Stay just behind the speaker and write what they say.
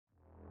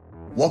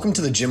Welcome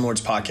to the Gym Lords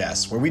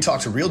Podcast, where we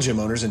talk to real gym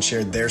owners and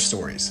share their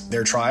stories,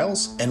 their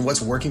trials, and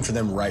what's working for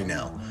them right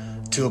now.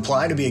 To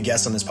apply to be a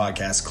guest on this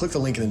podcast, click the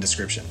link in the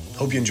description.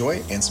 Hope you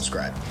enjoy and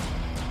subscribe.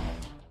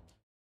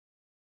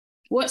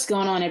 What's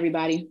going on,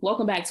 everybody?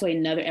 Welcome back to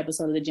another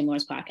episode of the Gym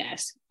Lords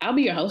Podcast. I'll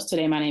be your host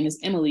today. My name is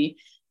Emily,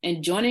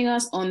 and joining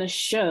us on the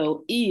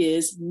show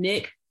is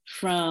Nick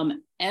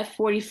from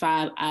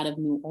F45 out of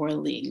New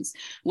Orleans.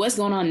 What's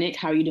going on, Nick?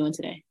 How are you doing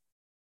today?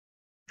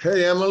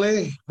 Hey,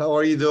 Emily. How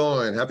are you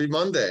doing? Happy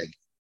Monday.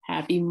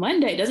 Happy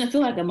Monday. Doesn't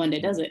feel like a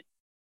Monday, does it?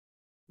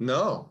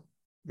 No,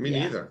 me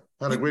neither.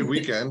 Had a great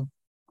weekend.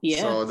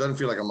 So it doesn't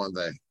feel like a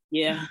Monday.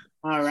 Yeah.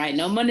 All right.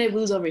 No Monday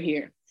blues over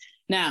here.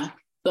 Now,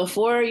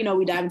 before,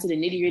 we dive into the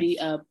nitty gritty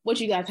of what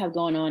you guys have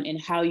going on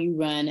and how you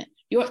run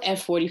your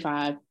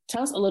F45,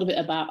 tell us a little bit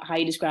about how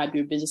you describe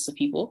your business to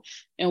people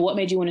and what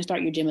made you want to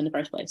start your gym in the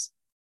first place.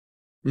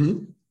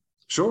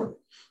 Sure.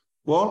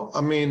 Well,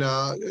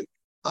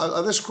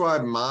 I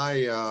describe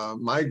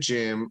my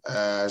gym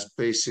as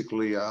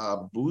basically a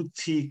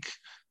boutique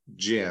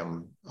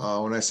gym.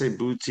 When I say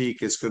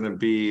boutique, it's going to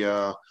be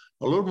a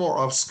little more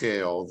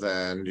upscale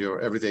than your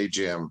everyday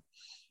gym.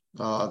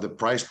 The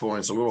price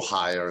point's a little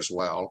higher as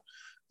well.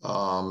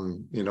 I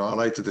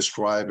like to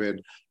describe it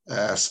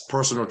as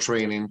personal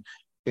training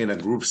in a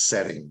group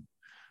setting.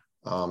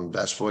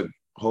 That's what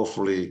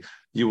hopefully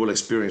you will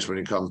experience when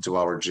you come to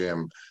our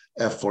gym,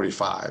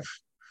 F45.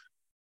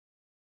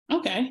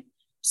 Okay.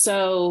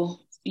 So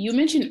you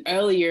mentioned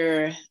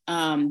earlier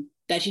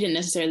that you didn't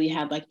necessarily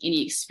have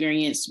any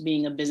experience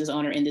being a business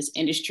owner in this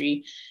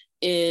industry.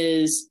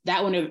 Is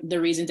that one of the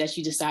reasons that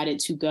you decided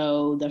to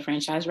go the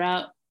franchise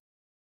route?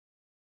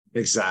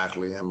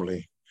 Exactly,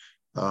 Emily.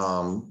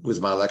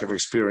 With my lack of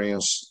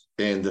experience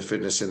in the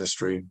fitness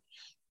industry,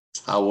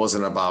 I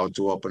wasn't about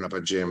to open up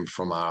a gym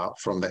from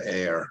the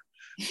air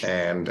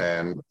and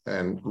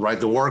write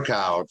the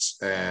workouts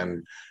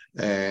and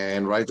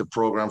write the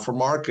program for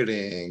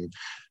marketing.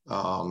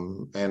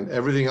 And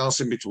everything else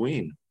in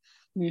between.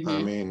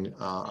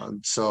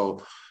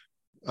 So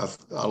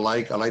I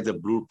like the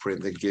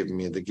blueprint they give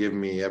me. They give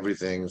me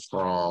everything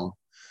from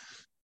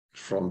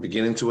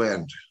beginning to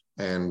end,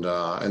 and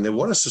they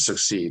want us to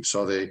succeed.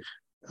 So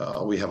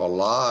we have a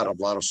lot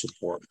of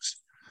support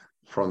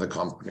from the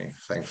company,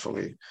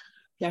 thankfully.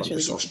 That's from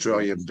really this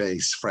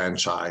Australian-based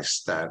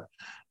franchise that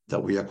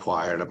we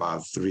acquired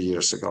about 3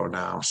 years ago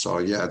now. So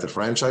yeah, the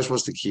franchise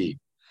was the key.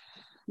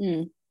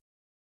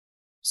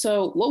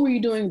 So what were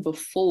you doing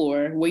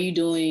before? Were you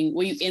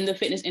in the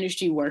fitness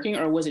industry working,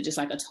 or was it just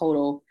like a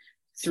total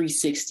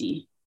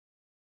 360?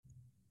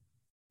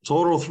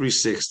 Total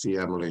 360,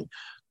 Emily.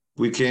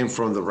 We came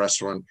from the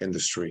restaurant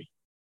industry.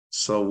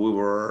 So we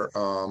were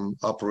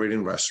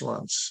operating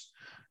restaurants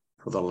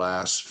for the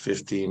last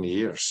 15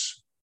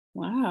 years.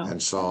 Wow. And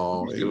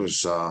so it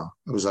was a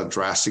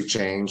drastic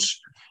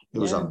change. It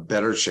was a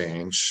better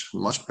change,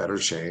 much better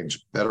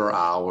change, better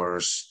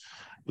hours,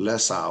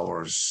 less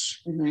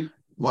hours.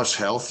 Much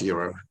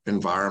healthier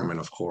environment,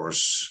 of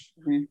course.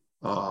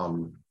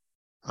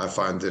 I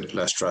find it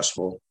less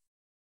stressful.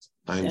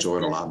 I enjoy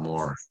it a lot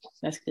more.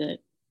 That's good.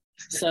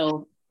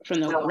 So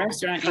from the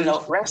restaurant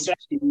industry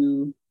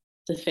to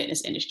the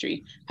fitness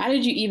industry, how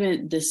did you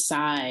even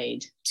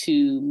decide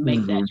to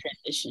make that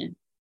transition?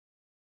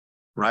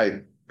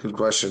 Right. Good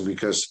question,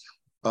 because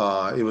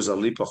it was a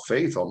leap of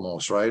faith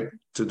almost, right?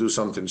 To do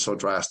something so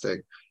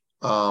drastic.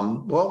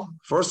 Well,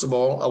 first of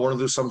all, I want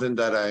to do something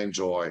that I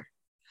enjoy.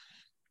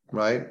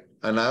 Right.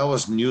 And I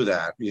always knew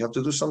that you have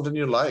to do something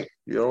you like.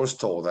 You're always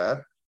told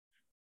that.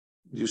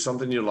 Do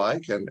something you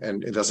like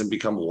and it doesn't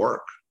become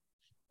work.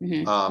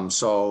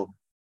 So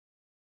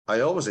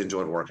I always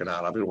enjoyed working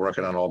out. I've been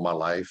working out all my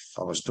life.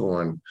 I was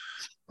doing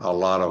a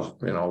lot of,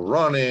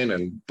 running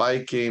and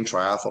biking,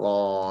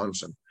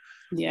 triathlons, and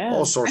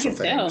all sorts of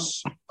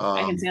things.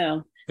 I can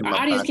tell. Our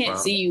audience can't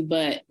see you,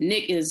 but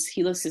Nick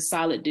he looks a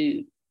solid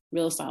dude,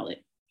 real solid.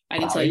 I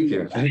can tell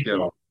you. Thank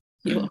you.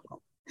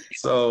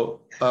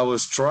 So I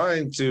was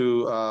trying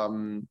to,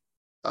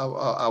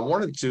 I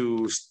wanted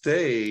to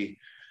stay,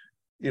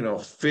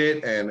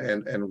 fit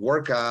and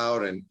work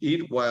out and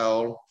eat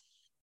well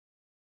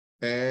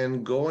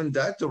and go in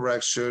that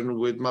direction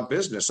with my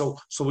business. So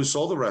we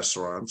sold the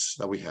restaurants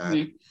that we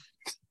had,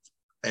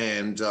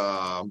 and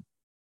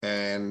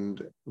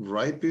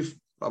right before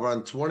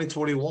around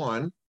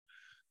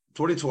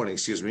 2020,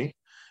 excuse me,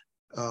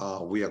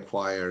 we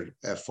acquired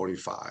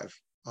F45,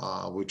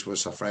 which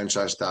was a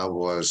franchise that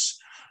was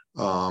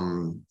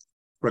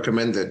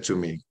recommended to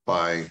me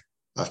by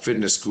a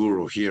fitness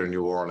guru here in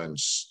New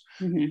Orleans,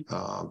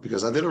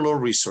 because I did a little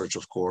research,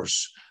 of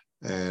course,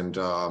 and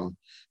I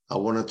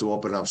wanted to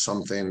open up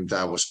something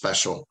that was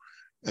special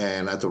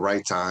and at the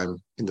right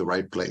time in the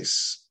right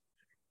place.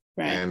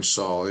 Right. And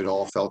so it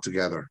all fell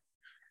together,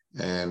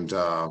 and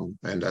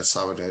that's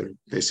how it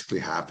basically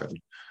happened.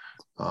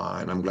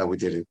 And I'm glad we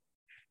did it.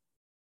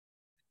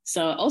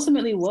 So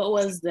ultimately, what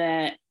was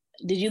that?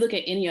 Did you look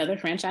at any other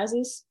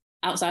franchises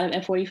outside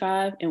of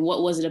F45? And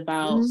what was it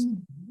about,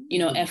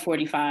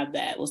 F45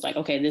 that was like,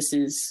 okay, this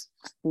is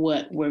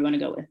what we're going to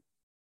go with?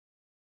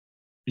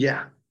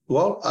 Yeah.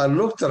 Well, I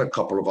looked at a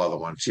couple of other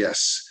ones,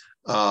 yes.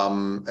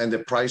 And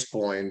the price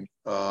point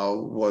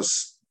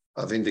was,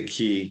 I think, the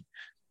key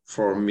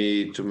for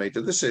me to make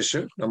the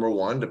decision. Number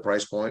one, the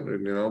price point,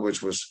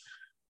 which was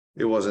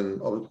it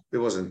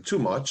wasn't too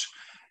much,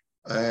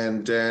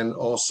 and then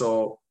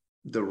also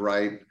the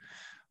right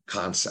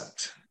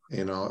concept.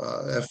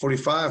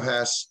 F45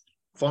 has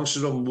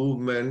functional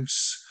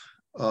movements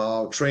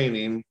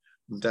training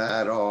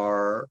that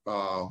are,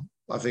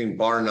 I think,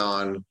 bar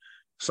none,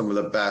 some of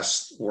the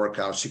best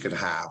workouts you could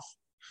have.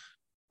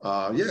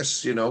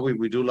 Yes,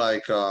 we do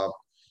like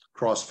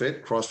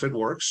CrossFit. CrossFit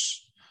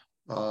works,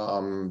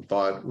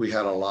 but we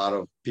had a lot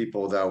of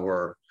people that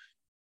were,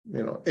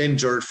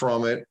 injured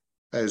from it,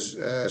 as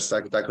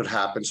that could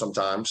happen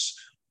sometimes.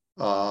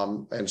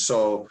 And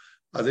so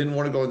I didn't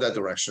want to go in that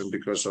direction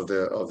because of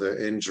the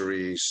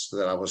injuries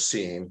that I was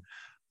seeing.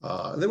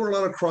 There were a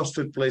lot of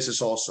CrossFit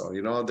places also.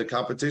 The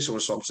competition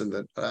was something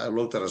that I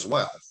looked at as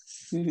well.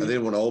 Mm-hmm. I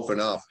didn't want to open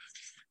up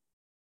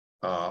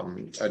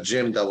a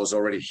gym that was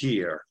already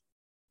here,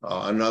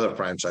 another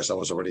franchise that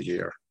was already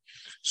here.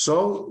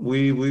 So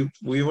we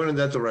went in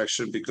that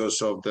direction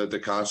because of the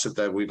concept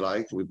that we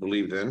liked, we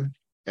believed in,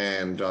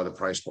 and the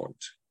price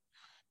point.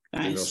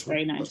 Nice,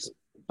 very nice.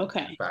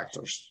 Okay.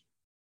 Factors.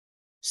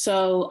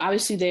 So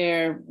obviously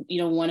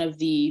one of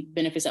the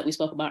benefits that we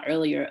spoke about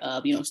earlier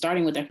of,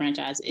 starting with that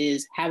franchise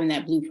is having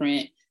that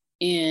blueprint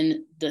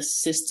in the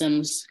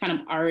systems kind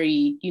of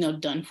already,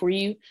 done for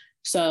you.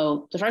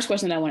 So the first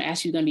question that I want to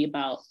ask you is going to be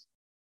about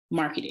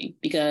marketing,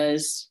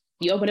 because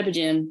you open up a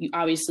gym, you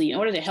obviously, in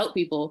order to help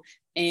people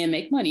and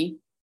make money,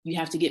 you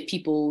have to get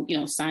people,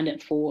 signed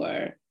up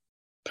for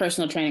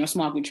personal training or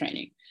small group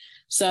training.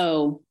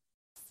 So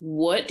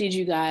what did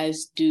you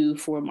guys do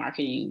for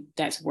marketing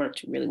that's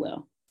worked really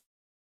well?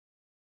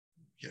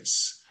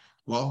 Yes.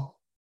 Well,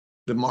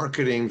 the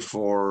marketing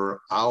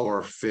for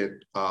our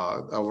fitness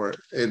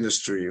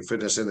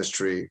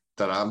industry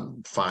that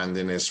I'm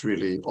finding is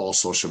really all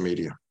social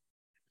media.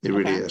 It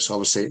really is. I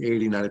would say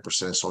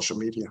 80-90% social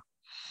media.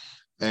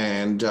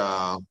 And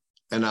our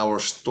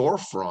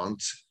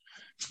storefront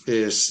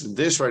is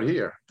this right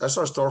here. That's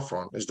our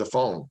storefront, is the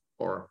phone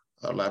or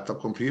a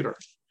laptop computer.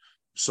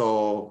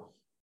 So,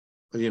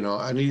 I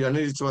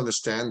needed to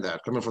understand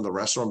that coming from the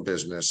restaurant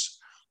business,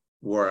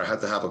 where I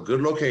had to have a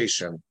good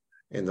location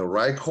in the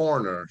right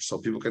corner so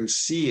people can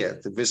see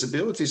it. The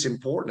visibility is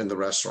important in the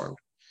restaurant.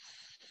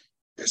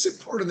 It's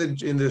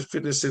important in the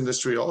fitness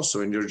industry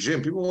also, in your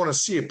gym. People want to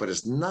see it, but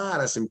it's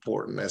not as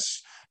important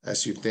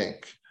as you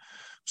think.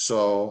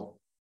 So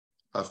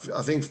I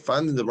think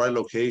finding the right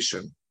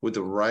location with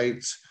the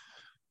right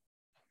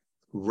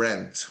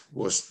rent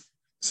was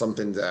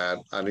something that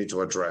I need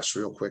to address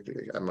real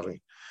quickly,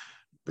 Emily,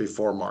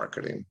 before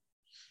marketing.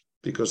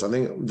 Because I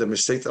think the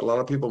mistake that a lot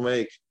of people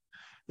make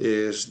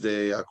is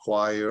they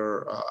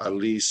acquire a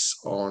lease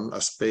on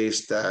a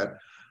space that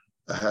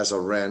has a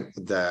rent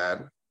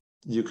that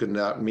you could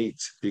not meet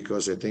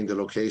because they think the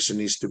location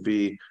needs to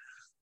be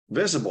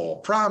visible,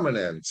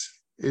 prominent.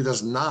 It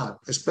does not,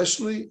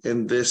 especially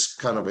in this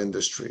kind of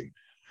industry,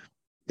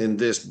 in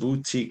this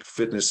boutique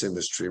fitness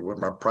industry, where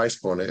my price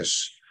point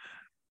is,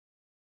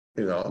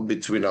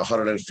 between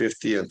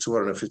 $150 and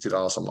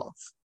 $250 a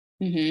month,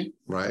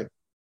 right?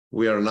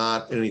 We are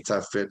not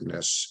Anytime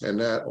Fitness and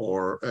that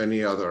or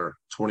any other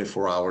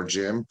 24-hour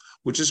gym,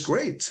 which is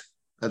great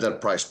at that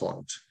price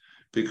point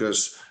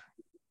because,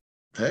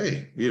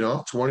 hey,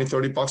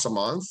 $20-$30 a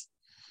month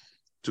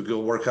to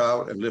go work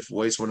out and lift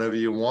weights whenever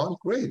you want.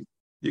 Great.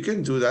 You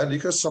can do that. You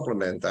can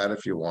supplement that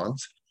if you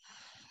want.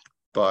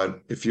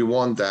 But if you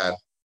want that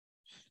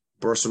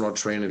personal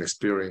training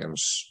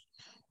experience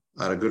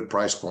at a good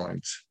price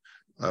point,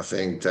 I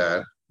think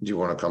that you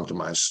want to come to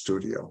my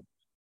studio.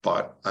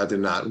 But I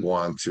did not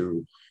want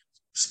to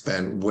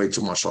spend way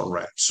too much on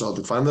rent. So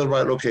to find the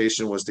right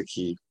location was the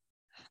key.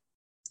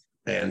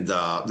 And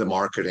the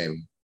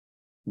marketing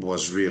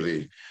was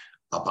really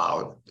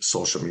about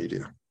social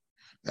media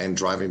and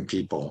driving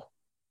people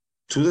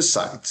to the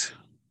site.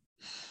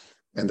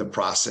 And the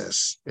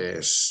process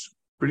is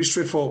pretty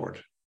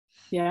straightforward.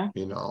 Yeah.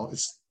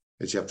 It's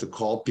you have to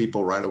call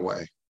people right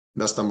away.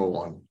 That's number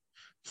one.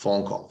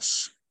 Phone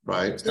calls,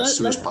 right? So as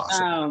soon as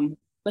possible.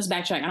 Let's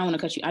backtrack. I don't want to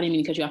cut you. I didn't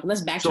mean to cut you off. But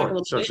let's backtrack a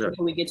little bit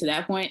before we get to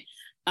that point.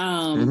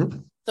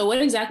 So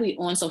what exactly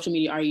on social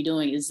media are you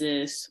doing? Is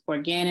this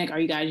organic? Are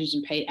you guys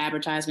using paid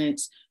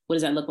advertisements? What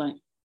does that look like?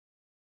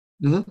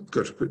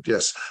 Good.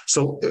 Yes.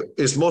 So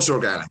it's mostly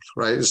organic,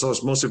 right? So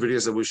it's mostly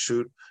videos that we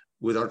shoot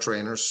with our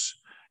trainers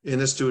in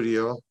the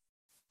studio,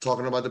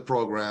 talking about the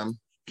program,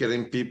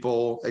 getting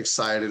people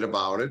excited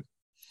about it.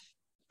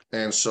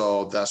 And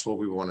so that's what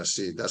we want to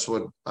see. That's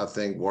what I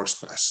think works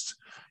best.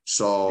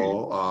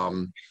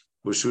 So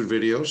we shoot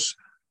videos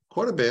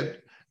quite a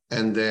bit,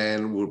 and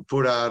then we'll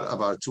put out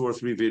about 2 or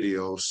 3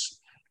 videos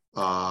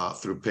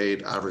through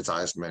paid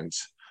advertisement,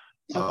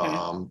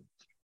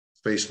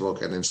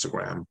 Facebook and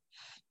Instagram.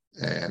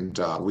 And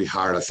we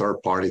hired a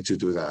third party to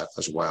do that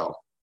as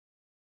well.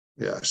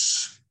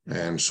 Yes.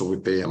 And so we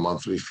pay a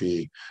monthly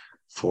fee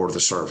for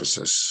the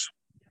services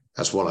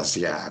as well as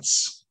the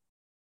ads.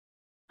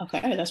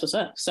 Okay, that's what's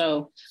up.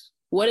 So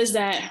what is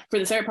that for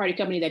the third party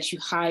company that you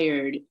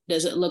hired?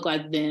 Does it look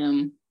like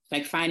them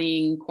like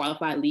finding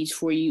qualified leads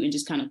for you and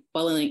just kind of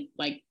funneling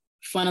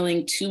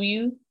to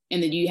you?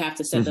 And then you have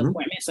to set the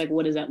appointments. Like,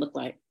 what does that look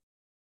like?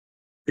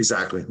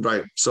 Exactly.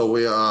 Right. So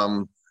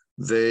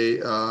they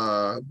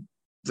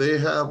they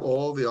have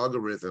all the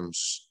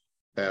algorithms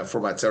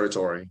for my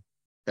territory.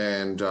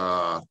 And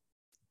I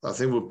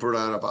think we put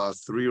out about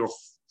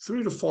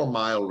 3 to 4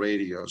 mile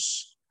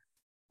radius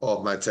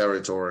of my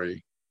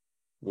territory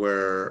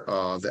where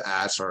the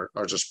ads are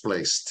just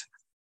placed.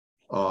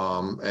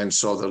 And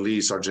so the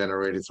leads are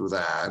generated through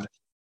the ad.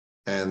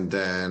 And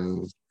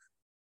then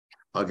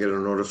I'll get a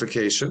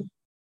notification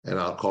and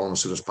I'll call them as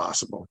soon as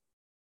possible.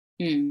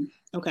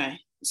 Okay.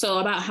 So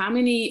about how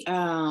many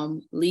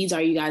leads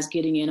are you guys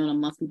getting in on a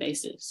monthly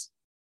basis?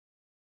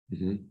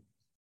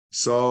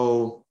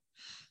 So,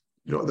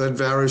 that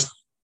varies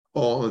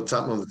all the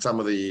time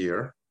of the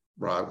year,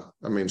 right?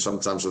 I mean,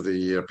 sometimes of the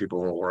year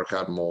people will work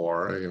out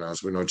more.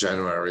 As we know,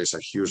 January is a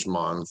huge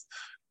month.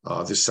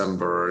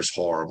 December is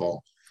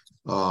horrible.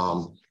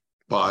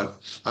 But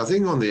I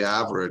think on the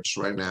average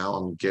right now,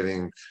 I'm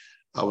getting,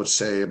 I would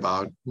say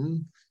about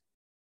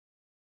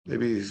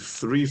maybe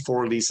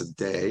 3-4 leads a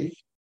day.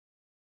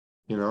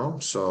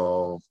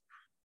 So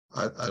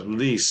at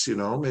least,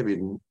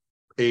 maybe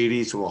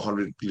 80 to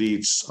 100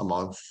 leads a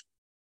month.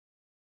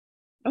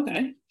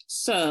 Okay.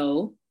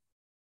 So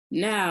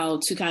now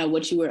to kind of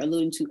what you were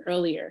alluding to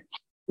earlier,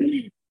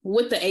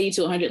 with the 80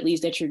 to 100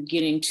 leads that you're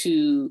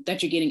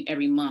getting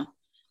every month,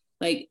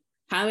 like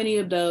how many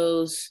of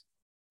those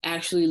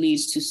actually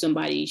leads to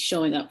somebody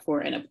showing up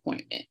for an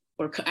appointment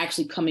or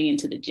actually coming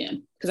into the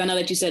gym? Because I know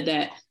that you said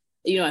that,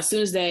 as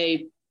soon as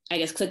they, I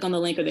guess, click on the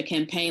link or the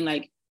campaign,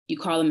 like you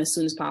call them as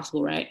soon as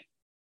possible, right?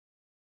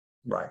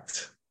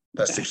 Right.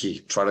 That's the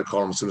key. Try to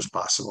call them as soon as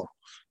possible.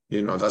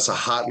 That's a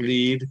hot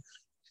lead.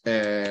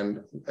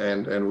 And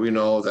we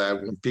know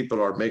that when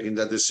people are making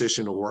that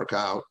decision to work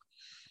out,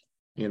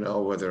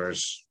 whether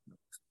it's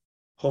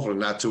hopefully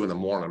not 2 a.m,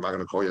 I'm not going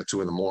to call you at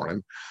 2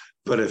 a.m,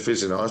 but if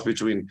it's, it's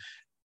between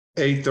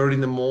 8:30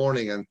 in the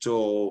morning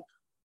until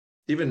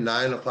even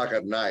 9 o'clock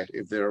at night,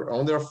 if they're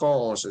on their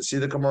phones and see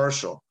the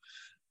commercial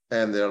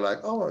and they're like,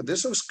 oh,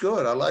 this looks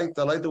good. I like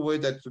the way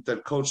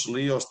that Coach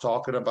Leo's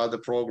talking about the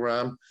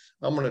program.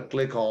 I'm going to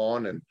click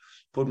on and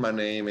put my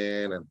name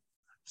in and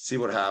see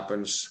what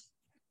happens.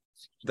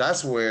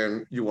 That's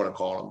when you want to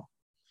call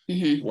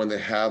them, when they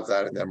have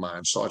that in their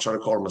mind. So I try to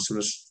call them as soon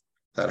as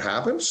that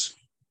happens.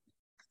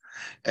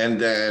 And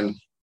then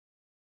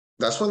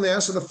that's when they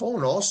answer the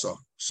phone also.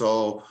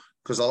 So,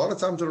 because a lot of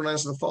times they don't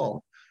answer the phone.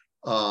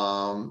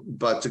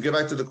 But to get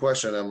back to the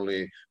question,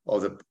 Emily,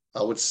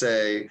 I would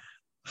say,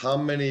 how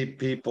many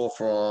people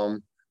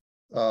from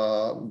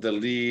the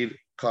lead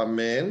come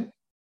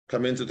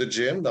into the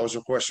gym? That was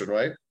your question,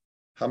 right?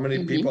 How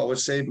many people? I would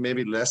say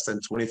maybe less than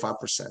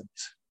 25%.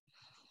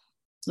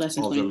 Less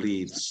than of 20. The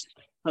leads.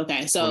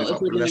 Okay, so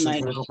if we're less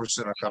doing than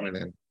 25% are coming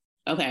in.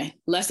 Okay,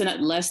 less than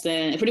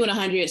if we're doing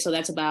 100, so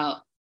that's about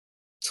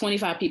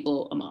 25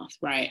 people a month,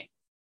 right?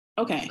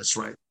 Okay, that's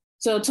right.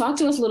 So talk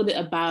to us a little bit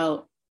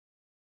about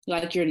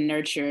like your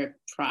nurture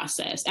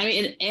process. I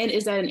mean, and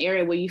is that an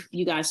area where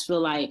you guys feel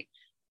like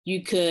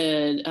you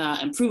could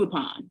improve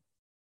upon?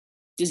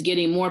 Just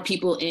getting more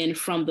people in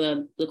from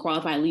the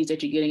qualified leads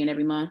that you're getting in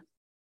every month?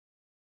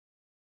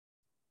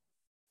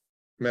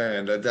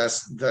 Man,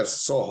 that's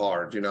so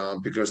hard,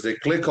 because they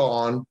click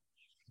on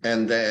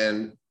and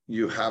then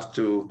you have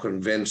to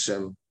convince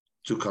them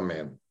to come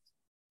in,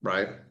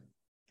 right?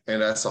 And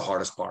that's the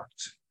hardest part.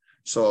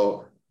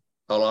 So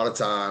a lot of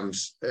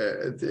times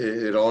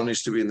it all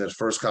needs to be in the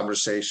first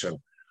conversation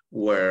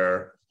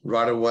where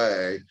right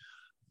away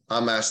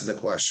I'm asking the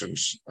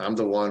questions. I'm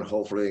the one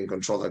hopefully in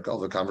control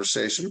of the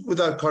conversation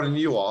without cutting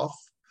you off,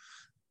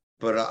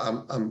 but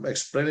I'm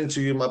explaining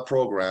to you my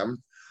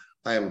program.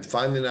 I am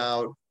finding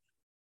out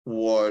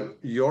what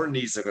your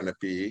needs are going to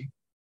be,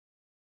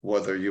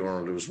 whether you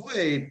want to lose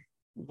weight,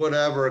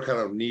 whatever kind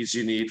of needs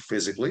you need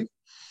physically,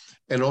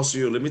 and also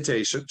your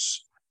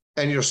limitations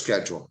and your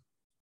schedule.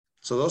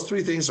 So those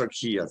 3 things are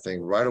key, I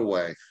think, right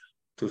away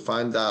to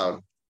find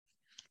out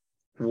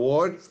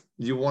what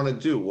you want to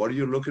do. What are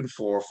you looking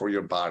for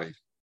your body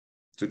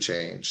to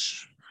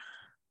change?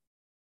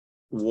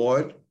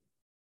 What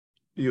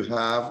you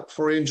have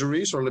for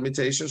injuries or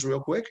limitations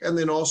real quick. And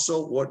then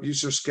also what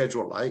is your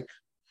schedule like?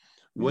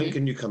 When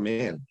can you come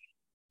in?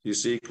 You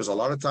see, because a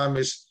lot of time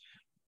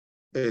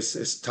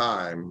it's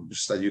time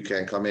that you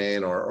can't come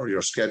in or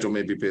your schedule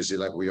may be busy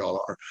like we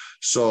all are.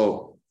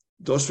 So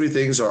those 3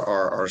 things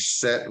are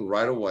set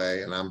right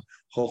away, and I'm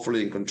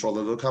hopefully in control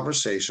of the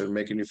conversation,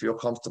 making you feel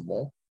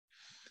comfortable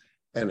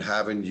and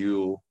having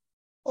you,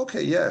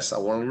 okay, yes, I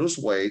want to lose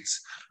weight.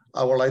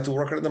 I would like to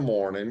work out in the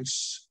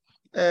mornings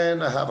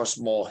and I have a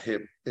small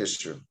hip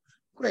issue.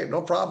 Great,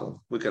 no problem.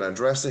 We can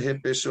address the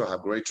hip issue. I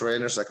have great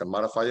trainers that can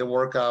modify your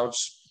workouts.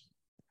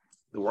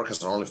 The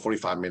workouts are only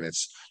 45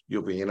 minutes.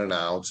 You'll be in and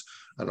out.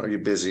 I know you're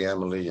busy,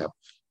 Emily. You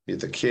have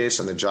the kids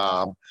and the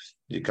job.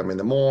 You come in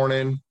the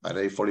morning at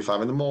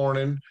 8:45 in the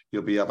morning.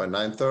 You'll be up at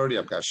 9:30.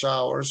 I've got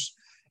showers,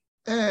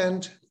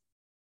 and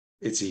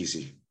it's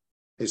easy.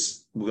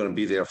 We're going to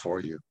be there for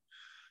you.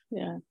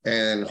 Yeah.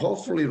 And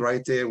hopefully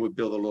right there, we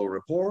build a little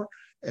rapport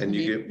and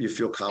you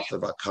feel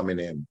confident about coming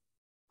in.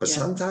 But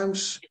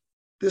sometimes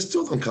they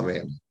still don't come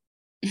in.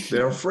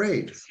 They're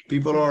afraid.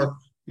 People are,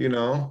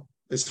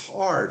 it's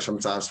hard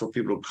sometimes for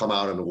people to come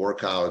out and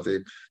work out. They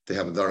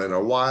haven't done it in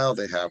a while.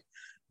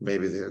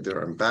 Maybe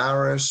they're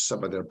embarrassed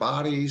about their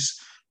bodies.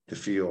 They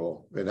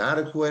feel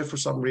inadequate for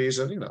some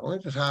reason.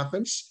 It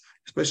happens,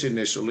 especially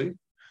initially.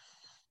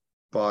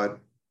 But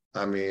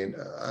I mean,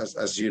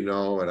 as you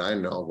know, and I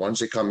know, once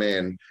they come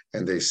in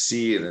and they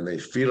see it and they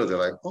feel it, they're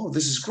like, oh,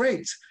 this is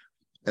great.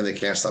 And they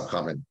can't stop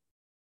coming.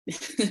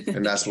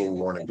 And that's what we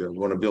want to do. We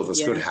want to build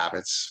those good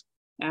habits.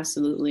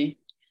 Absolutely.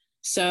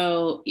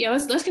 So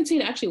let's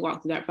continue to actually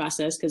walk through that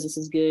process, because this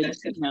is good,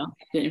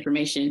 good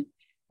information.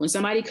 When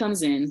somebody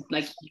comes in,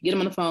 like, you get them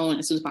on the phone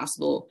as soon as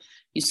possible,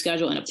 you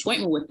schedule an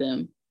appointment with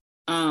them.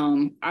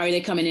 Are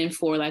they coming in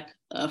for like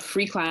a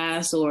free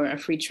class or a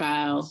free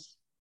trial?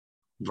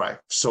 Right.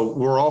 So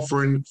we're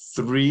offering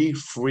 3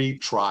 free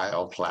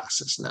trial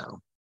classes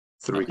now.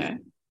 3. Okay.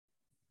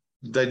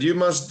 That you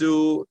must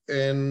do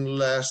in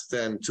less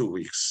than 2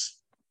 weeks.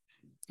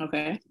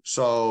 Okay.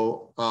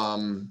 So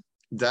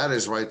that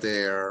is right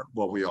there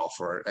what we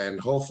offer. And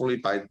hopefully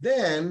by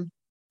then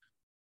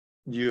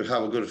you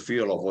have a good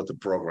feel of what the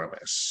program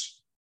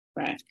is.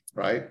 Right.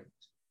 Right.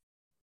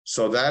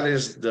 So that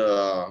is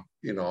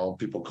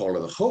people call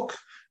it a hook,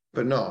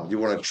 but no, you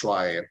want to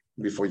try it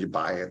before you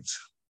buy it.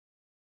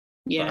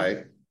 Yeah.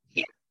 Right.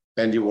 Yeah.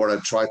 And you want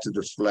to try to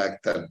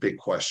deflect that big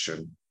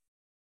question,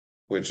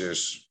 which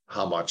is,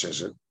 how much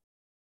is it?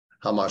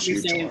 How much do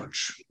you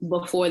charge?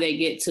 Before they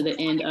get to the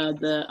end of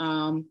the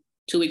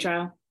 2-week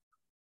trial?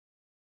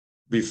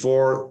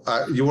 Before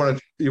you want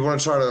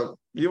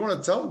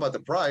to tell them about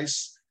the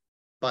price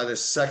by the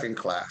second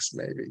class,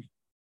 maybe.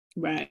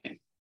 Right.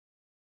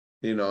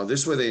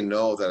 This way they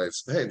know that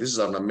hey, this is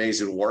an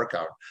amazing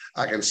workout.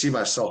 I can see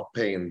myself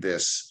paying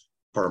this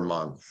per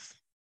month.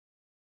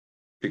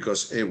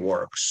 Because it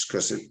works,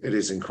 because it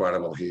is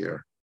incredible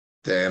here.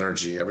 The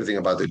energy, everything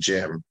about the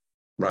gym,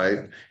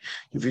 right?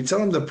 If you tell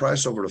them the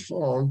price over the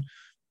phone,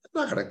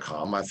 they're not going to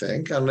come, I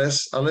think,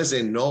 unless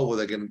they know what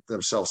they're getting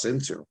themselves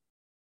into,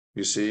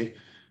 you see?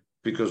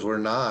 Because we're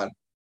not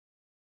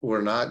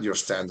your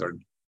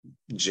standard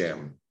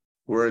gym.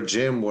 We're a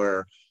gym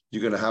where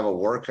you're going to have a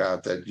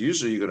workout that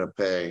usually you're going to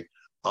pay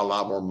a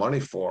lot more money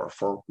for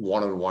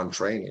one-on-one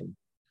training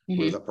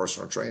with a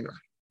personal trainer.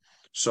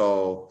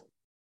 So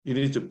you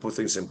need to put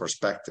things in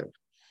perspective,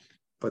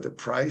 but the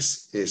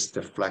price is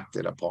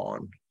deflected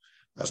upon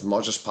as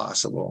much as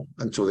possible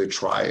until they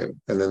try it.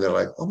 And then they're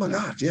like, oh my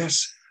God,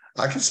 yes,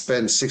 I can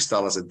spend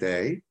 $6 a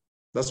day.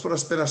 That's what I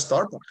spend at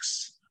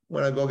Starbucks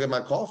when I go get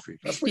my coffee.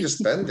 That's what you're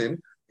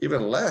spending,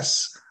 even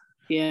less.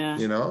 Yeah.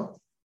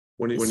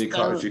 When you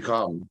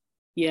come.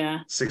 Yeah.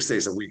 6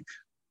 days a week.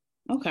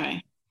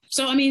 Okay.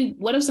 So, I mean,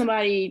 what if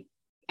somebody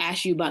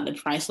asks you about the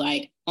price,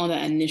 like on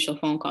the initial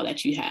phone call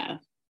that you have?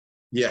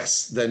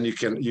 Yes, then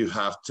you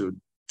have to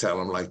tell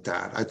them like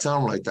that. I tell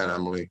them like that,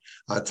 Emily.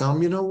 I tell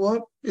them, you know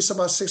what? It's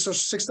about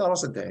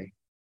 $6 a day.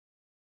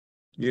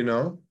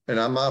 And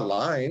I'm not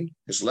lying.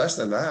 It's less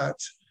than that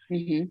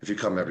if you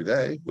come every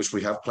day, which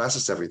we have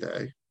classes every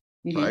day,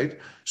 right?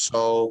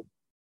 So,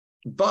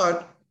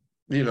 but,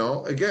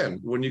 again,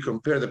 when you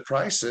compare the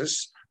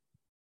prices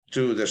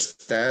to the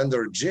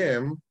standard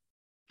gym,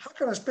 how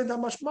can I spend that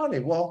much money?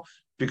 Well,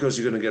 because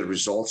you're going to get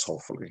results,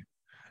 hopefully.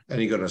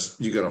 And you're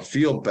gonna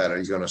feel better.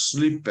 You're gonna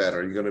sleep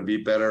better. You're gonna be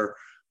better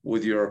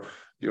with your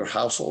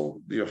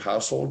household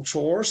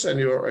chores and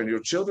your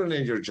children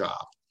and your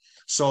job.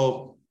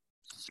 So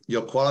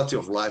your quality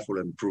of life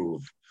will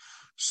improve.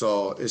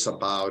 So it's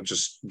about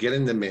just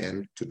getting them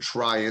in to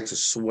try it, to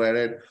sweat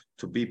it,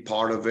 to be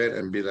part of it,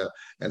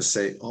 and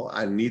say, oh,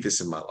 I need this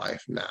in my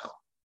life now.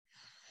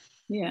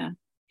 Yeah.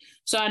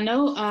 So I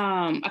know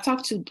I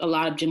talked to a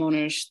lot of gym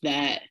owners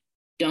that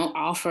don't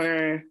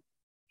offer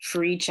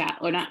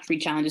not free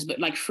challenges, but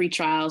like free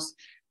trials.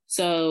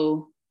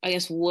 So I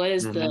guess what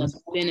is the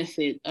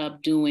benefit of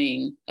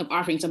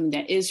offering something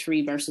that is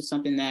free versus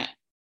something that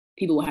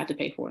people will have to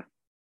pay for?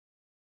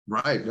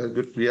 Right.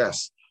 Good.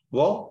 Yes.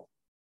 Well,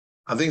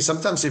 I think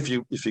sometimes if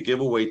you give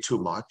away too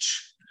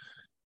much,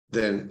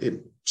 then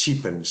it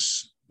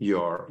cheapens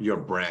your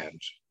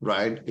brand,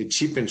 right? It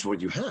cheapens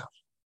what you have.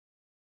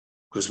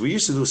 Because we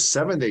used to do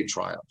 7-day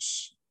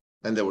trials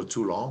and they were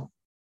too long.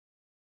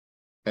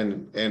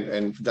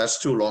 And that's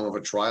too long of a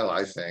trial,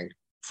 I think,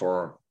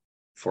 for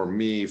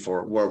me,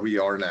 for where we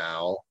are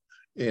now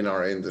in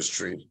our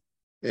industry,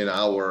 in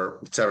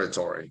our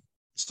territory.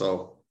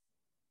 So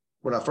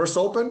when I first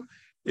opened,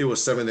 it was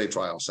 7-day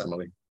trials,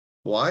 Emily.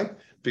 Why?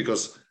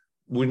 Because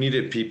we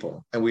needed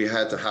people and we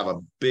had to have a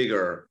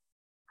bigger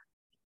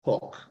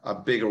hook, a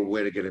bigger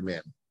way to get them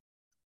in.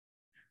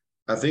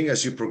 I think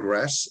as you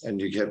progress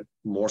and you get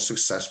more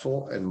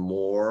successful and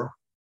more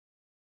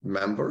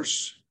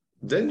members,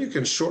 then you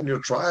can shorten your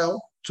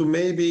trial to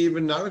maybe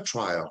even not a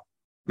trial.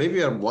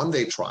 maybe a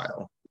one-day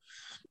trial.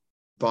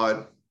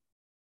 But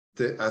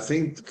I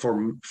think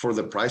for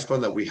the price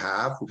point that we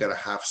got to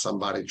have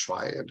somebody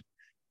try it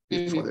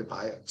before they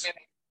buy it.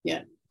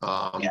 Yeah.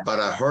 But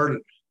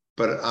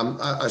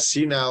I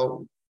see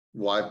now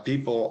why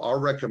people are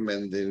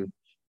recommending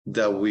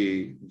that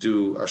we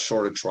do a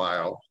shorter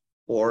trial,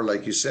 or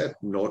like you said,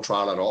 no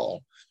trial at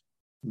all.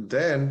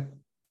 Then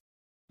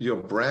your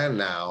brand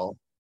now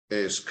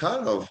is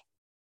kind of,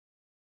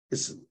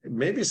 it's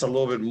a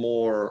little bit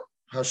more,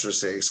 how should I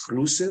say,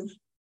 exclusive,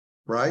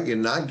 right? You're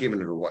not giving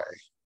it away.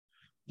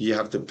 You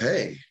have to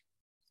pay.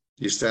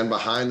 You stand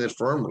behind it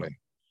firmly,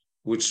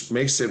 which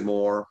makes it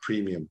more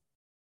premium.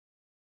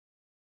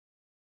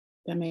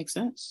 That makes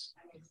sense.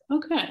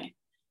 Okay.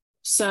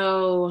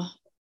 So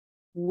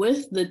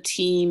with the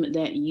team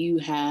that you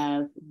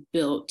have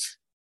built,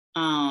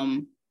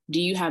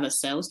 do you have a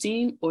sales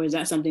team, or is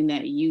that something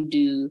that you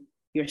do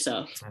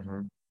yourself?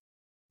 Mm-hmm.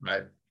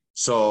 Right.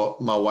 So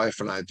my wife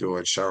and I do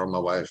it. Cheryl, my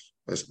wife,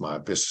 is my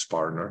business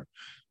partner.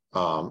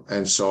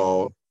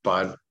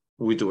 But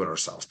we do it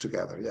ourselves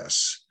together,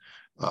 yes.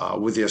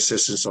 With the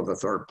assistance of the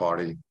third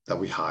party that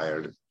we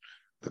hired,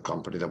 the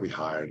company that we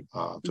hired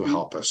to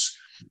help us.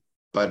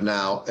 But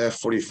now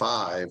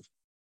F45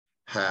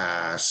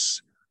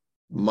 has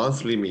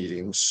monthly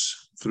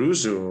meetings through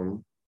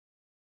Zoom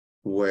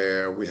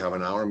where we have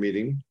an hour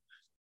meeting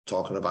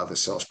talking about the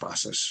sales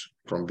process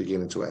from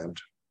beginning to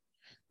end,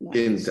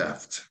 in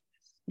depth.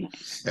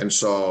 Nice. And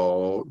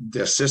so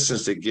the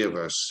assistance they give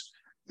us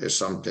is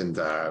something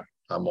that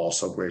I'm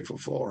also grateful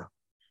for.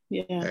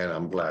 Yeah. And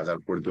I'm glad that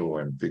we're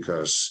doing,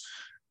 because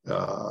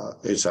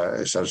it's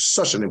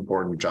such an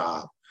important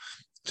job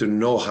to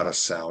know how to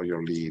sell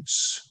your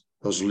leads.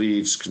 Those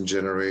leads can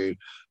generate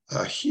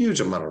a huge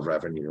amount of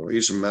revenue.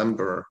 Each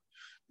member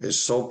is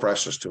so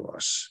precious to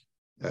us.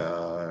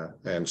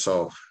 And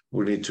so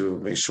we need to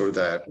make sure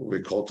that we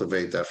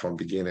cultivate that from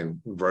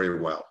beginning very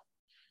well.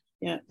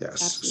 Yeah.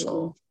 Yes.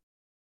 Absolutely.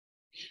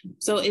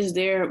 So was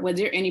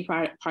there any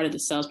part of the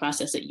sales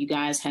process that you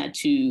guys had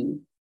to,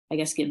 I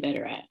guess, get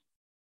better at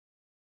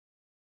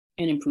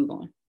and improve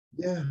on?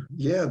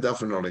 Yeah,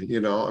 definitely.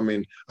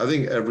 I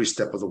think every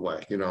step of the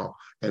way,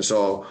 and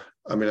so,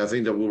 I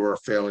think that we were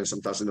failing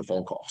sometimes in the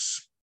phone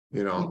calls, we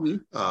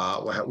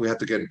had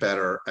to get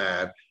better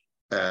at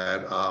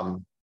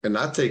and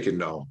not taking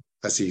no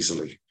as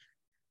easily,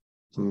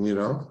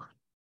 oh,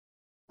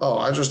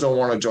 I just don't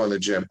want to join the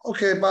gym.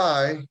 Okay,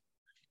 bye.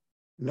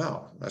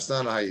 No, that's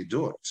not how you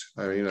do it.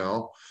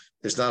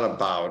 It's not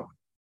about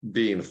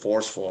being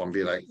forceful and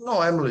be like, no,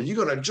 Emily, you're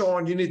going to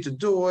join, you need to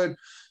do it.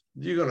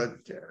 You're going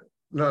to,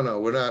 no,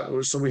 we're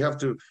not. So we have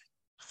to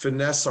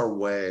finesse our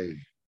way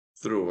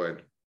through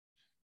it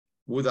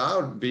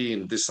without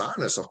being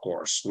dishonest, of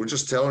course. We're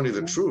just telling you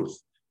the truth.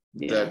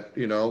 That,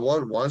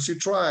 once you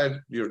try it,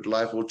 your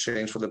life will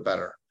change for the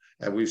better.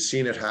 And we've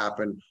seen it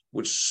happen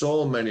with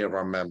so many of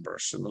our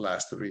members in the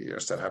last 3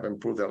 years that have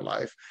improved their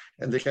life,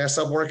 and they can't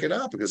stop working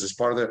out because it's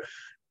part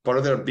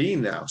of their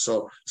being now.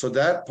 So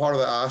that part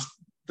of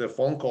the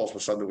phone calls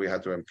was something we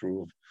had to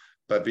improve,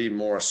 but be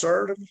more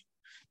assertive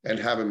and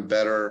having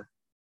better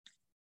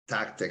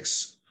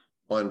tactics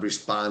on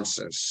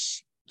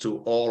responses to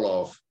all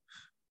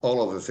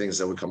of the things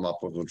that we come up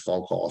with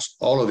phone calls,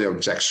 all of the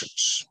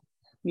objections.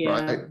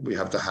 Right? We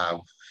have to have,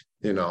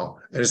 and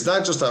it's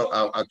not just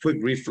a quick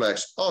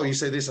reflex. Oh, you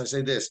say this, I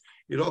say this.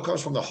 It all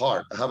comes from the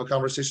heart. I have a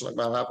conversation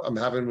like I'm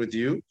having with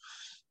you,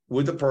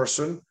 with the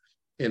person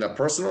in a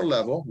personal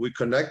level. We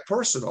connect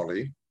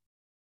personally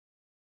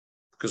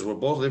because we're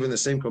both living in the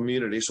same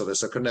community. So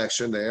there's a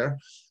connection there.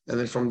 And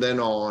then from then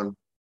on,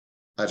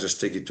 I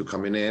just take it to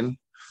coming in,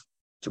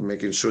 to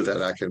making sure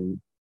that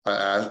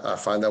I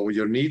find out what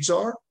your needs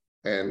are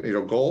and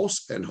your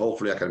goals, and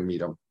hopefully I can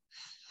meet them.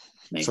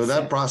 So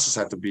that process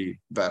had to be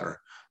better.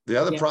 The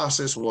other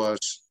process was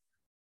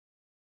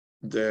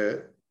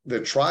the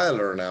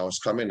trialer now is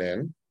coming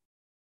in,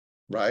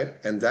 right?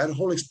 And that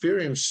whole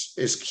experience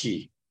is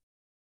key,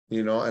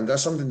 and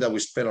that's something that we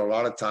spend a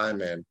lot of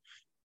time in,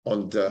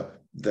 on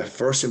the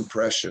first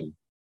impression,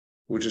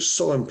 which is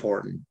so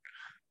important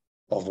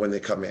of when they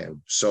come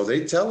in. So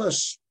they tell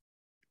us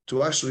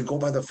to actually go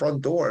by the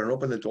front door and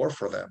open the door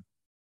for them.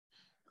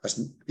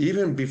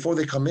 Even before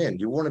they come in,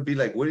 you want to be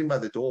like waiting by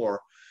the door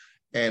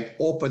and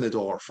open the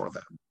door for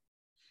them.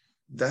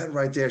 That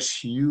right there is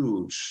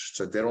huge,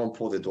 so they don't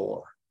pull the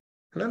door.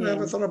 And I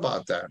never thought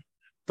about that.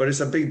 But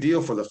it's a big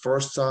deal for the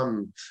first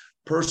time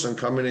person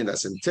coming in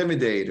that's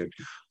intimidated.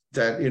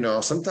 That,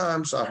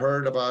 sometimes I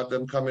heard about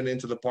them coming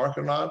into the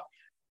parking lot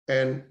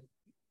and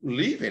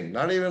leaving,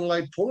 not even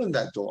like pulling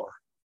that door.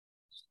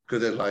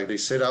 Because they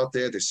sit out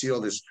there, they see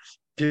all these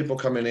people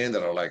coming in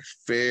that are like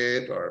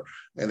fit,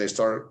 and they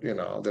start,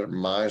 their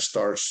mind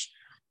starts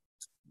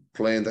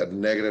playing that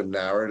negative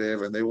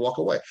narrative and they walk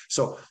away.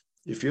 So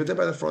if you're there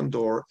by the front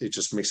door, it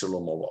just makes it a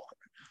little more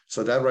welcoming.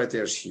 So that right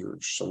there is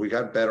huge. So we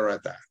got better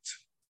at that.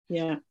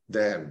 Yeah.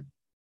 Then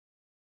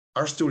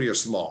our studio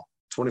is small,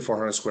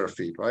 2,400 square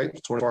feet, right?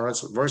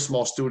 2,400, very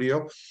small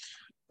studio.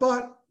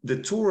 But the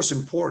tour is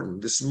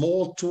important. The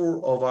small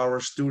tour of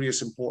our studio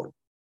is important.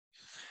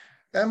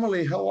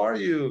 Emily, how are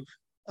you?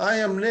 I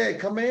am Nick.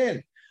 Come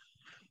in.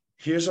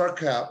 Here's our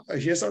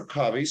here's our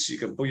cubbies. You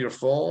can put your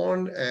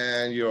phone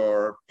and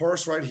your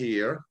purse right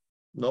here.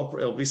 No,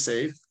 it'll be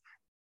safe.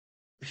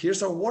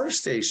 Here's our water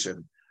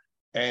station.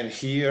 And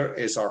here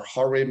is our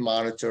heart rate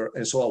monitor.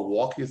 And so I'll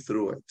walk you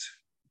through it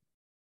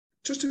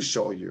just to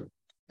show you.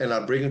 And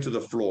I'll bring you to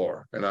the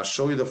floor and I'll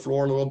show you the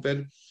floor a little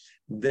bit.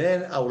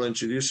 Then I will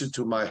introduce you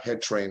to my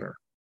head trainer.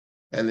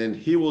 And then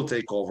he will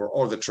take over,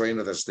 or the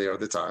trainer that's there at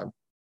the time.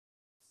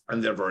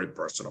 And they're very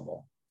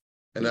personable.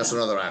 And that's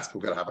another aspect.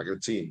 We've got to have a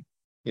good team,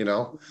 you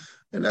know,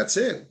 and that's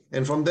it.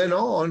 And from then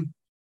on,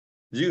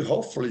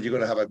 hopefully you're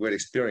going to have a great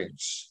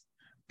experience,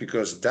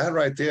 because that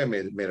right there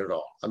made it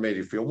all. I made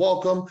you feel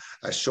welcome.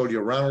 I showed you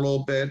around a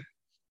little bit.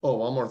 Oh,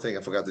 one more thing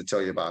I forgot to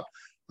tell you about.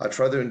 I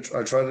try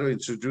to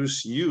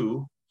introduce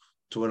you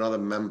to another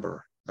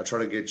member. I try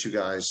to get you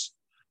guys,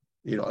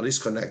 you know, at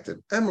least connected.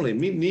 Emily,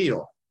 meet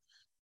Neil.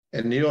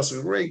 And Neil's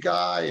a great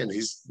guy, and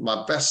he's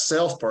my best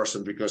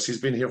salesperson because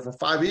he's been here for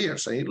 5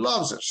 years and he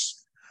loves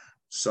us.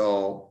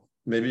 So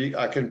maybe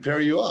I can pair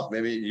you up.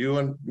 Maybe you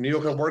and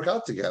Neil can work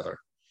out together.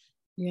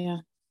 Yeah.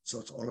 So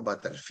it's all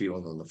about that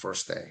feeling on the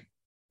first day,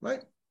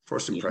 right?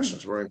 First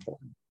impressions, very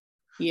important.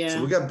 Yeah.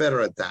 So we got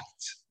better at that.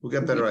 We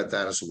got better at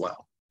that as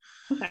well.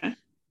 Okay.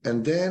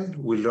 And then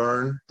we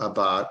learn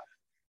about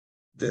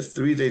the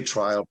 3-day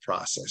trial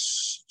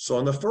process. So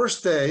on the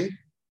first day,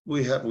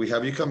 we have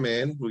you come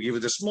in, we give you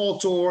the small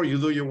tour, you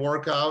do your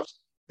workout,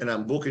 and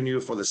I'm booking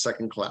you for the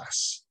second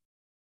class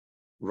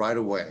right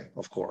away,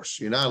 of course.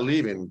 You're not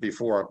leaving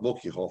before I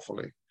book you,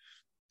 hopefully.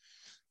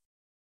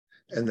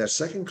 And that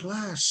second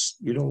class,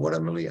 you know what,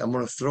 Emily? I'm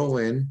going to throw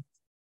in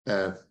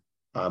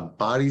a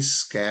body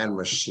scan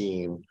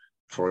machine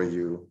for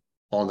you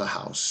on the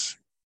house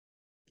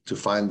to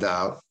find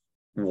out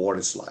what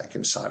it's like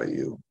inside of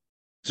you,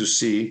 to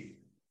see,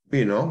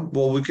 you know,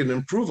 what we can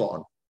improve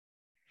on.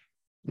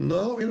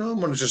 No, you know, I'm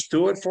going to just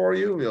do it for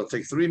you. It'll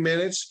take 3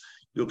 minutes.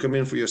 You'll come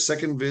in for your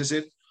second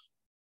visit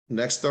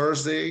next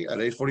Thursday at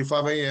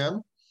 8:45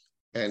 a.m.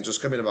 and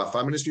just come in about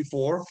 5 minutes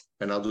before,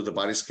 and I'll do the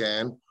body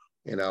scan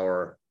in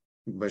our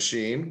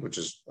machine, which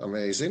is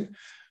amazing,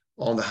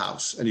 on the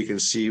house. And you can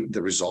see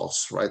the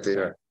results right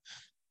there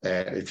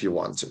if you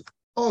want to.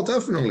 Oh,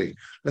 definitely.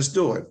 Let's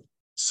do it.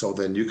 So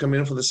then you come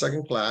in for the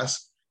second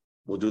class.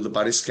 We'll do the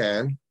body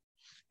scan.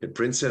 It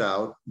prints it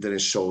out. Then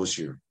it shows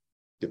you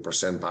the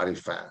percent body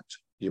fat,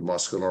 your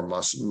muscular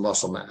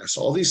muscle mass,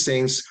 all these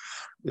things.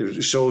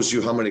 It shows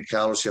you how many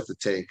calories you have to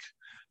take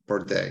per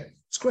day.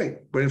 It's great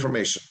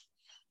information.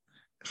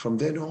 From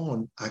then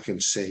on, I can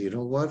say, you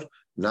know what?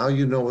 Now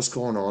you know what's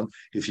going on.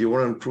 If you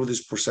want to improve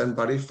this percent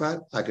body fat,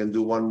 I can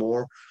do one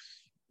more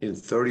in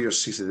 30 or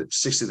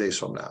 60 days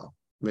from now,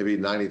 maybe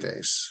 90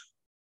 days.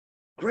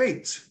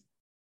 Great.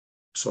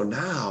 So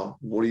now,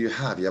 what do you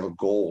have? You have a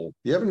goal.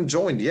 You haven't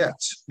joined yet.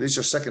 This is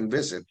your second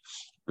visit,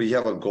 but you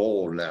have a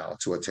goal now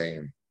to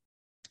attain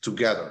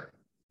together,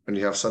 and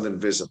you have something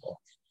visible.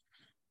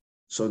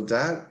 So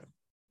that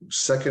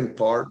second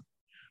part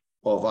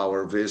of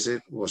our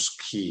visit was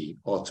key,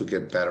 or to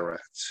get better at.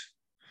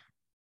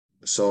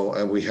 So,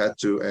 and we had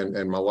to,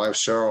 and my wife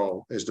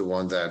Cheryl is the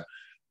one that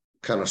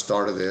kind of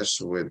started this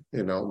with,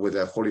 you know, with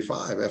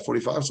F45.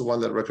 F45 is the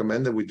one that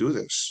recommended we do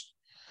this,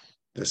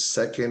 the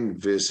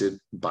second visit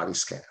body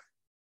scan.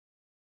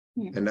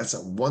 Yeah. And that's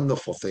a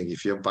wonderful thing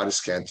if you have body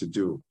scan to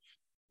do,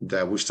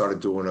 that we started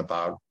doing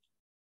about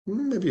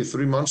maybe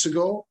 3 months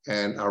ago,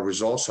 and our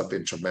results have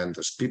been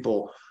tremendous.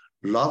 People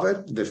love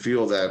it. They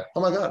feel that,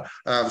 oh my God,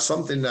 I have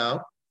something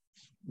now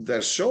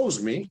that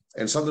shows me,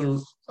 and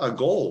something, a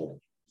goal.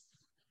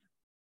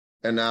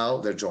 And now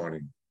they're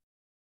joining.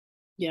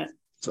 Yeah.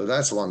 So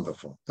that's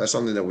wonderful. That's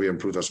something that we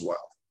improved as well.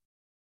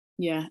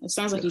 Yeah. It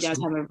sounds like you guys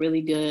have a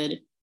really good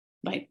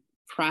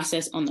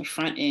process on the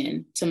front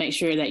end to make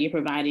sure that you're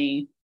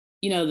providing,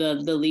 you know,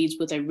 the leads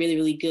with a really,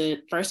 really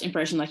good first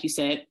impression, like you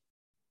said,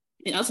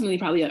 and ultimately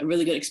probably a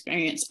really good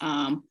experience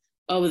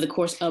over the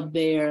course of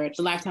the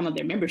lifetime of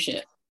their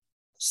membership.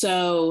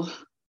 So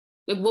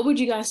what would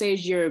you guys say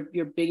is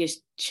your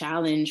biggest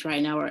challenge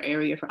right now, or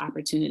area for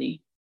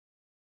opportunity?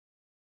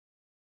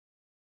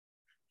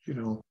 You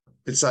know,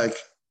 it's like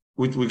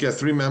we get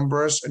 3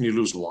 members and you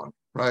lose 1,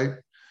 right?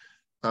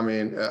 I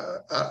mean,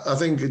 I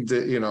think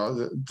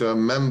the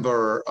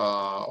member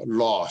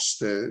loss,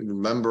 the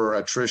member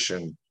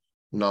attrition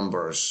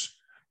numbers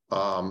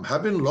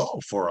have been low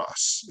for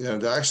us. You know,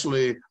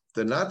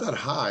 they're not that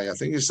high. I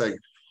think it's like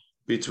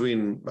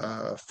between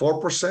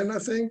 4%. I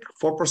think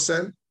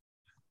 4%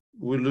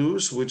 we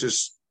lose, which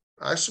is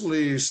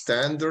actually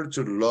standard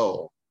to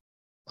low,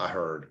 I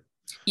heard.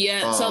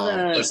 Yeah.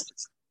 So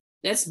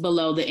that's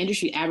below the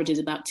industry average is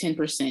about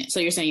 10%. So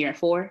you're saying you're at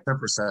 4?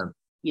 10%.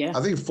 Yeah.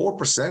 I think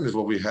 4% is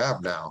what we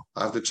have now.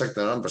 I have to check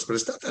the numbers, but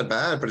it's not that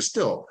bad, but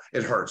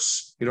it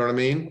hurts. You know what I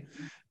mean?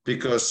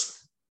 Because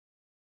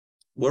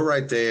we're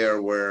right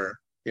there where,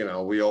 you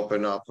know, we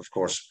open up, of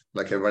course,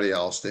 like everybody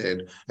else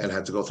did, and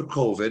had to go through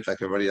COVID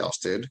like everybody else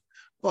did.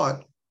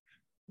 But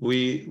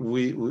we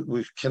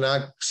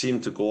cannot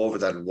seem to go over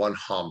that one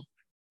hump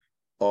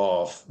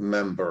of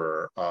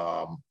member.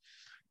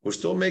 We're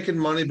still making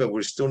money, but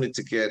we still need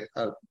to get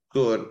a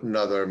good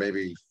another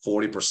maybe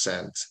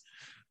 40%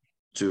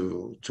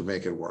 to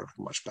make it work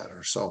much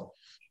better. So,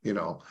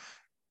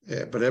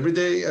 but every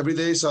day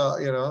is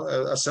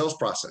a sales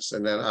process,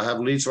 and then I have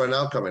leads right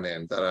now coming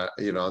in that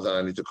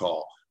I need to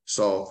call.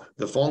 So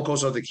the phone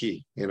calls are the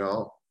key,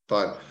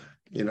 but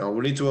we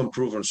need to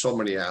improve on so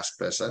many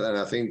aspects, and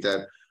I think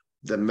that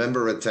the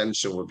member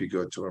retention would be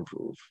good to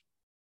improve.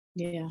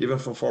 Yeah. Even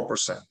for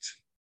 4%.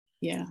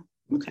 Yeah.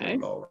 Okay.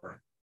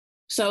 Lower.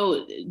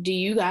 So do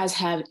you guys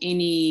have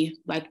any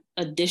like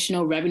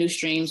additional revenue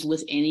streams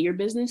within your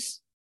business?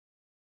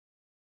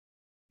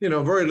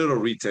 Very little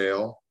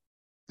retail.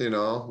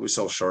 We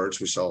sell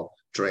shirts, we sell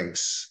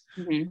drinks.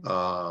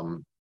 Mm-hmm.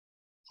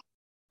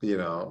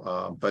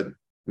 But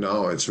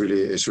no, it's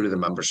really the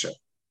membership.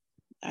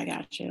 I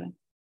gotcha.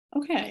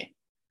 Okay.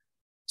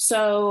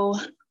 So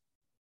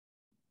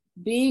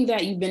being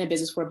that you've been in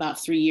business for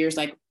about 3 years,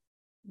 like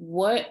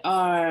what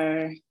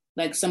are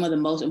like some of the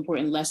most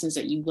important lessons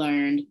that you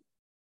learned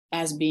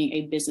as being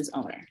a business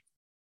owner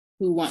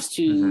who wants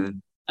to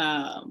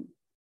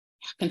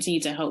continue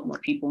to help more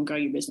people and grow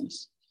your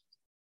business?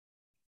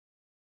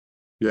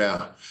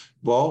 Yeah.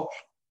 Well,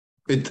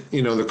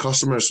 the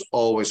customer's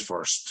always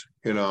first,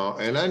 and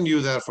I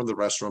knew that from the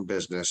restaurant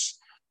business.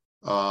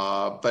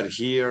 But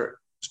here,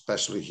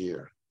 especially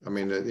here, I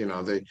mean, we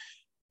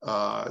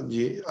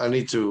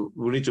need to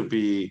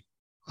be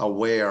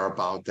aware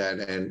about that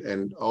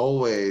and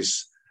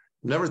always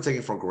never take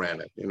it for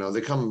granted.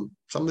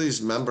 Some of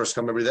these members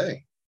come every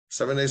day,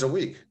 7 days a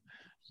week,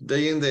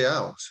 day in, day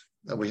out.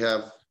 And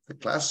the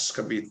classes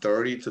can be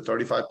 30 to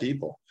 35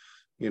 people.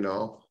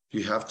 You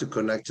have to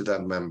connect to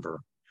that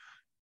member,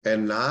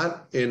 and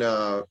not in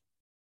a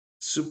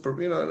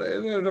super, in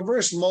a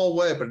very small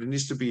way, but it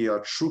needs to be a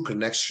true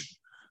connection.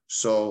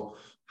 So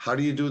how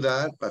do you do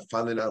that? By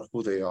finding out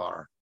who they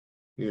are.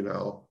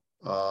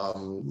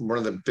 One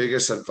of the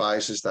biggest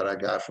advices that I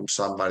got from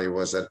somebody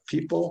was that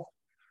people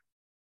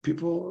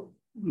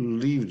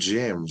leave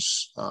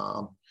gyms,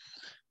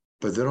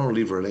 but they don't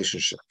leave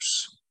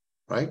relationships,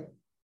 right?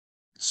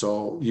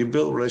 So you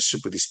build a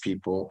relationship with these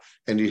people,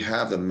 and you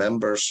have the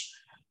members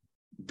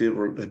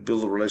build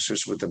a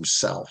relationship with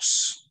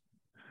themselves,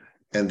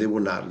 and they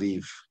will not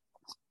leave.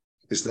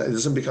 It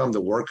doesn't become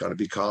the workout. It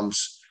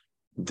becomes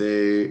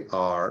they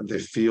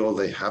feel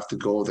they have to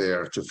go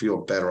there to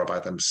feel better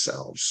about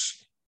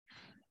themselves.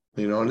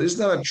 And it's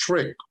not a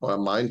trick or a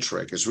mind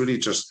trick. It's really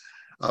just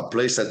a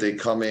place that they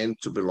come in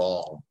to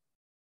belong.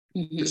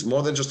 Mm-hmm. It's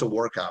more than just a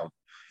workout.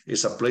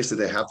 It's a place that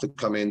they have to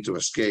come in to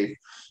escape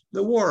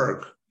the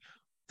work,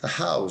 the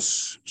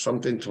house,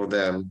 something for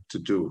them to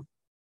do.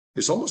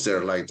 It's almost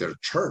like their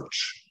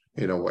church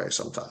in a way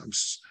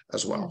sometimes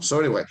as well. Yeah. So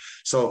anyway,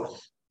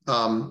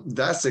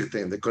 that's the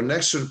thing. The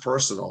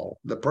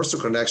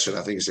personal connection,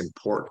 I think, is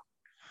important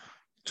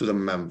to the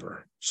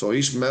member. So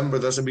each member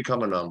doesn't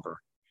become a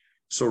number.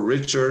 So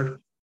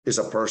Richard is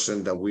a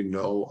person that we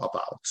know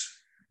about.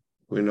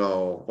 We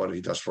know what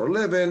he does for a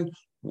living.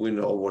 We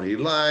know what he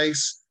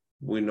likes.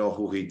 We know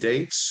who he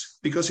dates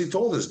because he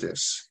told us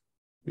this,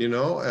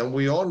 and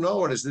we all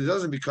know it. It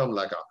doesn't become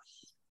like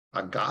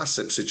a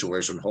gossip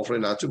situation. Hopefully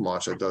not too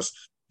much. It does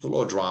a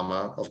little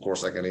drama, of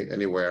course, like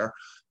anywhere,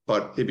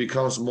 but it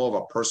becomes more of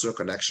a personal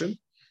connection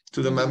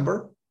to the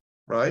member,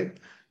 right?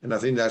 And I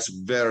think that's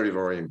very,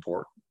 very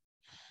important.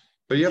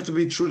 But you have to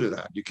be true to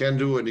that. You can't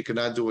do it. You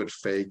cannot do it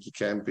fake. You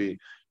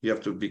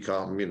have to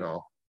become,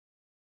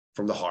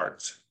 from the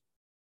heart.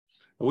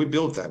 We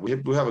built that. We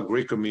have a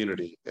great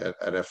community at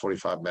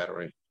F45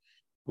 Metairie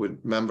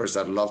with members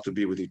that love to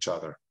be with each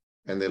other.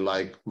 And they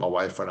like my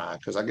wife and I,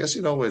 because I guess,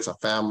 it's a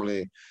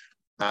family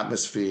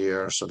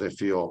atmosphere. So they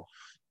feel,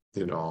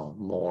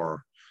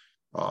 more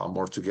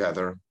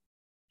together.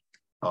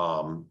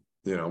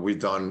 We've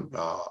done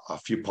a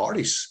few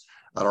parties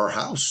at our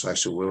house.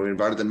 Actually, we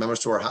invited the members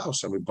to our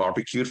house and we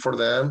barbecued for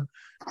them.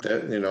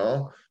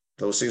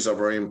 Those things are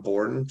very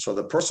important. So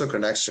the personal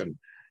connection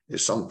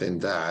is something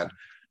that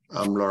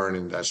I'm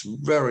learning that's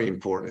very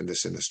important in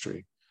this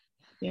industry.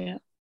 Yeah,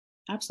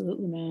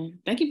 absolutely, man.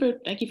 Thank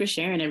you for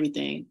sharing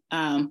everything.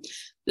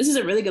 This is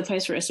a really good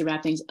place for us to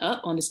wrap things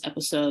up on this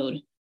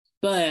episode.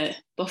 But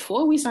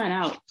before we sign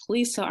out,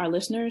 please tell our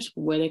listeners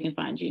where they can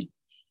find you.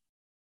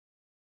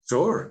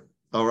 Sure.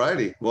 All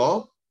righty.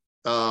 Well,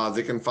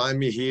 they can find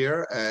me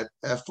here at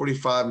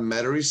F45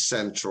 Metairie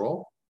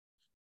Central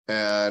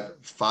at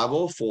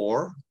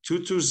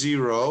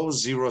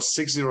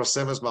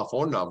 504-220-0607 is my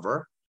phone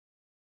number.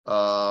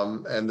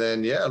 And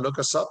then, look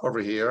us up over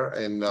here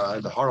in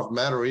the heart of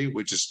Metairie,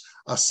 which is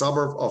a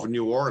suburb of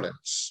New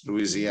Orleans,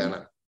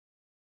 Louisiana.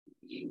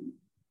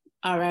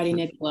 All righty,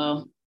 Nick.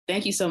 Well,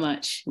 thank you so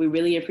much. We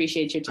really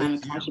appreciate your time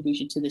and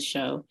contribution to the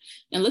show,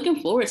 and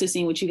looking forward to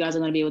seeing what you guys are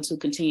going to be able to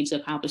continue to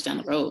accomplish down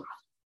the road.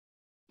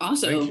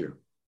 Also, thank you.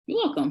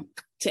 You're welcome.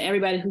 To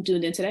everybody who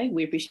tuned in today,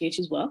 we appreciate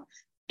you as well.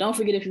 Don't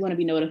forget, if you want to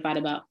be notified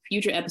about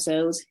future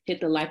episodes,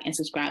 hit the like and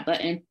subscribe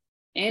button.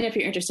 And if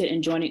you're interested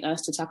in joining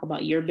us to talk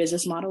about your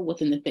business model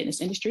within the fitness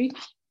industry,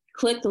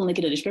 click the link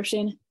in the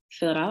description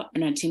Fill it out,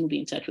 and our team will be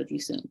in touch with you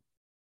soon.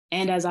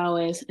 And as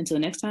always, until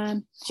next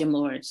time, Gym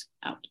Lords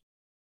out.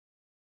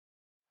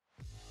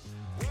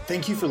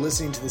 Thank you for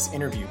listening to this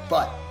interview,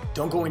 but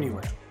don't go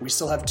anywhere. We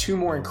still have 2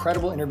 more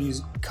incredible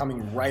interviews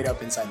coming right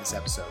up inside this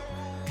episode.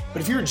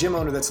 But if you're a gym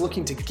owner that's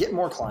looking to get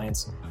more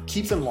clients,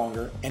 keep them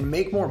longer, and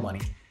make more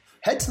money,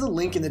 head to the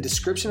link in the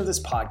description of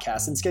this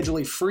podcast and schedule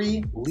a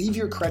free leave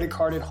your credit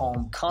card at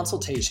home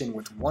consultation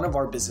with one of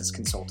our business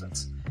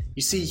consultants.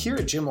 You see, here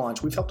at Gym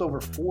Launch, we've helped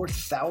over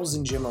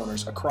 4,000 gym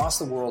owners across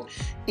the world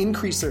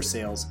increase their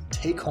sales,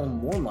 take home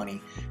more money,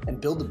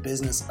 and build the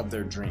business of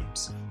their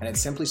dreams. And it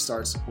simply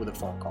starts with a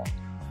phone call.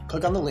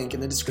 Click on the link in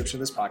the description of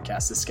this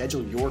podcast to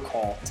schedule your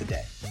call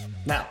today.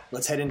 Now,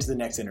 let's head into the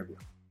next interview.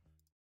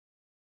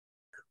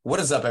 What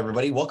is up,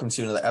 everybody? Welcome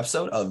to another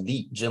episode of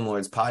the Gym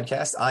Lords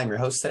Podcast. I'm your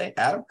host today,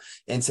 Adam,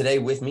 and today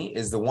with me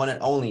is the one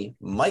and only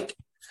Mike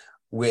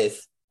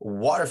with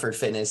Waterford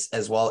Fitness,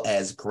 as well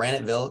as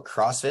Graniteville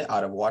CrossFit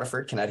out of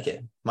Waterford,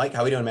 Connecticut. Mike,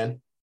 how we doing,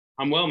 man?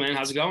 I'm well, man.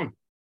 How's it going?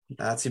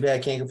 Not too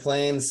bad. Can't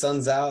complain. The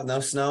sun's out, no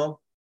snow.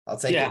 I'll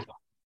take it.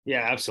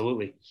 Yeah,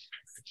 absolutely.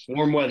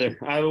 Warm weather.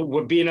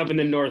 Being up in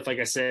the north, like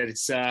I said,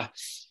 it's I'm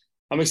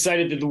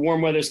excited that the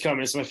warm weather's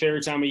coming. It's my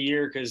favorite time of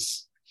year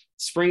because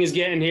spring is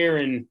getting here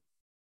and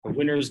the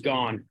winter is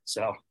gone.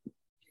 So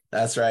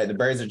that's right. The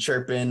birds are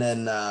chirping,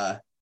 and I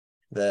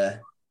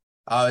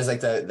always like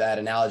that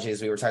analogy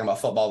as we were talking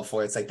about football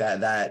before. It's like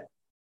that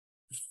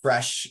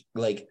fresh,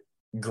 like,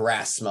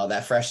 grass smell,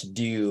 that fresh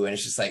dew. And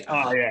it's just like,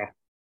 oh yeah,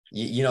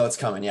 you know, it's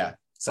coming. Yeah.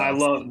 So I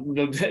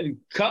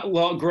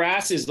love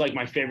grass is like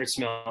my favorite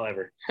smell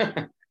ever.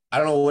 I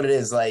don't know what it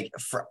is, like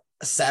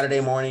Saturday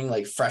morning,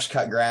 like fresh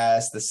cut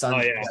grass, the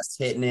sun just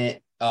hitting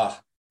it. Oh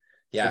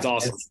yeah. It's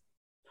awesome.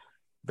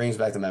 Brings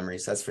back the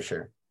memories. That's for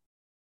sure.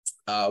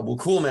 Well,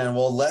 cool, man.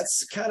 Well,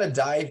 let's kind of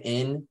dive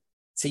in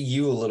to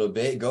you a little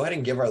bit. Go ahead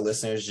and give our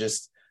listeners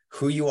just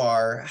who you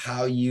are,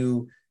 how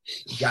you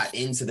got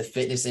into the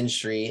fitness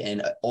industry,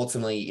 and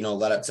ultimately, you know,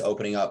 led up to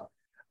opening up.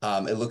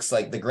 It looks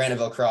like the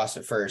Graniteville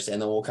CrossFit first,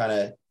 and then we'll kind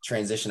of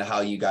transition to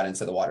how you got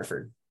into the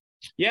Waterford.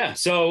 Yeah.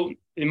 So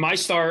in my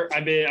start,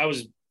 I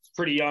was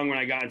pretty young when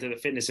I got into the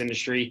fitness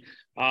industry.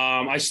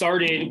 I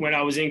started when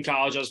I was in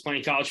college. I was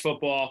playing college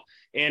football,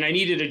 and I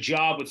needed a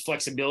job with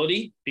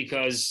flexibility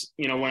because,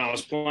 you know, when I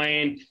was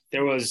playing,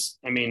 there was,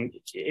 I mean,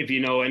 if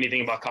you know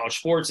anything about college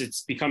sports, it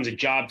becomes a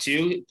job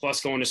too, plus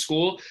going to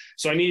school.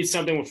 So I needed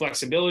something with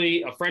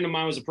flexibility. A friend of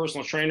mine was a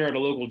personal trainer at a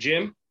local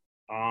gym.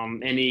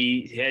 And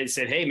he had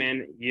said, hey,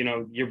 man, you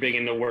know, you're big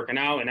into working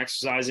out and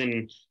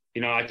exercising.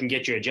 You know, I can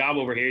get you a job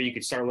over here. You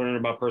could start learning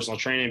about personal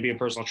training and be a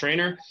personal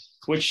trainer,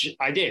 which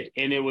I did.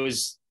 And it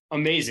was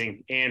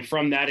amazing. And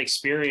from that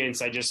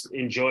experience, I just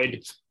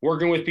enjoyed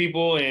working with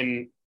people,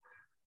 and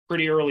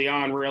pretty early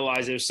on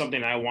realized it was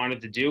something I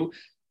wanted to do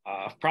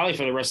probably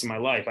for the rest of my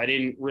life. I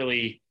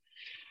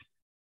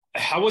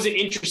wasn't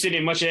interested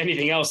in much of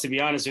anything else, to be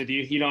honest with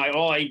you. You know,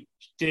 all I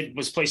did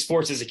was play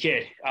sports as a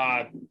kid,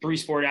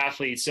 3-sport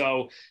athlete.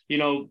 So, you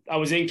know, I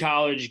was in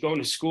college, going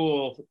to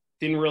school,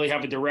 didn't really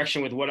have a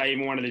direction with what I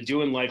even wanted to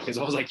do in life because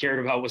all I cared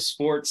about was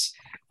sports.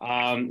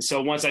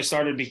 So once I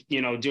started,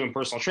 you know, doing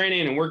personal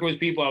training and working with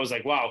people, I was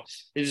like, wow,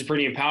 this is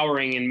pretty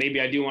empowering. And maybe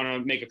I do want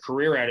to make a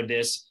career out of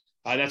this.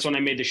 That's when I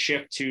made the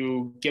shift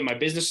to get my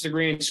business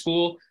degree in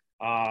school.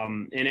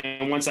 And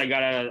then once I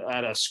got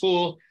out of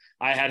school,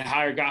 I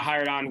got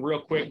hired on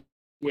real quick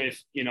with,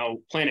 you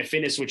know, Planet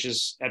Fitness, which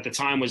is at the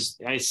time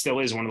it still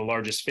is one of the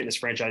largest fitness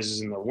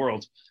franchises in the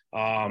world.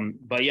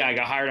 But yeah, I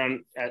got hired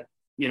on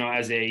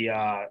as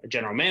a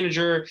general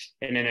manager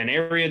and then an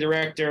area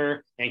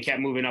director, and kept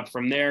moving up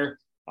from there.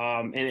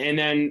 And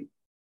then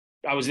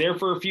I was there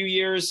for a few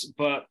years,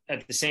 but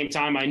at the same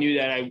time, I knew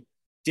that I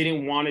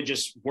didn't want to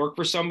just work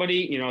for somebody.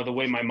 You know, the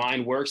way my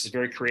mind works is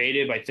very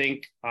creative. I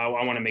think I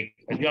want to make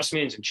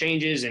adjustments and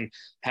changes and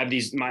have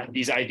these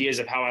ideas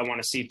of how I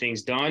want to see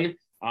things done.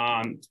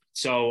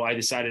 So I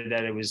decided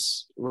that it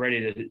was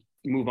ready to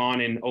move on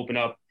and open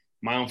up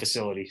my own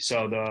facility.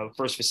 So the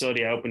first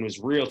facility I opened was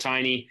real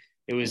tiny.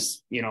 It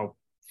was, you know,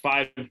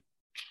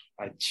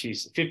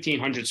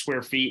 1,500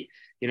 square feet.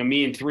 You know,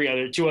 me and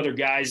two other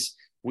guys,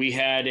 we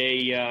had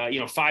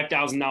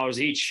 $5,000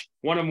 each.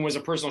 One of them was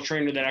a personal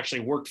trainer that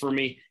actually worked for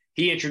me.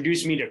 He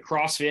introduced me to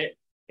CrossFit,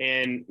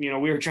 and, you know,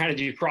 we were trying to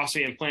do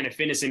CrossFit and Planet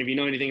Fitness. And if you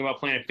know anything about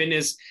Planet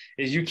Fitness,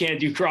 is you can't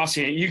do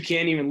CrossFit. You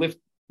can't even lift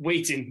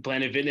weights in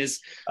Planet Fitness.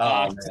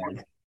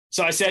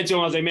 So I said to him,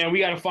 I was like, man, we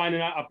got to find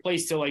a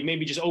place to, like,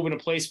 maybe just open a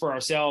place for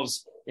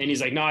ourselves. And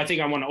he's like, no, I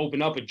think I want to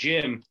open up a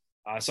gym.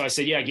 So I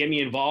said, yeah, get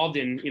me involved.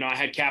 And, you know, I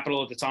had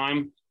capital at the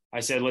time.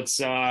 I said,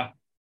 let's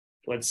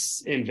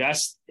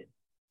invest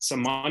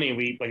some money. And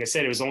we, like I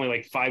said, it was only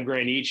like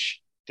 $5,000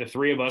 each. The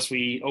three of us,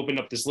 we opened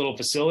up this little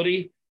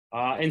facility,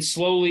 and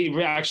slowly,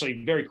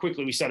 very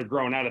quickly, we started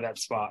growing out of that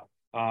spot.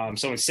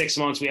 So in 6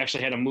 months, we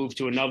actually had to move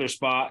to another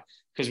spot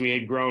because we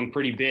had grown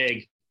pretty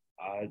big,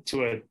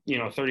 to a, you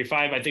know,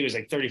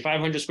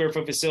 3,500 square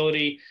foot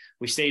facility.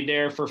 We stayed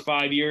there for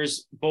 5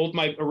 years. Both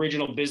my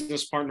original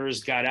business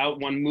partners got out.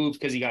 One moved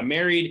because he got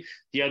married.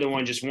 The other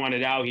one just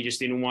wanted out. He just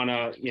didn't want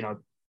to, you know,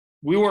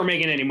 we weren't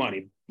making any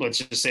money. Let's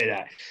just say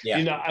that. Yeah.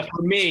 You know,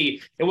 for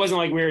me, it wasn't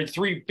like we were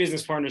 3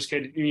 business partners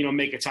could, you know,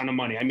 make a ton of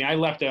money. I mean, I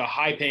left a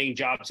high paying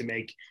job to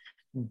make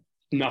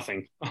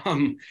nothing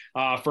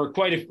for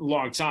quite a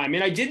long time.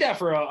 And I did that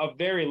for a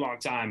very long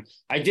time.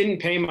 I didn't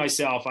pay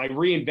myself. I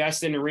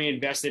reinvested and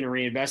reinvested and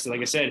reinvested.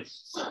 Like I said,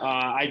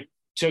 I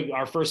took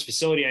our first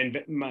facility.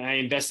 I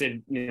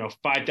invested, you know,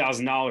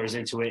 $5,000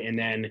 into it. And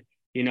then,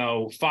 you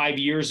know, 5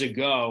 years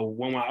ago,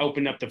 when I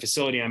opened up the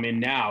facility I'm in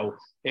now,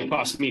 it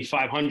cost me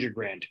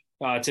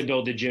 $500,000 to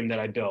build the gym that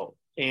I built.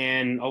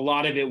 And a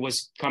lot of it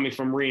was coming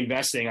from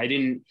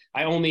reinvesting.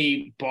 I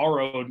only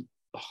borrowed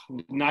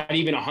not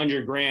even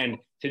 $100,000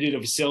 to do the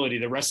facility.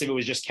 The rest of it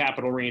was just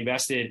capital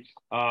reinvested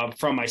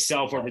from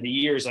myself over the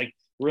years, like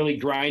really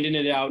grinding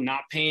it out,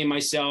 not paying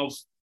myself,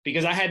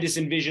 because I had this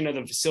envision of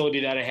the facility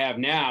that I have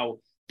now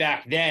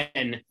back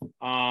then.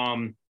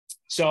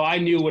 So I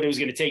knew what it was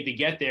going to take to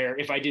get there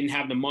if I didn't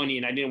have the money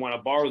and I didn't want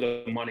to borrow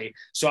the money.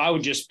 So I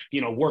would just,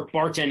 you know, work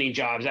bartending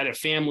jobs. I had a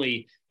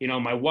family, you know,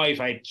 my wife,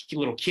 I had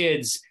little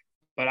kids,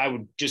 but I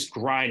would just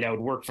grind. I would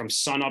work from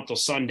sun up till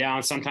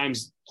sundown,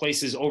 sometimes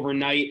places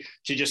overnight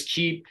to just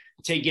keep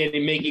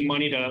making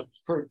money to,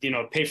 you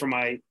know, pay for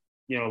my,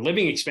 you know,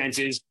 living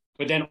expenses.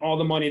 But then all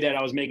the money that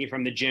I was making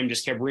from the gym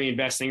just kept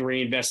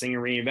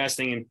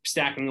reinvesting and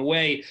stacking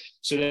away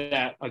so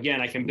that, again,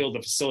 I can build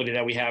the facility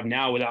that we have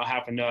now without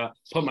having to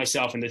put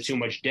myself into too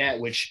much debt,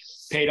 which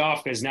paid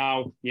off because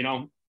now, you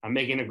know, I'm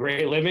making a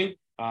great living,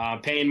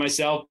 paying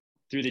myself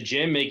through the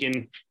gym,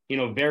 making, you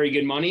know, very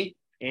good money.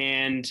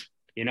 And,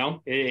 you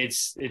know,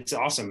 it's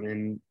awesome.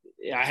 And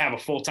I have a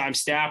full-time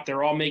staff.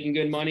 They're all making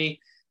good money.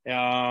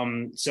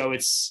 So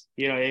it's,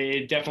 you know,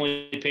 it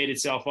definitely paid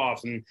itself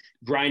off, and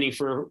grinding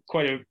for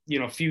quite a, you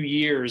know, few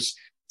years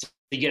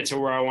to get to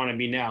where I want to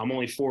be now. I'm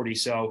only 40.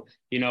 So,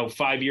 you know,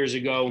 5 years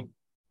ago,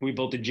 we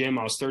built the gym.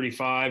 I was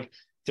 35,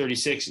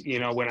 36, you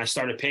know, when I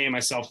started paying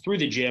myself through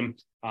the gym.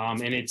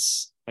 And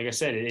it's, like I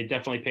said, it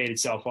definitely paid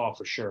itself off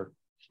for sure.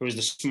 It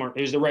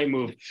was the right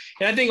move.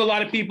 And I think a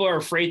lot of people are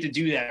afraid to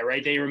do that,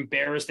 right? They are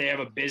embarrassed. They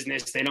have a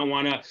business. They don't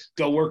want to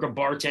go work a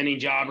bartending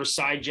job or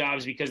side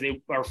jobs because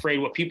they are afraid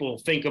what people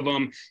think of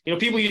them. You know,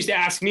 people used to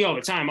ask me all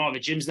the time, oh, the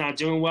gym's not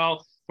doing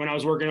well. When I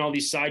was working all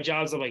these side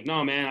jobs, I'm like,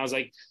 no, man. I was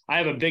like, I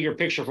have a bigger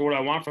picture for what I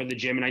want for the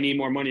gym, and I need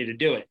more money to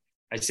do it.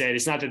 I said,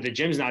 it's not that the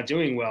gym's not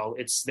doing well.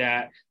 It's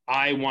that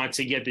I want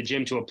to get the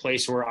gym to a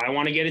place where I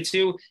want to get it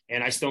to,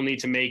 and I still need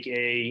to make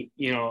a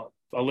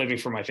living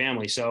for my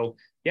family. So,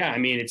 yeah, I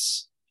mean,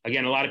 it's,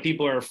 again, a lot of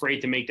people are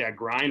afraid to make that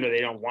grind, or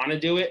they don't want to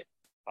do it,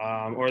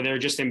 or they're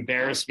just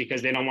embarrassed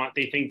because they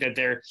think that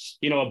they're,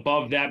 you know,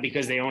 above that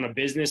because they own a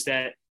business,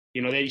 that,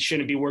 you know, they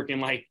shouldn't be working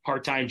like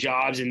part-time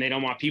jobs, and they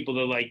don't want people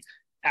to like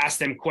ask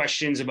them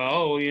questions about,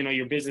 oh, you know,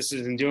 your business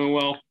isn't doing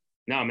well.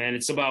 No, man,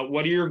 it's about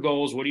what are your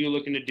goals? What are you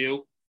looking to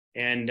do?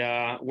 And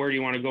where do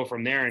you want to go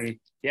from there? And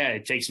yeah,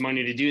 it takes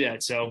money to do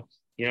that. So,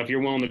 you know, if you're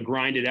willing to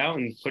grind it out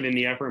and put in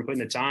the effort and put in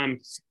the time,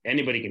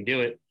 anybody can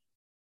do it.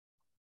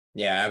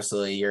 Yeah,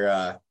 absolutely.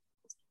 You're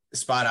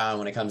spot on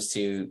when it comes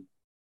to,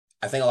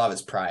 I think a lot of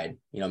it's pride,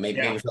 you know,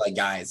 maybe for like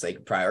guys,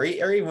 like pride, or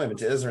even women, it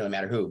doesn't really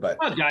matter who, but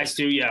guys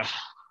too. Yeah.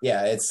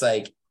 Yeah. It's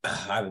like,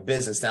 I have a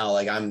business now.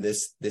 Like I'm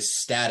this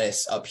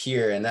status up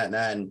here and that.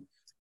 And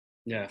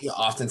yeah, you know,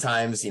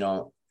 oftentimes, you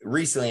know,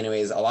 recently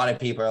anyways, a lot of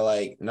people are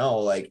like, no,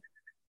 like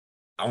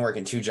I'm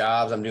working 2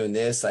 jobs. I'm doing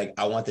this. Like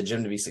I want the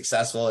gym to be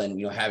successful, and,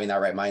 you know, having that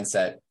right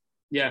mindset.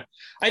 Yeah.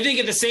 I think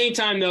at the same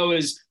time though,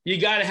 is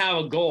you got to have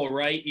a goal,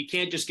 right? You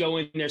can't just go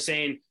in there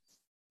saying,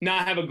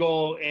 not have a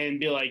goal and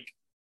be like,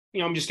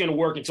 you know, I'm just going to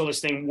work until this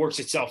thing works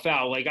itself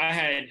out. Like I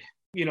had,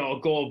 you know,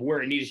 a goal of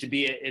where it needed to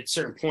be at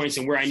certain points,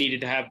 and where I needed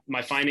to have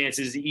my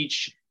finances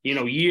each, you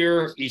know,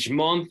 year, each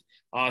month,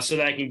 so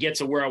that I can get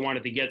to where I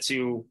wanted to get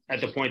to at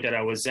the point that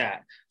I was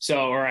at.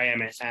 So, or I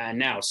am at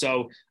now.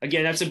 So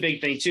again, that's a big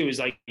thing too, is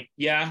like,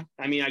 yeah,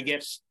 I mean, I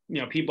guess, you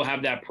know, people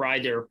have that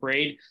pride. They're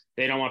afraid.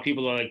 They don't want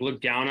people to like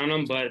look down on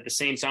them. But at the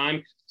same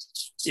time,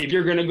 if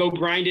you're going to go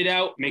grind it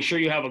out, make sure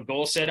you have a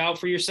goal set out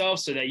for yourself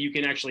so that you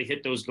can actually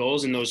hit those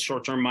goals and those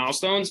short-term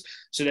milestones,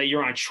 so that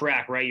you're on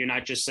track, right? You're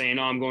not just saying,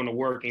 oh, I'm going to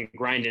work and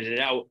grinding it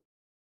out.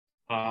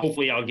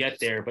 Hopefully I'll get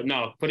there. But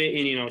no, put it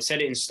in, you know,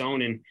 set it in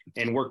stone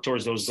and work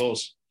towards those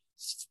goals.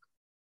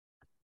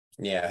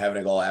 Yeah, having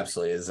a goal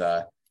absolutely is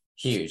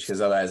huge,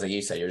 because otherwise, like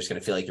you said, you're just going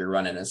to feel like you're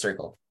running in a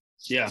circle.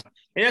 Yeah.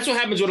 And that's what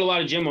happens with a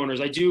lot of gym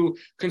owners. I do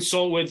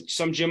consult with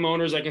some gym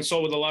owners. I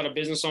consult with a lot of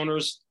business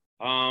owners.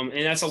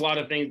 And that's a lot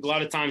of things. A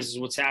lot of times is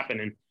what's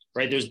happening,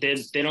 right?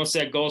 They don't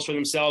set goals for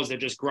themselves. They're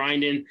just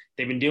grinding.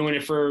 They've been doing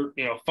it for,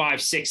 you know,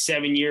 5, 6,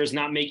 7 years,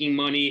 not making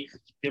money.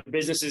 Their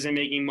business isn't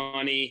making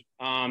money.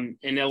 And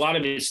a lot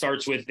of it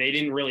starts with, they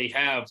didn't really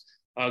have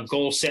a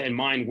goal set in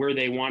mind where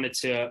they wanted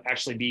to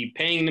actually be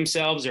paying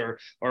themselves, or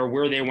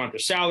where they want their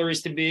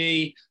salaries to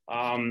be.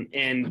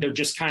 And they're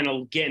just kind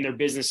of getting their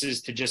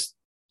businesses to just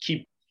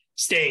keep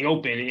staying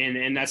open,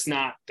 and that's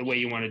not the way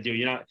you want to do.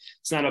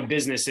 It's not a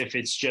business if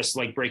it's just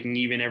like breaking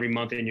even every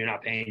month and you're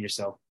not paying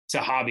yourself. It's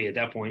a hobby at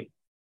that point.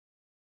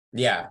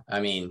 Yeah,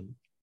 I mean,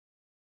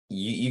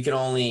 you can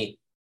only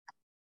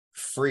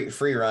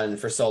free run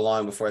for so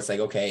long before it's like,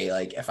 okay,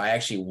 like if I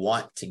actually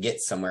want to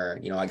get somewhere,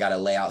 I got to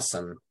lay out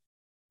some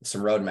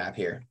roadmap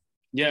here.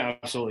 Yeah,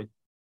 absolutely.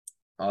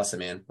 Awesome,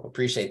 man. Well,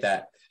 appreciate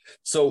that.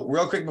 So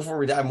real quick before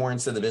we dive more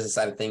into the business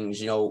side of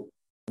things,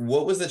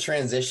 what was the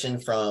transition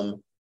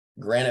from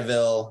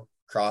Graniteville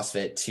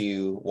CrossFit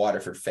to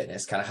Waterford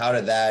Fitness? Kind of how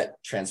did that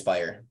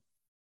transpire?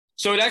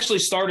 So it actually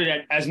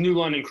started as New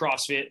London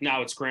CrossFit.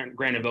 Now it's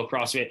Graniteville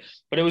CrossFit,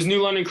 but it was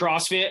New London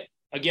CrossFit.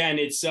 Again,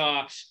 it's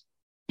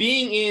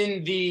being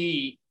in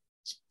the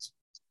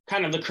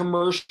kind of the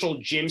commercial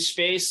gym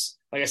space.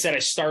 Like I said, I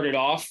started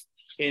off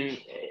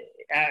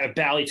at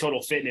Bally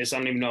Total Fitness. I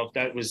don't even know if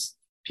that was,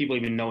 people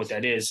even know what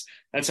that is.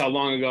 That's how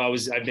long ago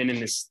I've been in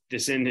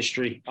this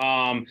industry.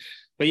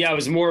 But yeah, it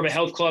was more of a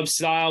health club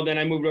style. Then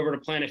I moved over to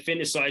Planet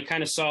Fitness. So I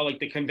kind of saw like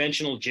the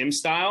conventional gym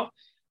style.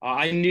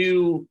 I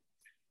knew,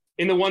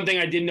 and the one thing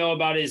I didn't know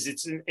about is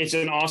it's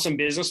an awesome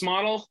business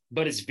model,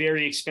 but it's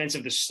very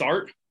expensive to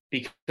start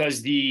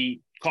because the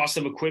cost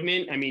of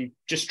equipment, I mean,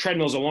 just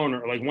treadmills alone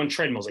are like one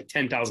treadmill is like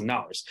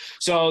 $10,000.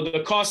 So the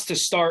cost to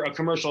start a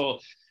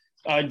commercial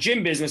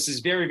gym business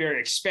is very,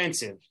 very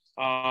expensive.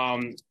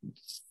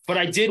 But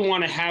I did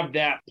want to have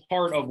that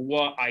part of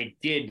what I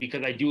did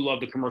because I do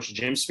love the commercial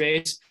gym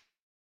space.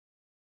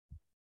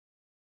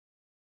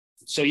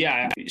 So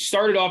yeah, I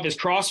started off as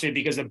CrossFit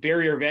because the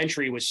barrier of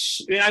entry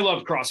was, I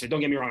loved CrossFit. Don't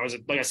get me wrong.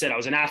 Like I said, I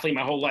was an athlete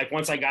my whole life.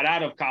 Once I got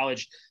out of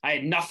college, I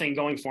had nothing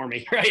going for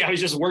me, right? I was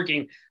just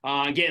working,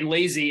 getting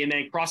lazy. And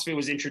then CrossFit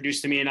was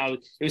introduced to me and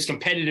it was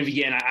competitive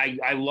again.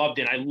 I loved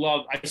it.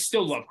 I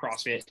still love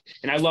CrossFit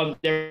and I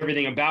loved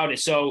everything about it.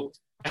 So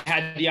I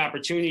had the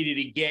opportunity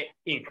to get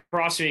in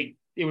CrossFit.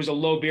 It was a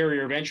low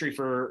barrier of entry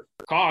for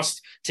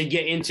cost to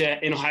get into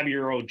and have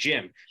your own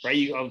gym,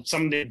 right?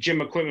 Some of the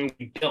gym equipment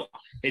we built,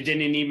 it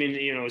didn't even,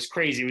 it was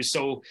crazy. It was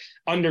so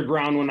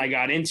underground when I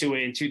got into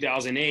it in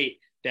 2008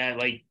 that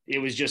like, it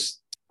was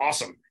just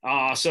awesome.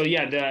 So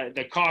yeah,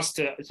 the cost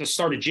to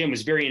start a gym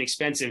was very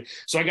inexpensive.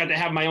 So I got to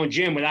have my own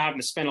gym without having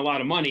to spend a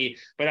lot of money,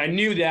 but I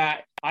knew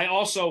that I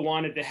also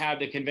wanted to have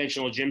the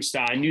conventional gym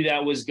style. I knew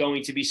that was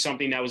going to be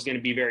something that was going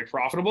to be very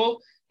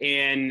profitable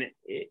and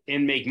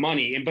make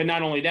money. But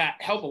not only that,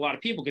 help a lot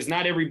of people because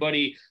not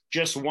everybody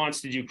just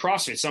wants to do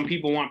CrossFit. Some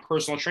people want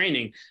personal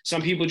training.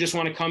 Some people just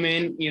want to come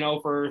in,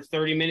 for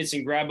 30 minutes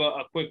and grab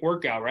a quick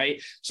workout,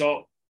 right?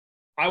 So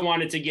I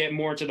wanted to get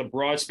more to the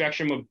broad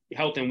spectrum of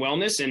health and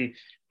wellness. And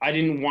I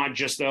didn't want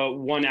just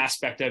one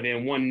aspect of it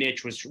and one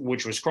niche,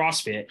 which was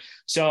CrossFit.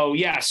 So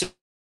yeah,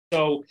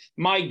 so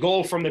my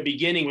goal from the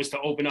beginning was to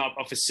open up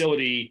a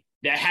facility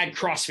that had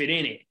CrossFit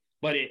in it,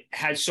 but it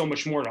had so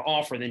much more to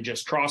offer than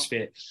just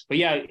CrossFit. But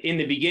yeah, in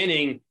the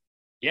beginning,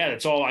 yeah,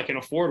 that's all I can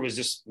afford was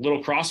this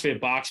little CrossFit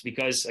box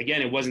because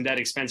again, it wasn't that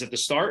expensive to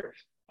start.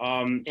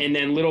 And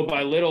then little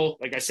by little,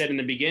 like I said in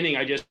the beginning,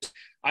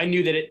 I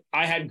knew that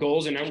I had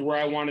goals and where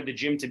I wanted the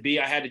gym to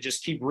be. I had to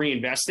just keep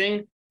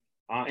reinvesting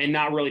and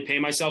not really pay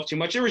myself too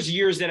much. There was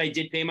years that I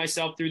did pay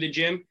myself through the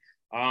gym.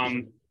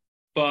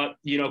 But,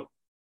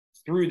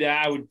 through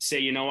that, I would say,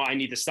 I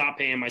need to stop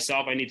paying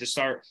myself. I need to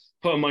start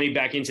putting money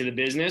back into the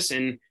business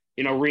and,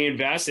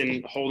 reinvest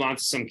and hold on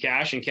to some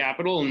cash and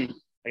capital. And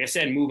like I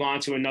said, move on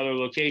to another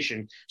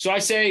location. So I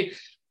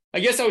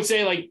guess I would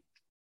say like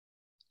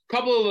a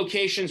couple of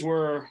locations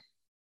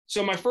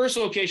so my first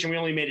location, we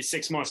only made it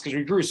 6 months because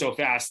we grew so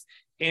fast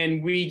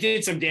and we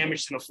did some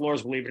damage to the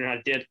floors, believe it or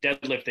not,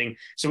 deadlifting.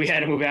 So we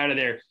had to move out of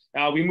there.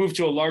 We moved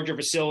to a larger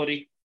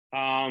facility.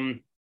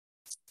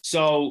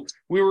 So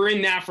we were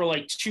in that for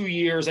like 2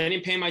 years. I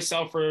didn't pay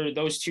myself for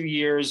those 2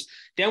 years.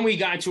 Then we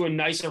got into a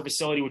nicer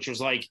facility, which was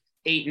like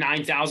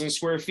 9,000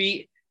 square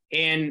feet.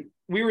 And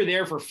we were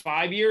there for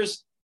 5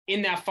 years.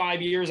 In that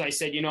 5 years, I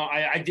said,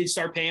 I did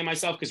start paying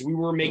myself because we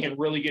were making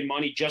really good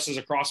money just as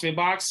a CrossFit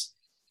box.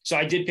 So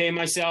I did pay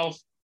myself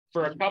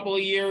for a couple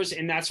of years.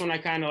 And that's when I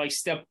kind of like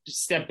step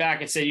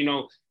back and said,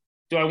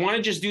 do I want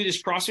to just do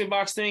this CrossFit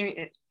box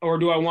thing? Or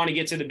do I want to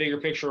get to the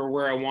bigger picture of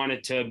where I want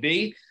it to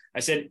be?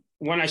 I said,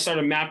 when I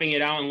started mapping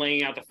it out and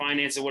laying out the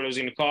finances of what it was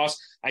going to cost,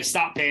 I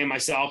stopped paying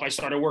myself. I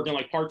started working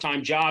like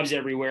part-time jobs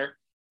everywhere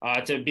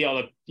to be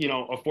able to,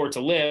 afford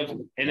to live.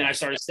 And then I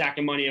started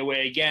stacking money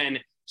away again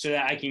so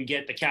that I can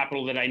get the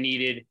capital that I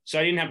needed. So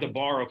I didn't have to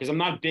borrow because I'm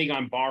not big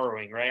on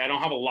borrowing, right? I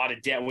don't have a lot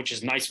of debt, which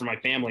is nice for my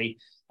family.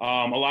 A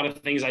lot of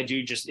things I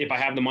do, just if I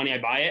have the money, I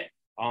buy it.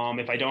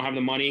 If I don't have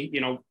the money,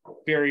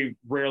 very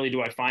rarely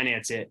do I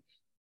finance it.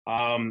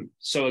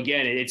 So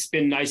again, it's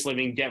been nice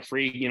living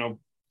debt-free,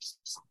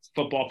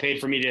 football paid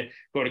for me to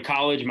go to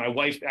college. My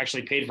wife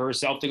actually paid for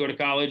herself to go to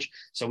college.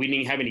 So we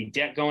didn't have any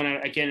debt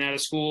getting out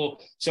of school.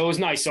 So it was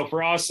nice. So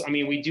for us,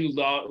 we do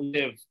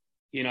live,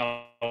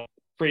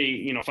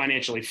 pretty,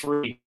 financially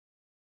free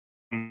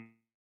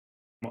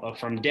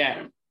from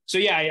debt. So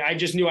yeah, I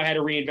just knew I had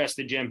to reinvest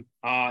the gym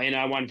and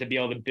I wanted to be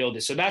able to build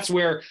it. So that's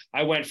where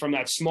I went from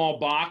that small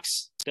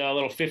box, the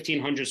little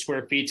 1,500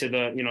 square feet to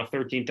the,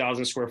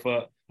 13,000 square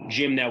foot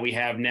gym that we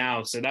have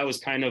now. So that was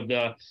kind of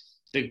the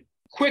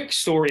quick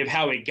story of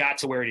how it got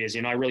to where it is.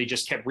 I really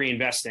just kept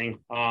reinvesting,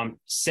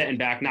 setting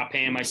back, not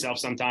paying myself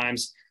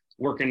sometimes,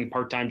 working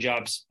part-time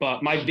jobs.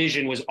 But my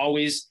vision was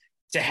always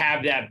to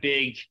have that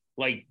big,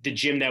 like the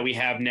gym that we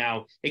have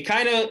now. It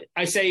kind of,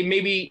 I say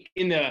maybe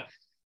in the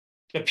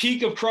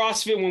peak of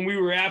CrossFit when we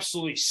were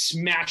absolutely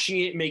smashing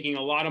it, making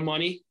a lot of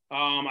money.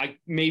 I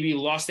maybe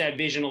lost that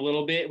vision a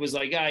little bit. It was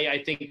like,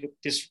 I think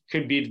this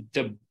could be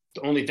the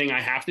only thing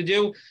I have to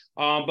do.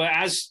 But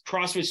as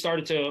CrossFit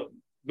started to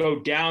go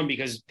down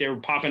because they were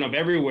popping up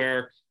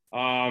everywhere,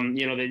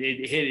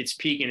 it hit its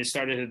peak and it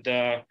started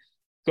to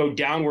go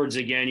downwards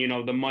again.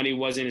 The money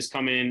wasn't as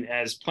coming in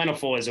as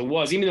plentiful as it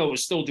was, even though it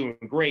was still doing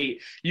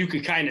great. You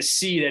could kind of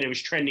see that it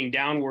was trending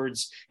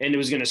downwards and it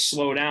was going to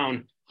slow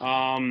down.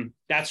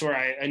 That's where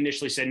I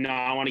initially said, no,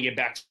 I want to get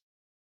back.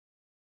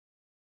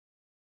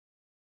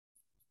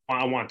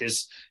 I want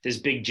this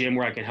big gym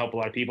where I can help a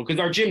lot of people. Because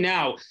our gym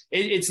now,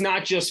 it's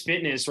not just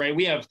fitness, right?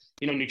 We have,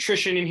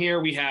 nutrition in here.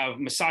 We have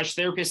massage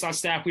therapists on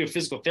staff. We have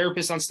physical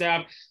therapists on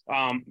staff.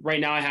 Right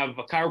now I have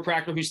a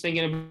chiropractor who's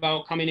thinking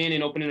about coming in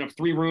and opening up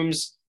 3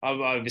 rooms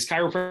of his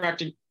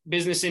chiropractic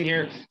business in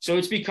here. So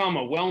it's become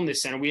a wellness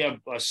center. We have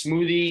a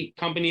smoothie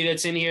company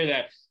that's in here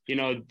that,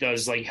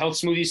 does like health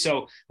smoothies.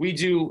 So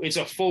it's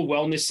a full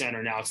wellness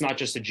center now. It's not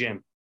just a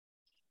gym.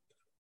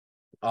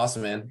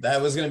 Awesome, man.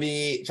 That was going to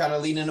be trying to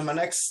lead into my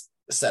next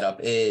setup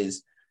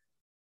is,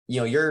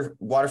 you're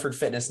Waterford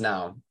Fitness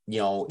now.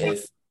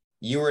 If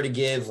you were to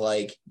give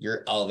like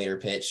your elevator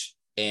pitch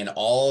and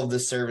all of the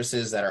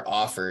services that are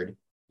offered,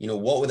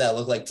 what would that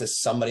look like to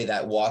somebody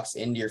that walks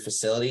into your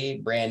facility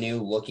brand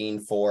new looking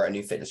for a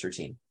new fitness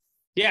routine?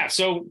 Yeah.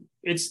 So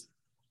it's,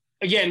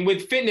 again,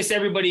 with fitness,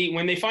 everybody,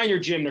 when they find your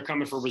gym, they're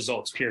coming for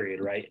results,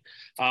 period. Right.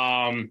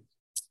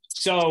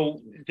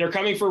 So they're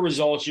coming for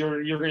results.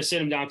 You're going to sit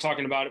them down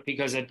talking about it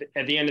because at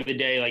the end of the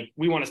day, like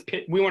we want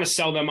to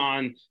sell them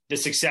on the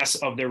success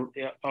of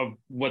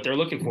what they're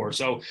looking for.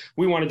 So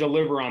we want to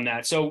deliver on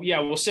that. So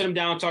yeah, we'll sit them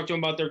down, talk to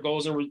them about their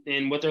goals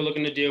and what they're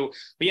looking to do.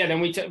 But yeah,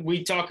 then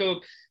we talk,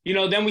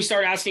 then we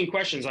start asking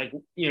questions like,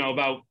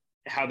 about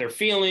how they're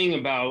feeling,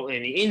 about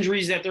any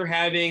injuries that they're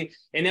having.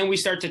 And then we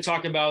start to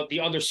talk about the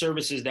other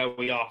services that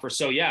we offer.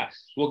 So yeah,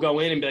 we'll go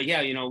in and be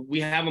like,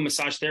 we have a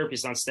massage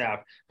therapist on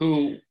staff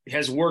who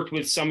has worked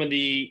with some of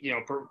the,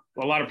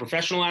 a lot of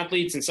professional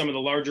athletes and some of the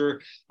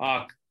larger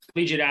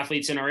collegiate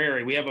athletes in our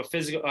area. We have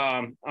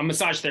a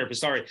massage therapist.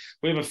 Sorry.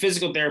 We have a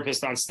physical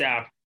therapist on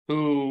staff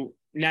who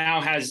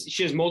now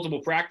she has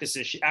multiple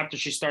practices after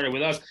she started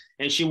with us,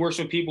 and she works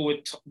with people with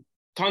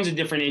tons of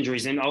different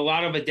injuries and a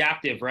lot of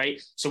adaptive,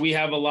 right? So we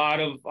have a lot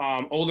of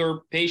older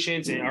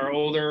patients and our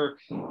older,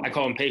 I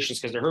call them patients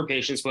because they're her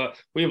patients, but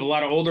we have a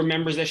lot of older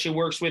members that she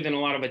works with and a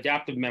lot of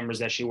adaptive members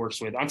that she works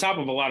with on top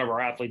of a lot of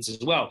our athletes as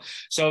well.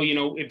 So,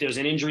 if there's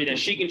an injury that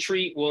she can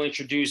treat, we'll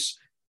introduce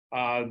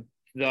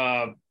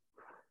the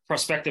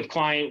prospective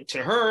client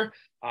to her.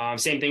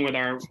 Same thing with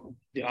our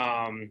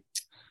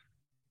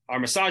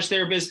massage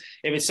therapist.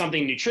 If it's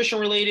something nutrition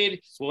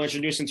related, we'll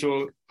introduce them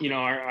to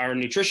our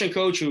nutrition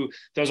coach who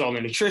does all the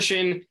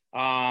nutrition.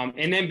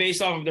 And then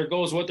based off of their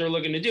goals, what they're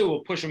looking to do,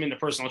 we'll push them into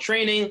personal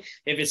training.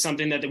 If it's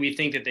something that we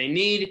think that they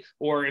need,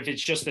 or if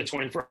it's just the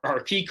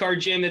 24-hour key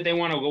card gym that they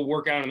want to go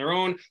work out on their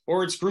own,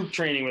 or it's group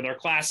training with our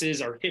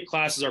classes, our HIIT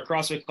classes, our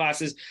CrossFit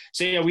classes.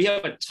 So yeah, we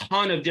have a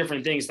ton of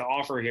different things to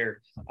offer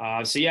here.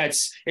 So yeah,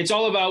 it's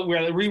all about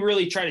where we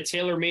really try to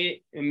tailor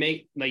make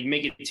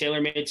it tailor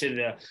made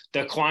to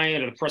the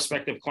client or the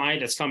prospective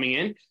client that's coming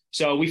in.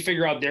 So we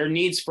figure out their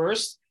needs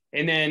first.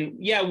 And then,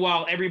 yeah,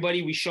 while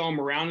everybody, we show them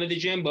around to the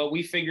gym, but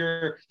we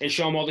figure and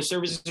show them all the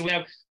services we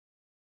have.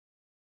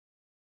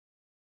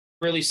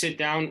 Really sit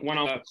down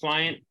one-on-one with a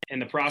client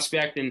and the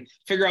prospect and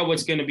figure out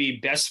what's going to be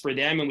best for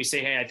them. And we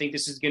say, hey, I think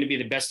this is going to be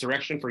the best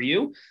direction for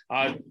you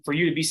to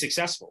be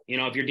successful.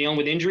 If you're dealing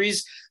with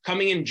injuries,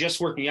 coming in just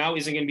working out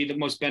isn't going to be the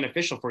most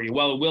beneficial for you.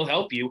 Well, it will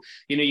help you.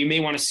 You may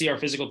want to see our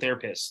physical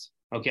therapist,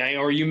 okay?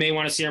 Or you may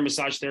want to see our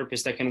massage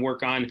therapist that can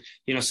work on,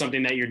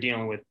 something that you're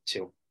dealing with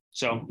too.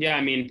 So, yeah,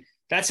 I mean,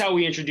 that's how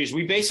we introduce.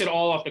 We base it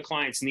all off the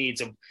client's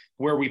needs of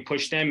where we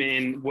push them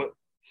and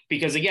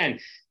because again,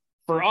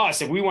 for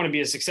us, if we want to be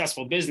a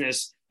successful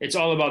business, it's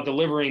all about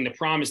delivering the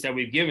promise that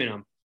we've given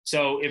them.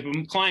 So if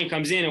a client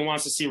comes in and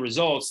wants to see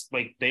results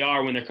like they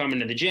are when they're coming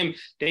to the gym,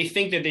 they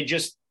think that they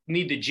just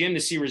need the gym to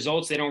see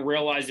results. They don't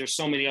realize there's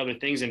so many other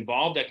things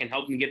involved that can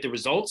help them get the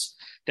results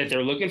that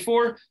they're looking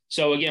for.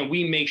 So again,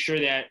 we make sure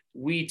that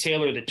we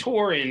tailor the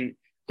tour and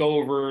go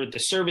over the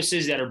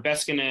services that are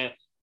best going to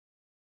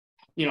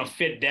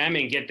fit them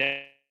and get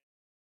that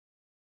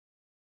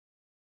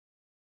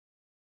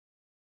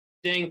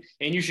thing.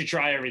 And you should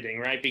try everything,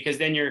 right? Because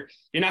then you're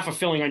not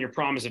fulfilling on your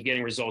promise of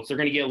getting results. They're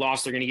going to get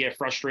lost. They're going to get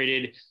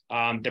frustrated.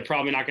 They're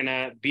probably not going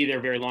to be there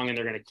very long and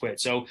they're going to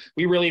quit. So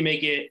we really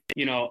make it,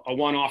 a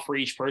one-off for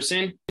each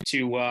person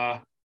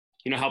to,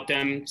 help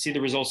them see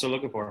the results they're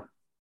looking for.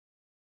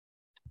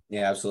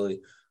 Yeah,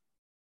 absolutely.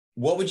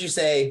 What would you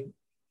say,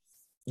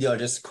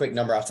 just a quick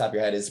number off the top of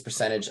your head is the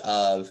percentage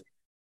of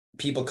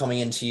people coming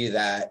into you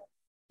that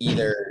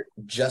either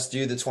just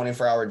do the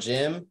 24-hour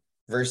gym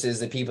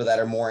versus the people that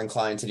are more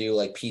inclined to do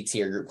like PT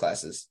or group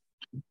classes?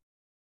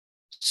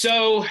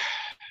 So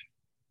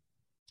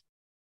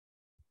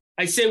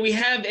I say we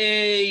have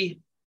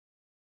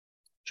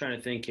trying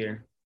to think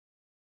here.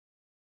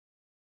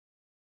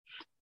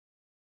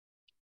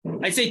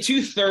 I'd say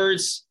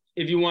 2/3,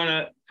 if you want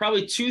to,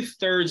 probably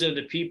 2/3 of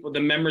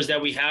the members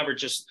that we have are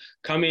just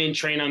come in,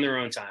 train on their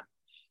own time.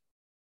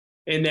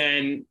 And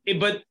then,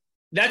 but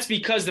that's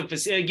because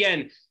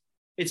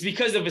it's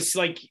because of it's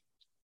like,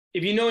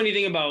 if you know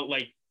anything about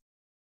like,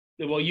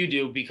 well, you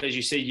do because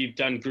you say you've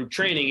done group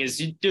training,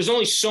 there's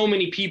only so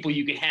many people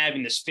you can have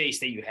in the space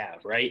that you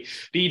have, right?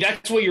 But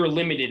that's what you're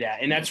limited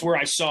at. And that's where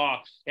I saw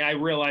and I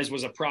realized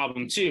was a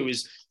problem too,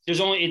 is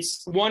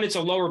it's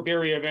a lower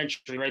barrier of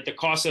entry, right? The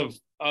cost of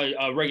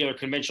a regular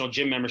conventional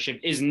gym membership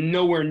is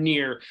nowhere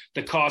near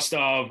the cost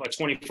of a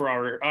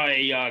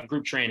 24-hour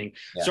group training.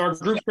 Yeah. So our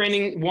group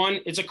training, one,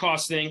 it's a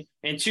cost thing.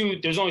 And two,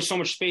 there's only so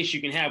much space you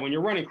can have. When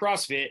you're running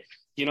CrossFit,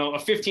 a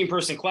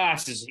 15-person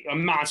class is a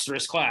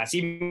monstrous class.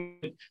 Even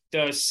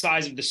the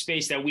size of the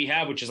space that we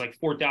have, which is like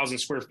 4,000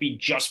 square feet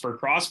just for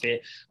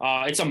CrossFit,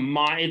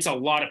 it's a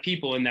lot of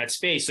people in that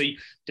space. So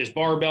there's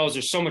barbells,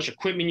 there's so much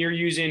equipment you're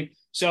using.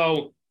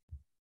 So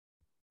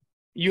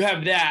you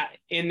have that,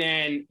 and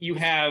then you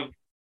have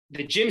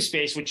the gym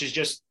space, which is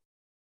just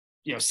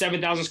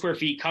 7,000 square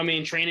feet. Come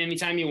in, train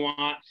anytime you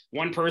want.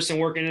 One person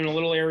working in a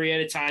little area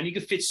at a time. You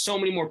can fit so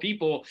many more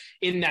people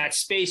in that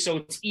space. So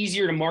it's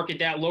easier to market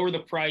that, lower the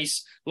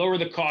price, lower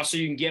the cost so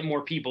you can get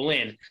more people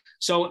in.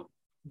 So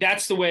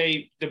that's the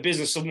way the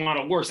business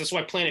model works. That's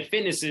why Planet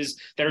Fitnesses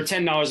that are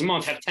 $10 a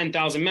month have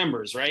 10,000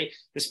 members, right?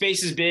 The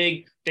space is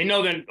big. They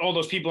know that all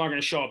those people aren't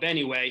going to show up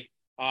anyway.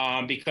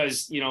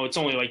 Because, it's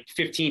only like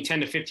 10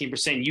 to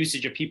 15%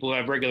 usage of people who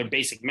have regular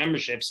basic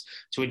memberships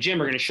to a gym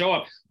are going to show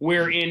up.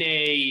 Where in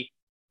a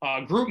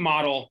group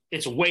model,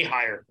 it's way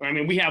higher. I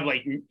mean, we have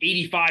like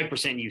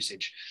 85%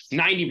 usage,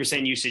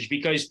 90% usage,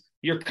 because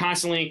you're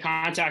constantly in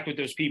contact with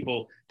those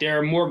people.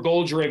 They're more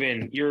goal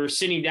driven. You're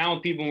sitting down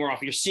with people more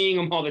often. You're seeing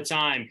them all the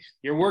time.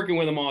 You're working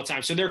with them all the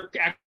time. So they're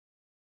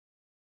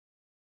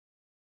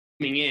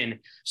in.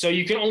 So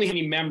you can only have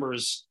any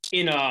members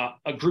in a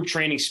group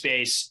training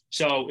space.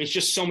 So it's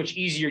just so much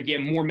easier to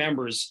get more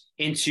members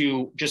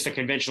into just a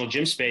conventional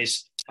gym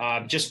space,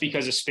 just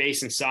because of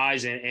space and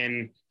size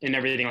and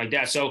everything like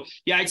that. So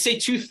yeah, I'd say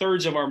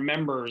 2/3 of our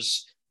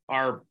members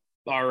are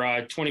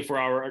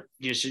 24-hour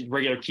just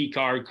regular key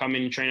card, come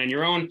in and train on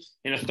your own,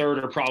 and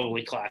 1/3 are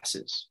probably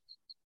classes.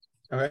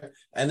 Okay.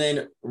 And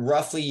then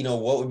roughly,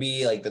 what would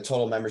be like the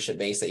total membership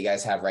base that you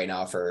guys have right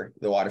now for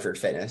the Waterford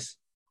Fitness?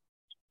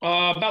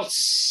 About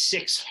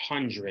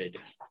 600.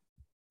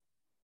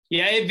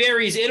 Yeah, it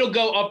varies. It'll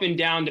go up and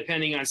down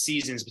depending on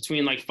seasons,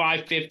 between like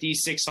 550,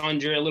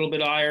 600, a little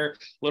bit higher,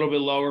 a little bit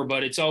lower,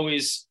 but it's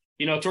always,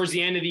 towards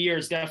the end of the year,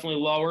 it's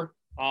definitely lower.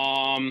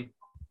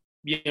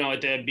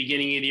 At the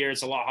beginning of the year,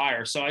 it's a lot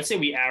higher. So I'd say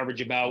we average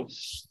about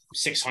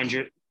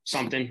 600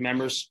 something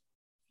members.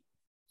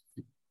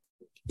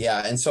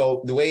 Yeah. And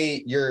so the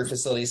way your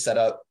facility is set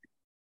up,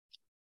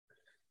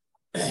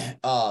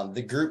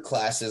 the group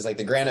classes, like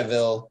the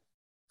Graniteville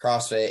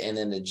CrossFit and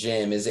then the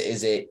gym, is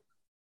it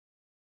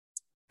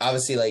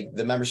obviously like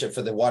the membership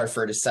for the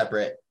Waterford is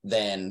separate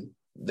than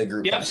the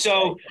group? Yeah.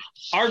 So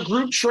our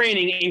group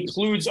training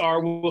includes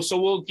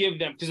we'll give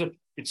them, because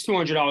it's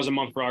 $200 a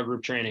month for our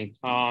group training.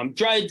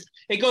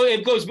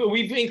 It goes, but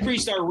we've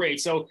increased our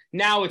rate. So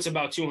now it's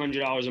about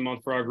 $200 a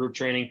month for our group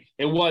training.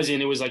 It was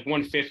like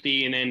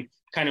 $150, and then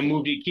kind of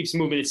it keeps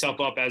moving itself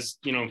up as,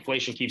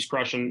 inflation keeps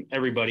crushing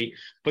everybody.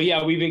 But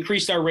yeah, we've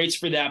increased our rates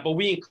for that, but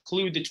we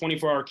include the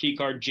 24-hour key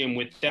card gym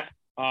with that.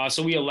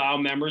 So we allow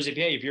members, if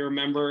you're a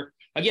member,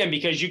 again,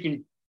 because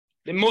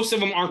most of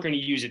them aren't going to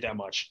use it that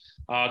much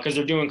because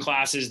they're doing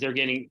classes, they're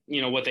getting,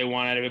 what they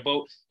want out of it.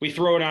 But we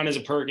throw it on as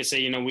a perk and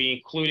say, we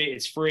include it.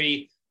 It's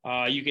free.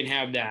 You can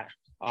have that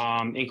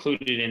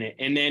included in it.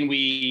 And then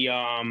we,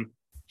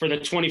 for the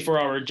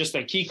 24-hour, just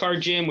a key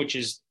card gym, which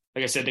is,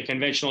 like I said, the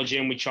conventional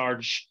gym, we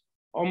charge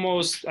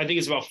almost, I think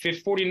it's about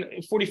 $45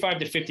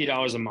 to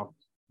 $50 a month.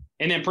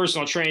 And then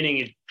personal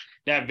training,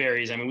 that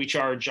varies. I mean, we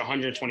charge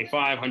 $125,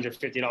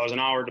 $150 an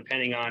hour,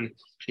 depending on,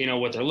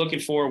 what they're looking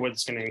for, what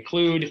it's going to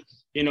include.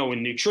 With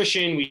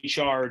nutrition, we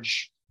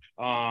charge,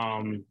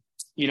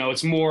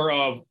 it's more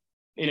of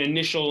an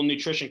initial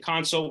nutrition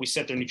consult. We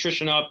set their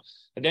nutrition up,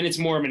 and then it's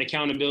more of an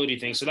accountability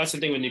thing. So that's the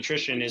thing with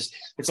nutrition, is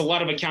it's a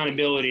lot of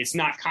accountability. It's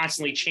not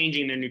constantly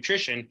changing their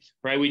nutrition,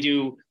 right?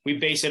 We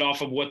base it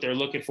off of what they're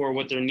looking for,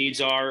 what their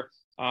needs are,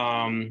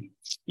 and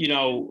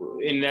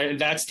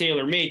that's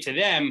tailor made to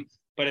them.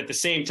 But at the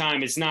same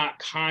time, it's not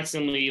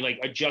constantly like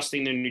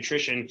adjusting their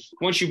nutrition.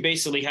 Once you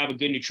basically have a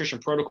good nutrition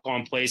protocol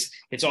in place,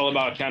 it's all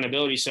about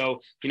accountability.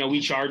 So,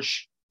 we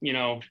charge,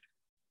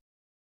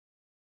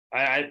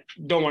 I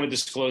don't want to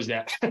disclose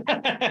that.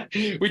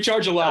 We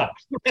charge a lot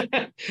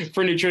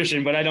for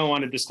nutrition, but I don't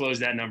want to disclose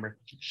that number.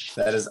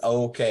 That is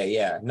okay.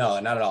 Yeah, no,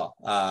 not at all.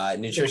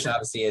 Nutrition,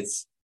 obviously,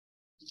 it's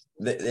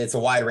a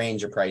wide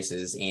range of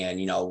prices,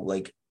 and,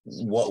 like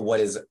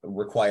what is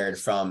required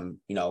from,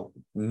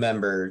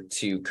 member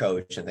to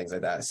coach and things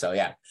like that. So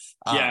yeah.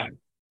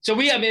 So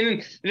we have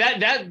in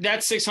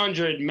that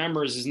 600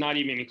 members is not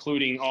even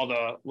including all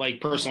the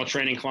like personal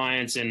training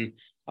clients and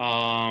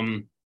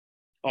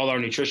all our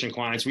nutrition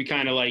clients. We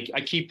kind of like,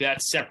 I keep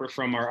that separate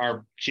from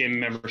our gym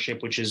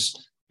membership, which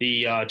is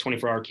the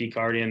 24-hour key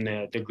card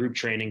and the group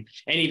training.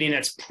 Anything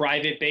that's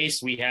private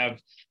based, we have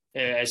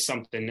as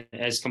something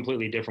as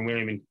completely different. We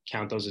don't even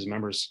count those as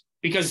members,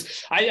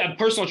 because I have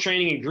personal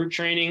training and group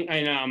training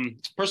and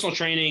personal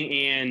training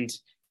and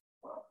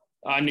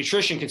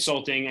nutrition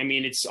consulting. I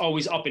mean, it's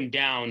always up and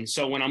down.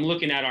 So when I'm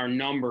looking at our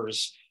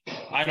numbers,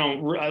 I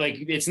don't like,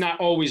 it's not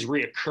always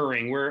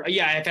reoccurring where,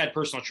 yeah, I've had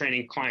personal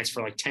training clients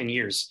for like 10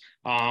 years.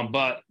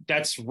 But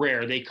that's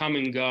rare. They come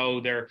and go.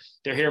 They're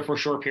here for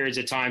short periods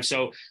of time.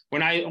 So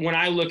when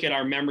I look at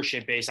our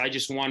membership base, I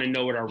just want to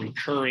know what our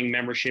recurring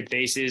membership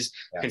base is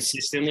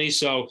consistently.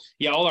 So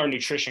yeah, all our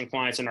nutrition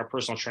clients and our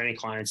personal training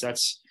clients,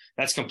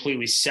 that's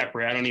completely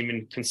separate. I don't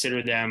even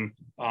consider them.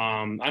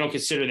 I don't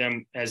consider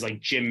them as like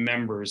gym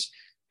members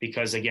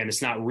because again,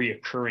 it's not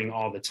reoccurring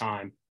all the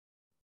time.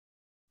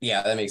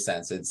 Yeah, that makes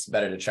sense. It's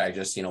better to track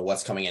just,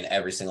 what's coming in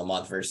every single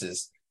month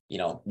versus, 1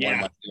 month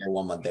here,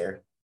 1 month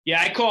there. Yeah,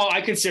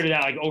 I consider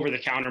that like over the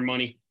counter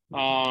money.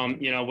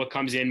 What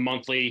comes in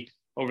monthly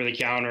over the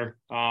counter,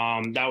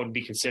 that would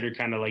be considered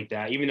kind of like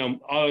that. Even though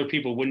other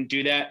people wouldn't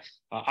do that,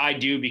 I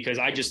do, because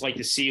I just like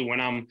to see when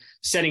I'm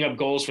setting up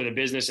goals for the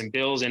business and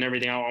bills and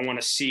everything. I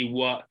want to see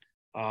what,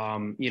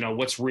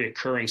 what's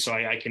reoccurring, so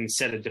I can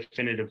set a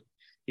definitive,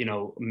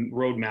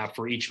 roadmap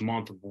for each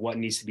month of what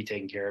needs to be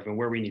taken care of and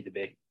where we need to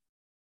be.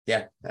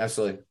 Yeah,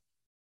 absolutely.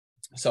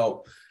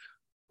 So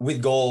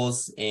with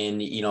goals and,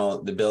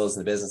 the bills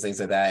and the business, things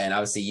like that, and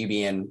obviously you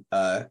being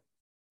a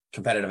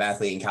competitive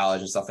athlete in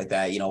college and stuff like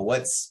that,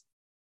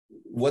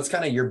 what's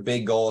kind of your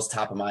big goals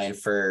top of mind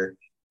for,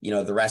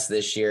 the rest of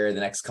this year, the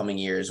next coming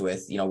years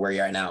with, where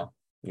you're at now?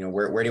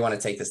 Where do you want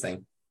to take this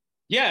thing?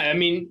 Yeah, I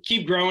mean,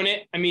 keep growing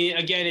it. I mean,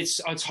 again,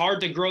 it's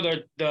hard to grow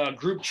the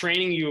group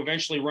training. You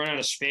eventually run out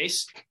of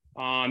space.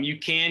 You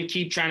can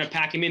keep trying to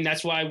pack them in.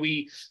 That's why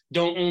we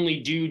don't only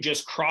do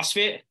just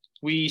CrossFit.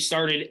 We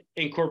started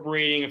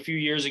incorporating a few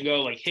years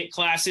ago, like HIIT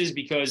classes,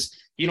 because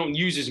you don't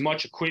use as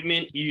much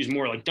equipment. You use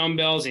more like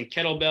dumbbells and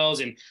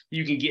kettlebells, and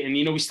you can get, and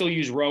we still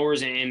use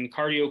rowers and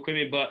cardio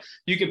equipment, but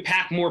you can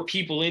pack more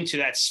people into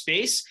that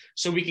space.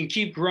 So we can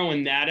keep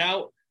growing that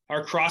out.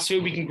 Our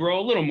CrossFit, we can grow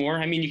a little more.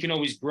 I mean, you can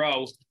always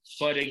grow,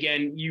 but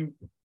again,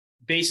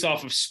 based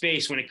off of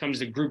space, when it comes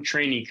to group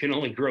training, you can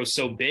only grow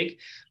so big.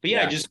 But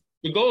yeah. Just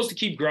the goal is to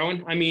keep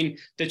growing. I mean,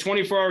 the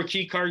 24-hour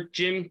key card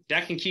gym,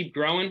 that can keep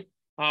growing.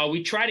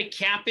 We try to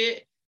cap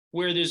it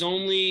where there's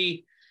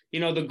only,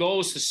 the goal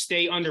is to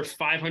stay under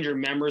 500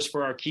 members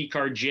for our key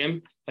card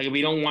gym. Like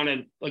we don't want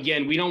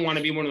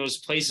to be one of those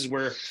places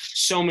where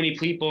so many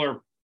people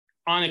are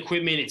on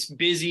equipment. It's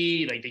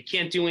busy, like they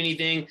can't do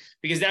anything,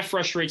 because that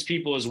frustrates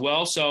people as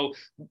well. So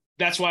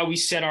that's why we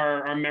set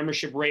our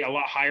membership rate a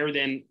lot higher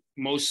than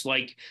most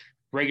like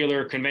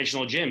regular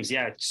conventional gyms.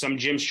 Yeah, some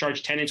gyms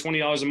charge $10 and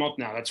 $20 a month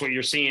now. That's what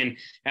you're seeing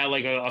at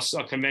like a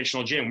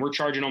conventional gym. We're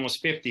charging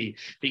almost $50,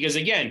 because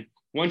again,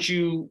 once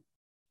you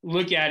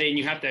look at it and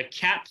you have to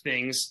cap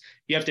things,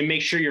 you have to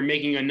make sure you're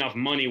making enough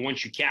money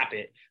once you cap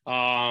it.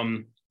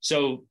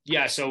 So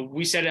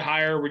we set it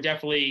higher. We're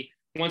definitely,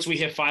 once we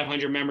hit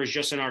 500 members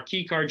just in our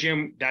key card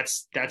gym,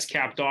 that's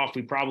capped off.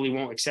 We probably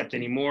won't accept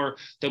any more.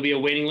 There'll be a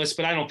waiting list,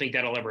 but I don't think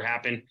that'll ever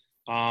happen.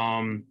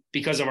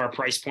 Because of our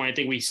price point. I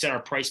think we set our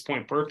price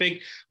point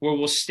perfect, where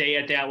we'll stay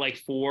at that like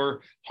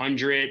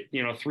 400,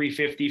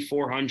 350,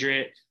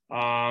 400,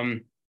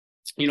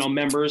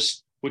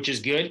 members, which is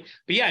good.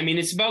 But yeah, I mean,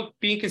 it's about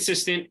being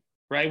consistent,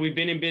 right? We've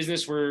been in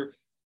business where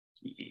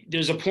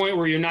there's a point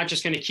where you're not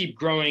just going to keep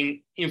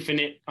growing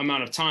infinite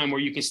amount of time,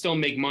 where you can still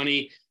make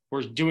money.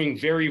 We're doing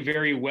very,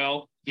 very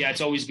well. Yeah,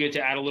 it's always good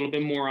to add a little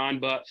bit more on,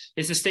 but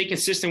it's to stay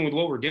consistent with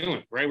what we're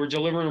doing, right? We're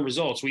delivering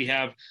results. We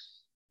have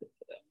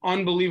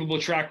unbelievable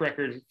track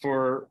record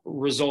for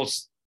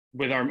results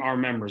with our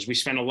members. We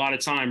spend a lot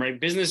of time, right?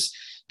 Business,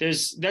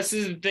 that's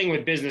the thing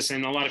with business.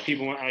 And a lot of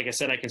people, like I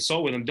said, I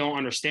consult with them, don't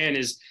understand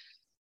is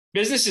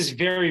business is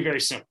very, very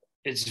simple.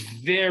 It's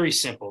very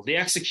simple. The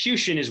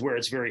execution is where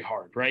it's very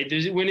hard, right?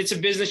 When it's a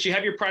business, you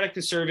have your product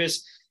and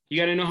service.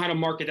 You got to know how to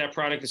market that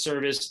product and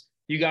service.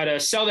 You got to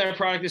sell that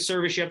product and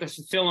service. You have to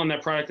fulfill on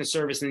that product and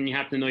service, and then you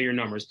have to know your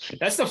numbers.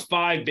 That's the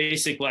 5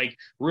 basic, like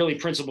really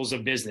principles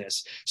of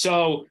business.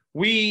 So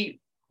we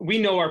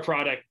know our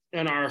product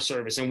and our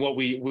service and what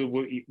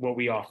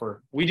we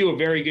offer. We do a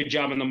very good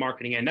job on the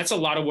marketing end. That's a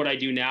lot of what I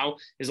do now,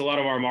 is a lot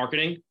of our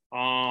marketing.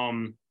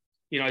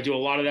 I do a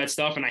lot of that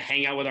stuff, and I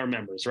hang out with our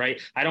members,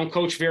 right? I don't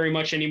coach very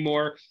much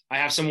anymore. I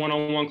have some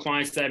one-on-one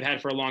clients that I've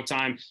had for a long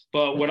time,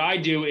 but what I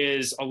do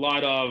is a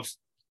lot of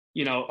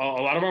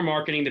our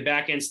marketing, the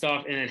back end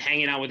stuff, and then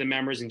hanging out with the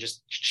members and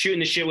just shooting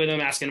the shit with them,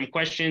 asking them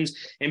questions,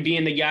 and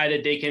being the guy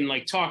that they can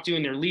like talk to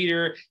and their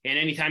leader. And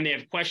anytime they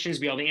have questions,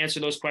 be able to answer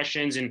those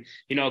questions and,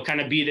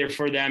 kind of be there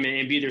for them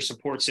and be their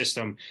support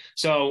system.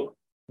 So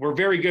we're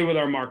very good with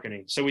our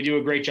marketing. So we do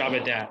a great job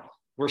at that.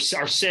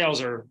 Our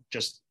sales are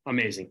just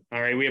amazing.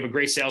 All right. We have a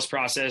great sales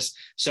process.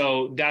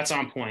 So that's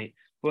on point.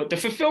 But the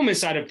fulfillment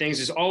side of things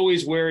is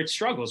always where it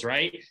struggles,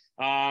 right?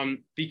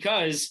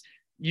 Because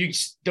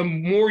the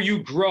more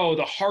you grow,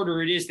 the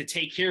harder it is to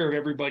take care of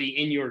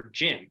everybody in your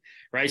gym,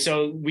 right?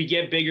 So we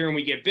get bigger and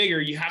we get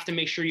bigger. You have to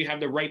make sure you have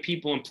the right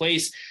people in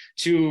place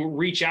to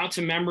reach out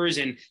to members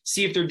and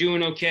see if they're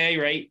doing okay,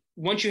 right?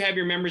 Once you have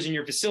your members in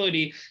your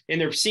facility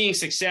and they're seeing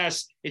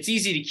success, it's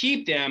easy to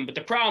keep them. But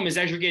the problem is,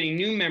 as you're getting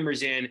new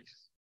members in,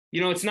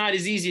 it's not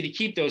as easy to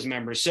keep those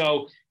members.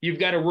 So you've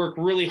got to work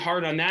really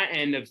hard on that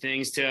end of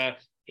things to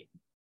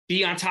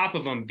be on top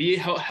of them,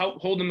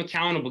 help hold them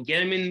accountable,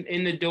 get them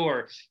in the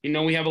door.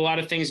 We have a lot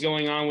of things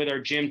going on with our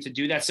gym to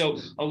do that. So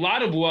a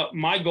lot of what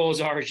my goals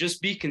are is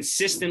just be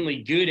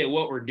consistently good at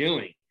what we're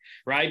doing,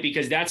 right?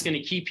 Because that's going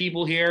to keep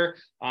people here.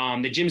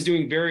 The gym's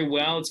doing very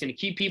well. It's going to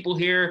keep people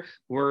here.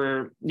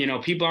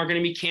 People aren't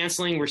going to be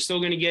canceling. We're still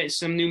going to get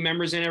some new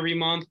members in every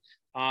month.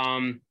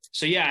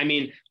 So yeah, I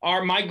mean,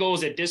 my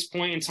goals at this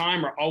point in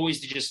time are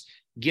always to just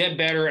get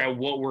better at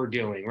what we're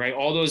doing, right?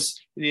 All those,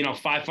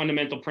 5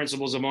 fundamental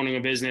principles of owning a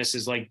business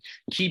is like,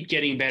 keep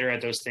getting better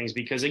at those things,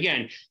 because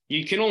again,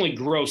 you can only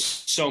grow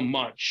so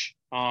much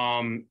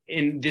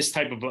in this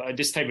type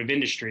of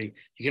industry.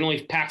 You can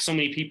only pack so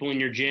many people in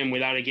your gym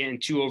without it getting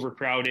too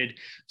overcrowded.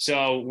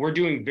 So we're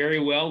doing very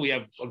well. We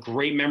have a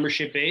great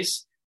membership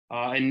base.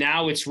 And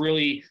now it's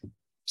really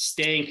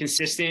staying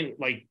consistent,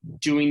 like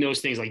doing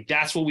those things. Like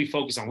that's what we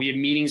focus on. We have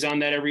meetings on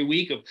that every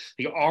week of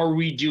like, are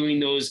we doing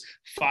those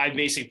 5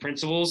 basic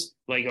principles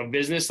like of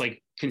business,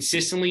 like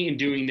consistently and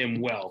doing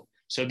them well?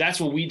 So that's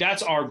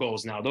our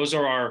goals now. Those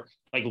are our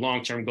like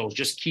long-term goals.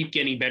 Just keep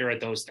getting better at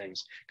those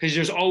things, because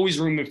there's always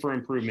room for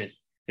improvement.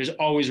 There's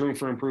always room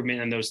for improvement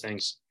in those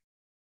things.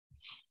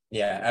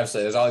 Yeah,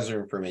 absolutely. There's always room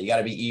for improvement.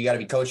 You gotta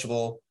be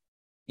coachable,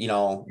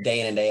 day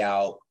in and day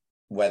out,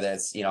 whether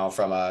it's,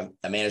 from a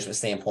management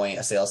standpoint,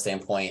 a sales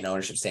standpoint, an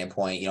ownership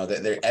standpoint,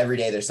 every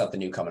day there's something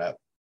new coming up.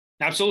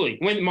 Absolutely.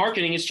 When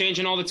marketing is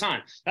changing all the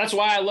time. That's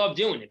why I love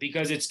doing it,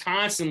 because it's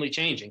constantly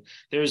changing.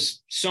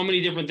 There's so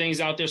many different things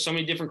out there, so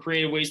many different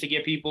creative ways to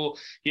get people.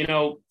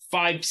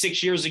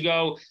 5-6 years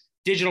ago,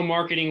 digital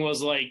marketing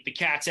was like the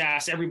cat's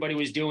ass. Everybody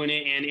was doing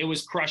it and it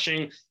was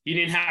crushing. You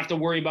didn't have to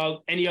worry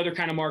about any other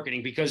kind of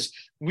marketing, because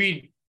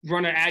we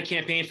run an ad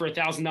campaign for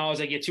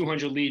 $1,000. I get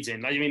 200 leads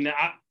in. I mean,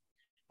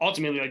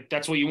 ultimately, like,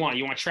 that's what you want.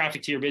 You want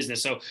traffic to your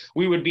business. So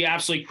we would be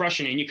absolutely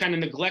crushing it. And you kind of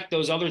neglect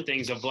those other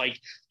things of like,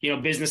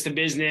 business to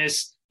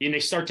business. They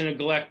start to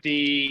neglect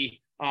the,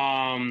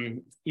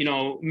 member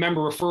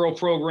referral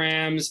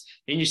programs,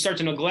 and you start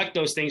to neglect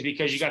those things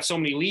because you got so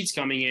many leads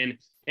coming in.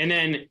 And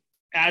then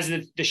as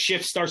the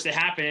shift starts to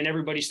happen and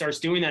everybody starts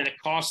doing that, the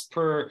cost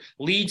per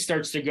lead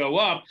starts to go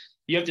up.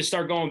 You have to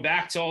start going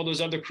back to all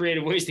those other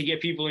creative ways to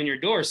get people in your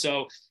door.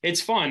 So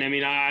it's fun. I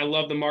mean, I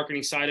love the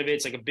marketing side of it.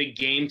 It's like a big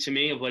game to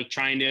me of like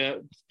trying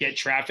to get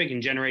traffic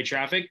and generate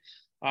traffic.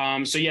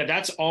 So yeah,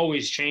 that's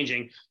always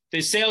changing.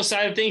 The sales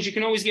side of things, you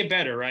can always get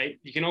better, right?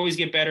 You can always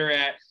get better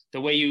at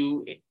the way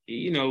you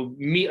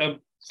meet a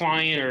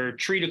client or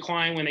treat a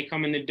client when they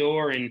come in the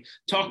door, and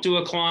talk to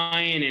a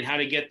client and how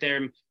to get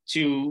them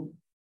to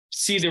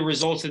see the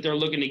results that they're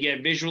looking to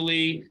get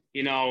visually,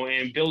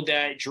 and build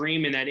that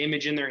dream and that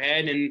image in their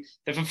head. And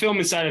the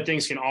fulfillment side of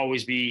things can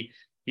always be,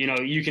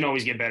 you can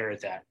always get better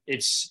at that.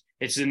 It's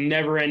a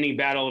never ending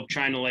battle of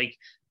trying to like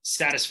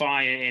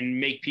satisfy and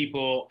make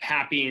people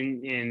happy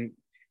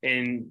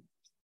and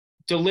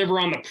deliver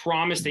on the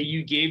promise that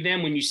you gave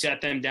them when you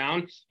sat them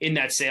down in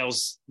that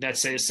sales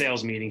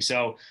meeting.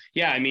 So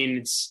yeah, I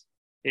mean,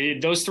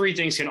 those 3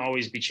 things can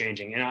always be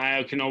changing, and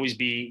I can always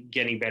be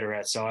getting better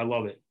at. So I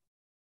love it.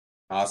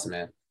 Awesome,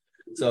 man.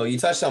 So you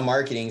touched on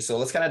marketing. So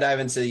let's kind of dive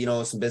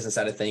into, some business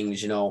side of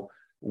things.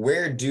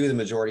 Where do the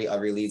majority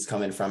of your leads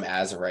come in from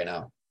as of right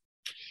now?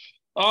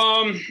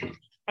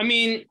 I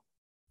mean,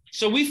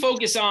 so we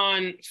focus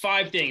on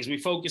 5 things. We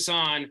focus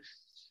on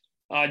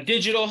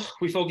digital,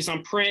 we focus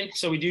on print.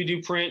 So we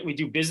do print, we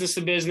do business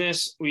to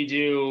business, we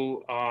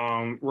do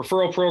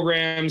referral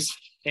programs,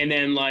 and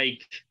then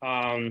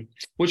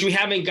which we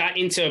haven't got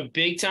into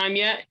big time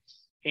yet.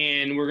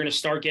 And we're going to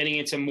start getting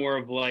into more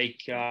of like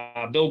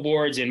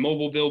billboards and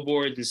mobile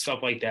billboards and stuff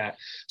like that.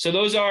 So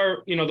those are,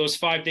 those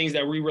 5 things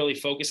that we really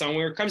focus on.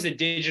 When it comes to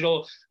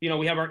digital,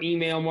 we have our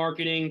email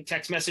marketing,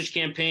 text message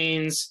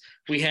campaigns.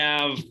 We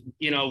have,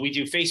 we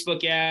do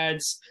Facebook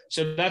ads.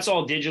 So that's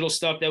all digital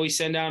stuff that we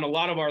send out. A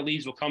lot of our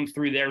leads will come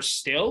through there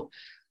still.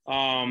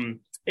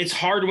 It's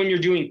hard when you're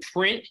doing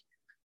print.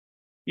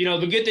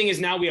 The good thing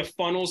is now we have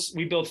funnels.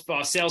 We build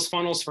sales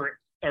funnels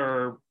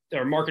or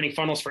marketing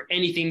funnels for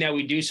anything that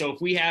we do. So if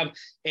we have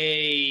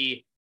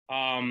a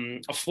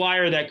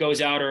flyer that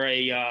goes out, or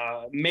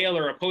a mail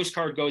or a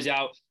postcard goes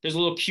out, there's a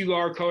little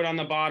QR code on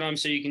the bottom,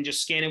 so you can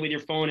just scan it with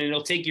your phone and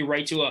it'll take you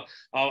right to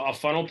a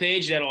funnel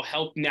page that'll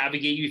help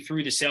navigate you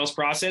through the sales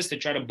process to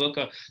try to book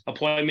a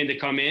appointment to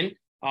come in.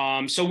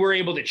 So we're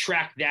able to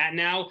track that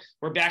now.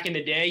 Where back in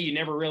the day, you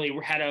never really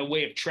had a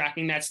way of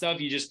tracking that stuff.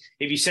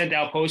 If you sent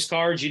out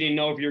postcards, you didn't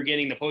know if you were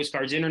getting the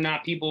postcards in or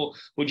not. People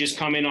would just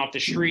come in off the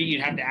street.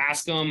 You'd have to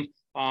ask them.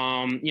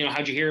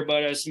 How'd you hear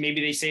about us?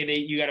 Maybe they say that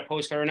you got a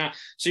postcard or not.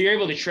 So you're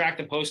able to track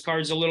the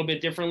postcards a little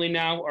bit differently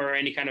now, or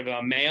any kind of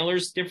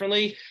mailers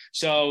differently.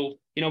 So,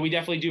 we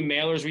definitely do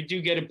mailers. We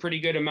do get a pretty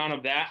good amount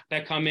of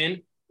that come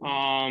in.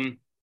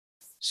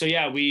 So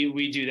yeah,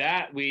 we do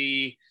that.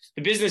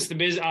 Business to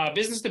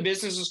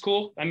business is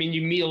cool. I mean,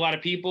 you meet a lot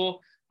of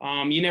people.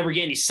 You never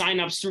get any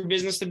signups through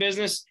business to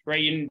business,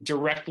 right? You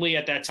directly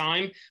at that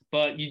time,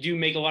 but you do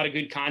make a lot of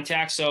good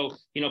contacts. So,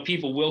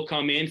 people will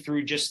come in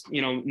through just,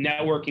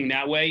 networking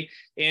that way,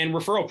 and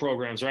referral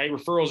programs, right?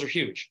 Referrals are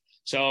huge.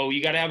 So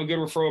you got to have a good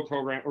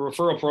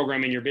referral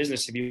program in your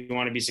business if you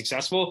want to be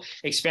successful,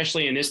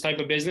 especially in this type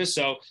of business.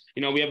 So,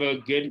 we have a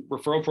good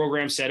referral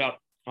program set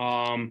up,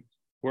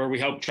 where we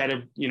help try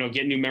to,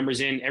 get new members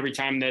in every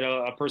time that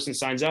a person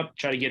signs up,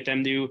 try to get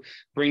them to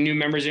bring new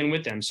members in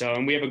with them. So,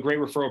 and we have a great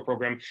referral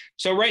program.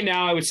 So right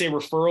now I would say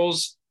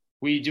referrals,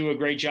 we do a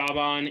great job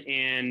on,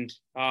 and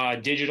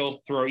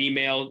digital through our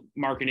email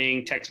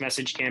marketing, text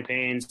message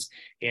campaigns,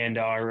 and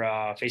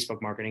our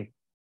Facebook marketing.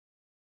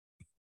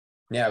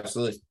 Yeah,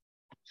 absolutely.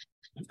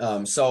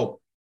 So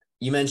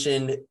you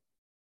mentioned,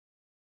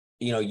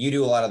 you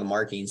do a lot of the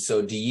marketing.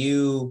 So do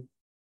you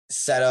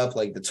set up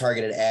like the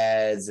targeted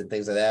ads and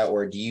things like that,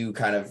 or do you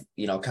kind of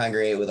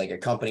congregate with like a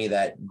company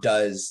that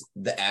does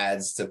the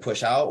ads to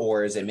push out,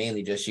 or is it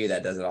mainly just you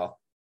that does it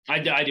all? I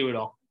do it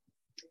all.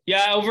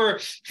 Yeah, over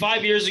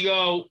 5 years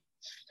ago,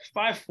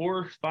 5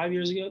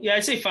 years ago. Yeah,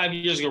 I'd say 5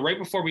 years ago, right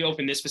before we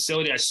opened this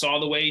facility, I saw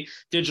the way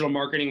digital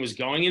marketing was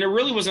going, and there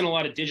really wasn't a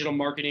lot of digital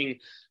marketing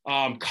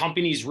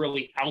companies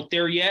really out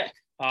there yet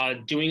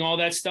doing all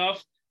that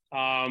stuff,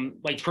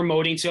 like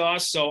promoting to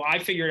us. So I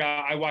figured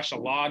out, I watched a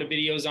lot of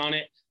videos on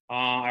it.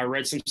 I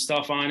read some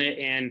stuff on it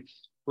and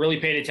really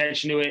paid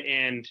attention to it,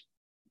 and,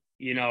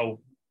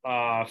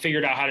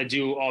 figured out how to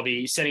do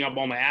setting up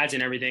all my ads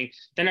and everything.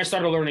 Then I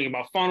started learning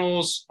about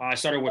funnels. I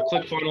started with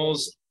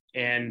ClickFunnels,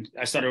 and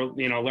I started,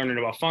 learning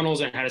about funnels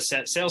and how to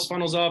set sales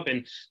funnels up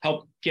and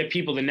help get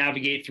people to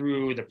navigate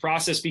through the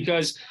process.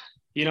 Because,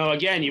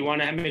 again, you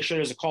want to make sure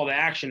there's a call to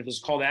action. If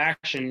there's a call to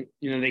action,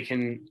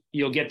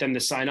 you'll get them to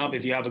sign up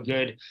if you have a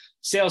good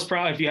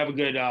if you have a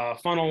good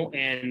funnel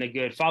and a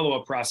good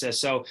follow-up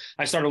process. So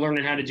I started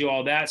learning how to do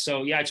all that.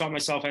 So yeah, I taught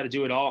myself how to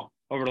do it all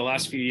over the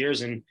last few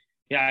years. And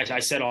yeah, I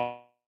set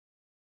all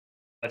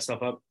that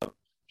stuff up.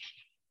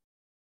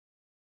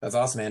 That's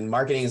awesome, man.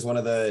 Marketing is one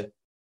of the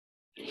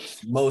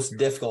most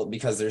difficult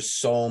because there's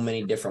so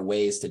many different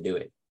ways to do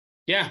it.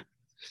 Yeah.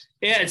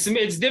 Yeah,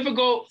 it's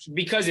difficult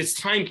because it's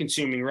time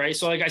consuming, right?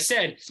 So like I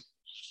said,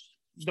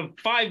 the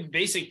 5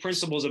 basic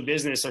principles of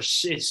business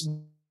it's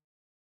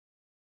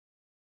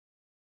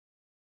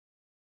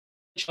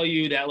tell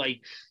you that like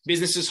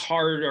business is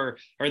hard, or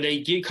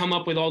they come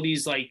up with all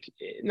these, like,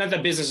 not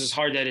that business is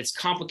hard, that it's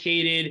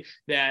complicated,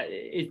 that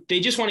they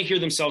just want to hear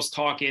themselves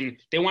talking.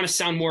 They want to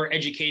sound more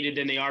educated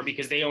than they are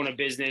because they own a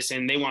business,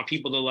 and they want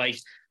people to like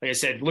I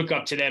said, look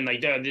up to them,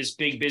 like this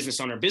big business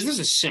owner. Business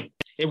is simple.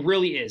 It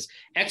really is.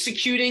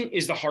 Executing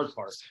is the hard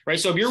part, right?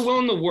 So if you're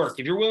willing to work,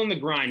 if you're willing to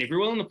grind, if you're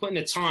willing to put in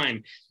the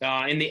time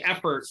and the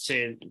effort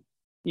to,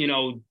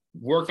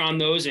 work on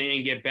those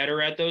and get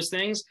better at those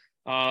things,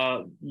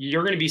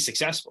 you're going to be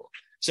successful.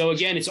 So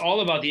again, it's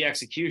all about the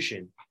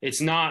execution.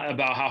 It's not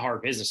about how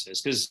hard business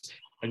is, because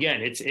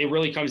again, it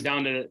really comes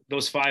down to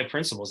those 5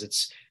 principles.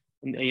 It's,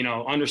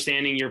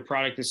 understanding your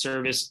product and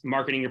service,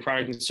 marketing your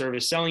product and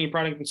service, selling your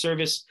product and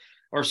service,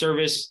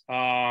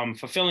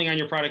 fulfilling on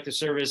your product or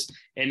service,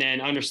 and then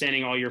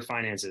understanding all your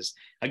finances.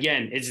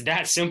 Again, it's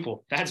that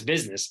simple. That's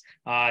business.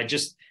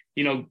 Just,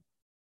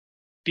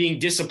 being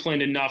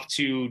disciplined enough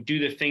to do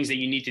the things that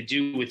you need to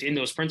do within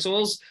those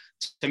principles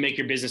to make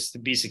your business to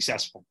be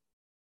successful.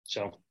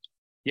 So,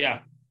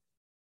 yeah.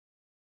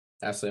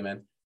 Absolutely,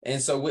 man.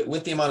 And so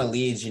with the amount of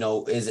leads,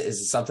 is it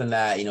something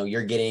that,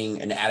 you're getting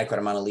an adequate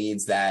amount of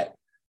leads that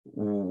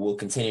will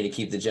continue to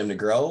keep the gym to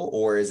grow?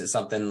 Or is it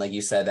something, like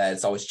you said, that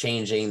it's always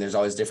changing? There's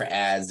always different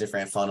ads,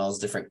 different funnels,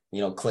 different,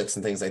 clicks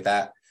and things like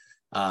that.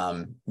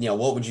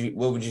 What would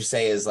you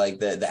say is like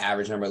the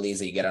average number of leads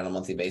that you get on a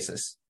monthly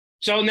basis?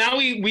 So now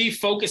we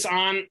focus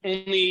on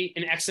only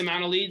an X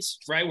amount of leads,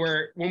 right?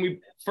 Where when we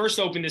first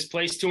opened this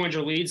place,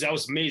 200 leads, that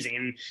was amazing.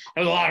 And it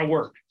was a lot of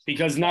work,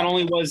 because not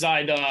only was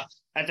I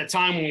at the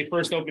time when we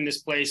first opened this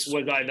place,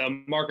 was I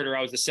the marketer,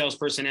 I was the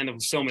salesperson and the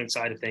fulfillment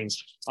side of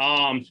things.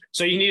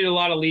 So you needed a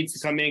lot of leads to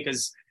come in,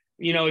 because,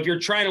 if you're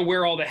trying to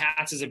wear all the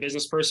hats as a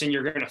business person,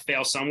 you're going to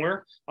fail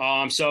somewhere.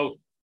 So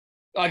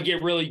I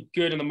get really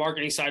good in the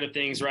marketing side of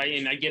things, right?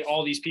 And I get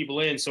all these people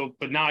in. So,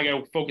 but now I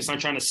got to focus on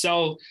trying to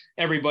sell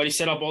everybody,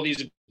 set up all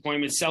these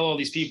appointments, sell all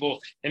these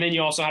people. And then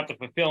you also have to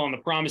fulfill on the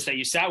promise that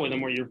you sat with them,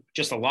 where you're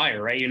just a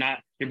liar, right?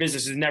 Your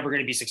business is never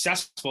going to be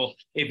successful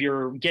if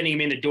you're getting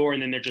them in the door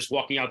and then they're just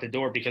walking out the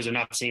door because they're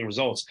not seeing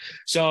results.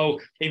 So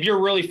if you're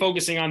really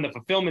focusing on the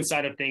fulfillment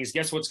side of things,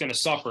 guess what's going to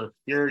suffer?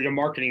 Your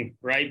marketing,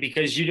 right?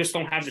 Because you just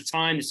don't have the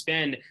time to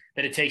spend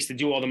that it takes to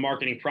do all the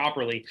marketing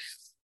properly.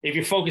 If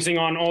you're focusing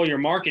on all your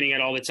marketing at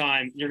all the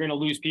time, you're going to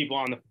lose people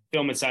on the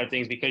fulfillment side of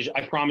things, because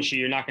I promise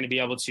you're not going to be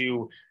able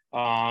to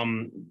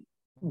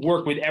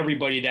work with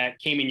everybody that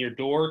came in your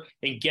door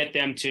and get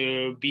them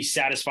to be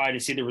satisfied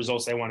and see the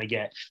results they want to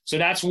get. So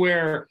that's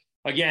where,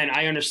 again,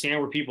 I understand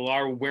where people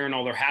are wearing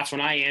all their hats. When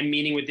I am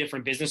meeting with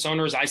different business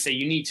owners, I say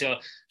you need to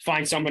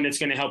find someone that's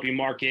going to help you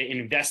market and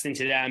invest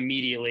into that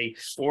immediately,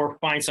 or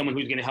find someone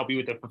who's going to help you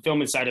with the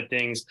fulfillment side of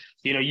things.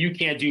 You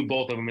can't do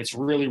both of them. It's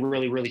really,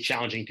 really, really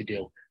challenging to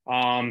do.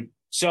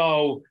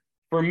 So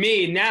for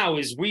me now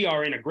is we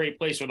are in a great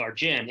place with our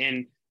gym,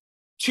 and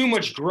too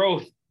much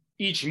growth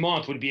each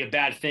month would be a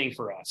bad thing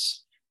for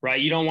us, right?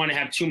 You don't want to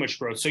have too much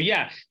growth. So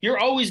yeah, you're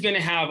always going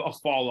to have a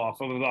fall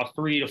off of about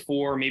 3 to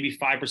 4, maybe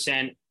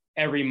 5%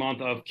 every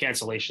month of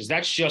cancellations.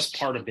 That's just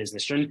part of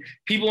business.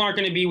 People aren't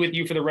going to be with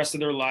you for the rest of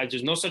their lives.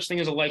 There's no such thing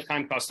as a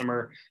lifetime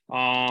customer.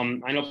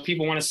 I know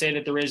people want to say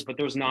that there is, but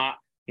there's not.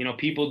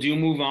 People do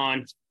move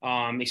on,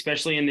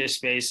 especially in this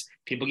space.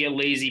 People get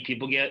lazy.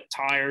 People get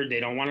tired. They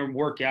don't want to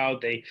work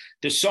out.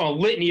 There's a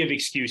litany of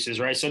excuses,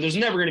 right? So there's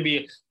never going to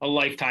be a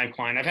lifetime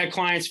client. I've had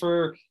clients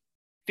for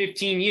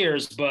 15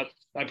 years, but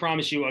I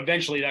promise you,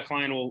 eventually that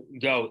client will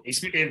go.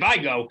 If I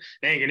go,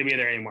 they ain't going to be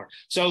there anymore.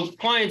 So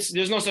clients,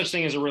 there's no such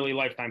thing as a really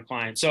lifetime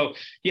client. So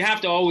you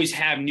have to always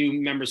have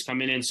new members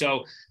coming in.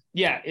 So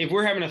yeah, if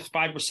we're having a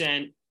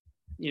 5%,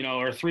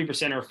 or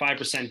 3% or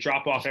 5%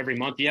 drop off every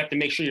month, you have to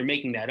make sure you're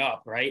making that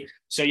up, right?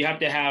 So you have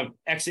to have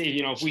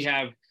if we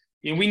have,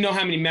 we know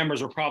how many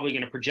members we're probably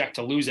going to project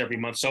to lose every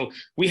month. So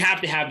we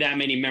have to have that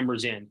many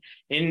members in.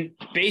 And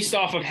based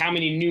off of how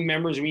many new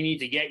members we need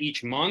to get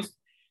each month,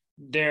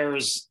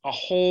 there's a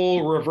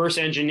whole reverse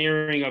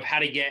engineering of how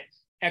to get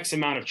X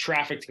amount of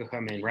traffic to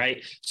come in,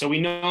 right? So we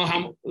know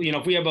how,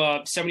 if we have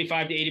a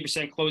 75 to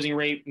 80% closing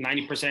rate,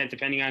 90%,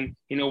 depending on,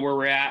 where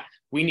we're at,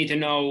 we need to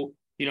know,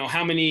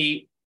 how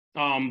many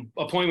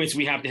appointments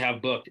we have to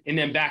have booked, and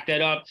then back that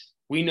up.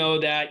 We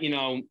know that,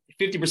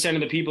 50%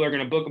 of the people are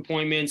going to book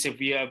appointments. If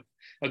we have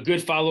a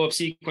good follow-up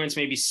sequence,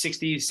 maybe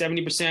 60,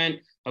 70%.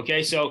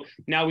 Okay. So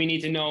now we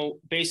need to know,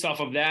 based off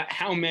of that,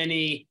 how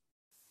many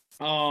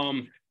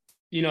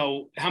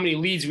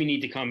leads we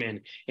need to come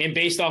in. And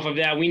based off of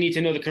that, we need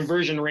to know the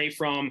conversion rate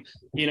from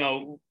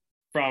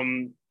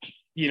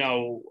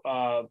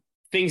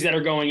things that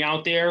are going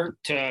out there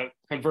to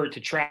convert to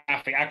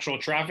traffic, actual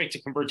traffic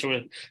to convert to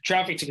a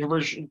traffic to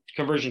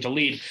conversion to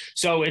lead.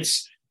 So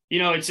it's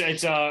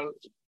a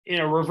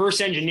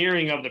reverse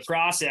engineering of the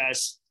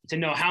process to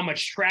know how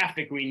much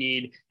traffic we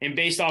need. And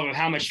based off of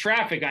how much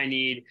traffic I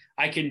need,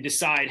 I can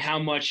decide how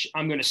much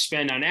I'm going to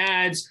spend on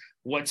ads,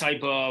 what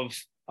type of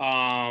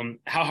how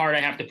hard I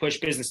have to push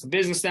business to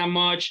business that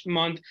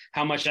month,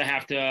 how much I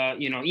have to,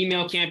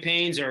 email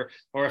campaigns, or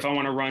if I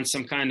want to run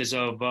some kinds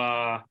of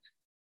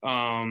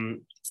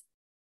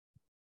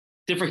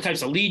different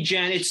types of lead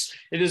gen.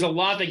 There's a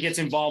lot that gets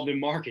involved in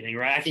marketing,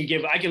 right?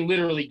 I can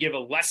literally give a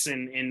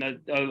lesson in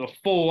a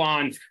full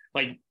on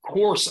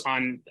course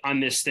on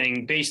this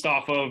thing based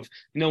off of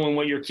knowing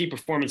what your key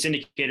performance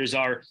indicators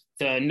are,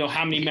 to know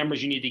how many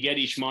members you need to get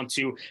each month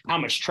to how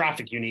much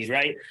traffic you need,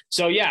 right?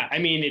 So yeah,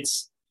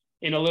 it's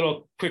in a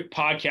little quick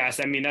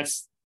podcast.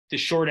 That's the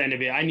short end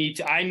of it.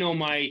 I know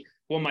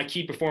what my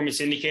key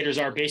performance indicators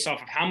are based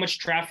off of how much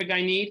traffic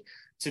I need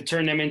to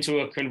turn them into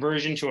a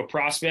conversion to a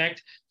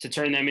prospect, to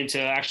turn them into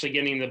actually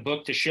getting the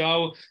book to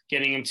show,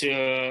 getting them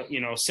to,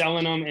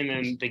 selling them, and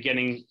then to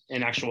getting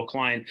an actual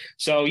client.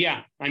 So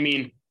yeah,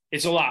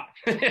 it's a lot.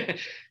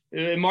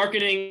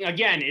 Marketing,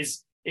 again,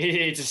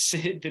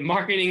 the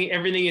marketing,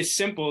 everything is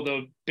simple.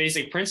 The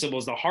basic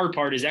principles, the hard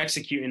part is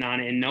executing on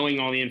it and knowing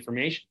all the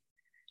information.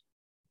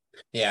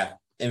 Yeah.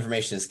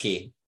 Information is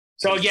key.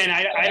 So again,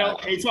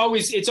 it's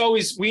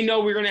always, we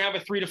know we're going to have a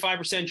 3 to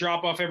 5%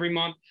 drop off every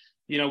month.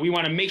 We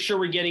want to make sure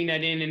we're getting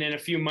that in, and then a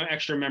few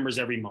extra members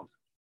every month.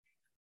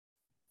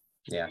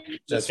 Yeah.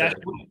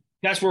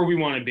 That's where we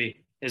want to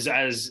be as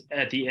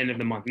at the end of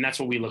the month. And that's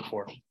what we look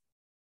for.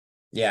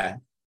 Yeah.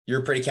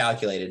 You're pretty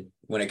calculated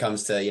when it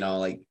comes to,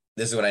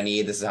 this is what I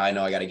need. This is how I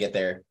know I got to get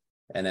there,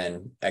 and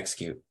then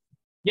execute.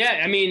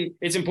 Yeah.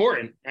 It's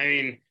important.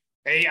 I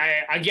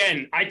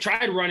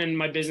tried running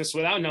my business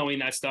without knowing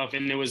that stuff,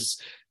 and it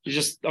was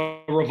just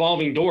a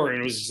revolving door,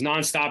 and it was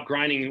nonstop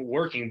grinding and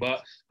working.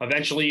 But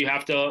eventually you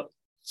have to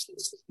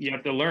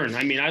learn.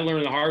 I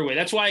learned the hard way.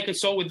 That's why I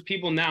consult with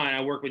people now, and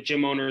I work with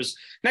gym owners,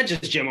 not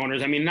just gym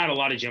owners. Not a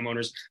lot of gym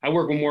owners. I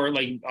work with more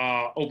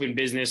open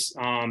business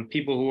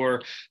people who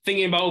are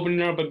thinking about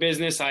opening up a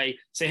business. I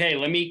say, hey,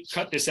 let me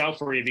cut this out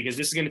for you, because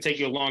this is going to take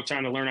you a long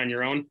time to learn on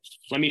your own.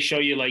 Let me show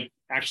you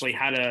actually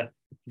how to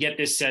get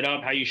this set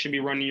up, how you should be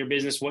running your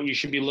business, what you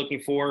should be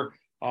looking for,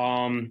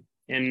 and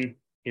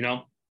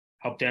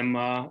help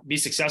them be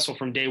successful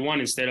from day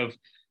one, instead of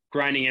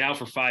grinding it out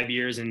for 5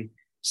 years and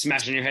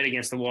smashing your head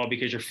against the wall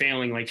because you're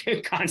failing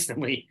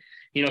constantly.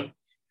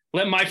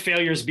 Let my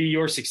failures be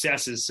your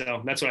successes.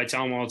 So that's what I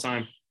tell them all the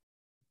time.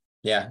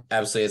 Yeah,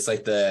 absolutely. It's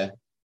like the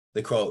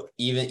quote,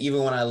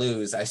 even when I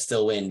lose, I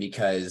still win,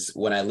 because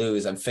when I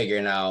lose, I'm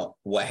figuring out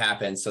what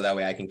happened so that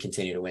way I can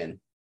continue to win.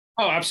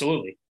 Oh,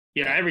 absolutely.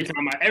 Yeah,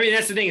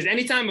 that's the thing is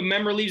anytime a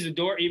member leaves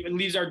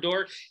our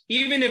door,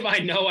 even if I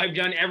know I've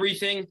done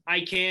everything I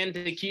can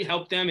to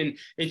help them, and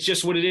it's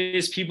just what it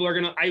is,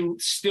 I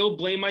still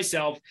blame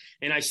myself,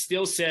 and I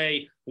still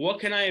say, what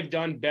can I have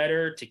done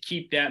better to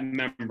keep that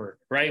member,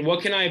 right?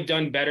 What can I have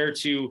done better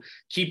to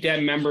keep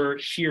that member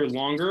here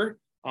longer?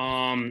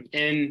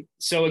 And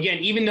so again,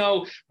 even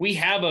though we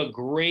have a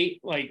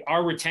great, like,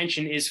 our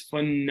retention is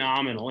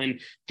phenomenal,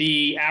 and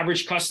the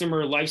average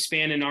customer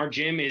lifespan in our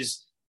gym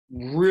is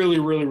really,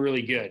 really,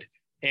 really good,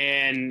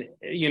 and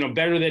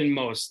better than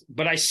most,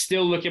 but I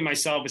still look at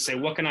myself and say,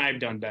 what can I have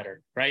done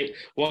better, right?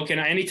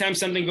 Anytime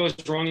something goes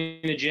wrong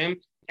in the gym,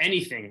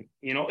 anything,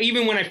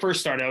 even when I first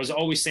started, I was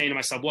always saying to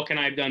myself, what can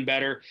I have done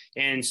better,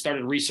 and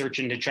started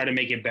researching to try to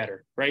make it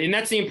better, right? And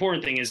that's the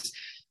important thing is,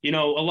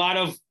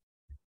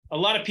 a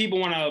lot of people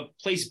want to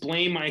place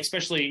blame on,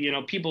 especially,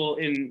 people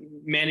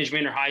in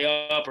management or high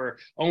up or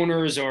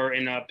owners or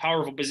in a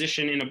powerful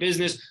position in a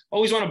business,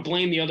 always want to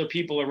blame the other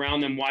people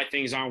around them why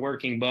things aren't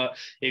working. But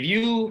if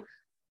you,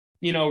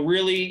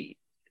 really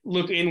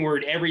look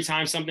inward every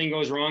time something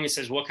goes wrong and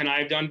says, what can I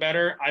have done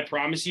better? I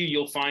promise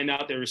you'll find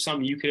out there's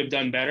something you could have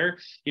done better.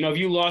 If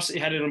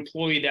you had an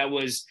employee that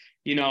was,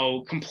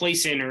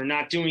 complacent or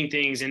not doing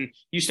things, and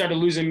you started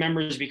losing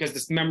members because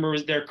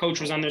their coach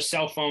was on their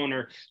cell phone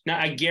or not,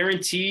 I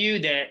guarantee you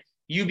that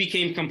you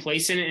became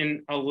complacent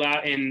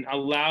and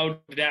allowed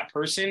that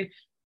person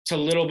to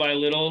little by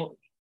little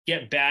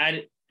get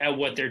bad at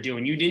what they're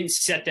doing. You didn't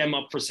set them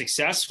up for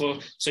success.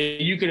 So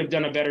you could have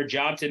done a better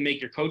job to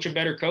make your coach a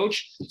better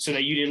coach so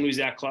that you didn't lose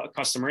that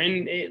customer.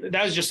 And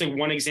that was just like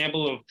one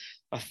example of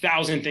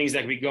 1,000 things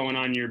that could be going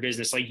on in your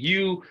business. Like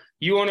you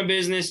own a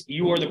business,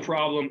 you are the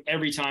problem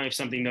every time if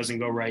something doesn't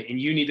go right, and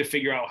you need to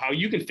figure out how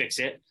you can fix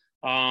it.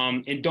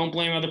 And don't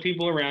blame other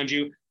people around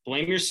you,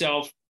 blame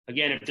yourself.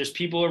 Again, if there's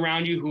people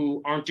around you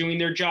who aren't doing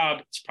their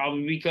job, it's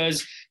probably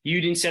because you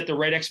didn't set the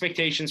right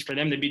expectations for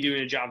them to be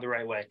doing a job the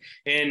right way.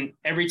 And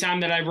every time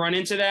that I've run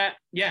into that,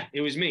 yeah,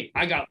 it was me.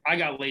 I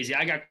got lazy.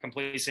 I got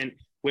complacent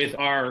with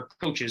our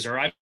coaches, or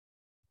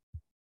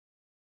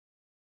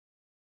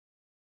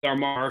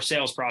our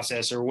sales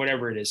process, or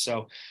whatever it is.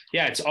 So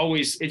yeah, it's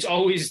always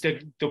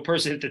the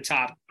person at the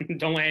top.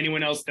 Don't let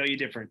anyone else tell you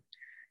different.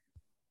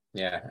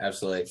 Yeah,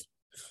 absolutely.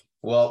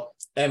 Well,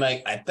 hey,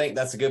 Mike, I think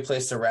that's a good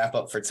place to wrap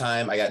up for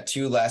time. I got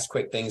two last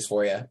quick things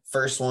for you.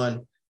 First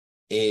one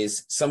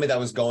is somebody that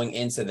was going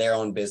into their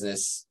own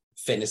business,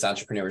 fitness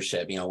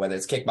entrepreneurship, whether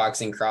it's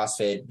kickboxing,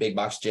 CrossFit, big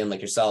box gym like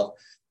yourself,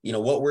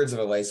 what words of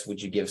advice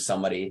would you give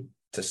somebody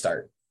to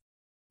start?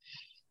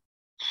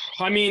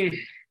 I mean,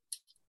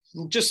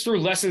 just through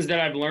lessons that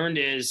I've learned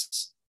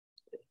is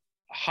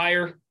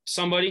hire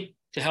somebody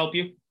to help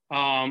you.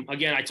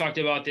 Again, I talked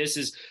about this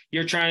is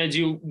you're trying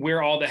to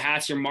wear all the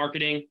hats, you're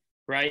marketing,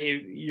 right?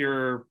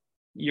 You're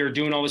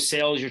doing all the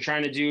sales, you're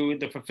trying to do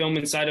the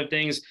fulfillment side of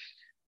things.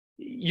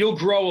 You'll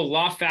grow a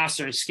lot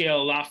faster and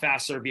scale a lot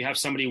faster if you have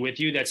somebody with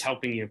you that's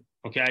helping you.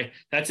 Okay.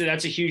 That's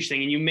a huge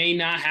thing. And you may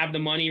not have the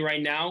money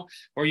right now,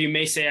 or you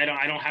may say,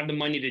 I don't have the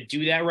money to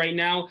do that right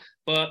now,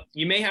 but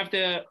you may have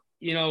to,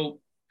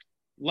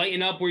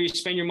 lighten up where you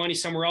spend your money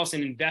somewhere else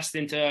and invest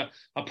into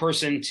a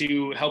person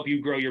to help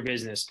you grow your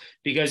business.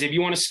 Because if you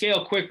want to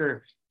scale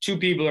quicker, two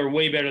people are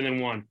way better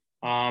than one.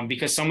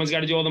 Because someone's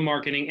got to do all the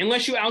marketing,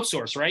 unless you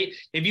outsource, right?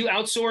 If you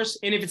outsource,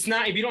 and if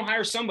you don't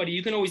hire somebody,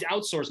 you can always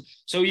outsource.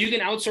 So you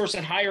can outsource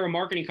and hire a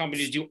marketing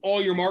company to do all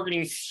your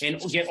marketing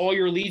and get all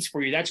your leads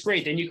for you. That's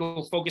great. Then you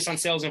can focus on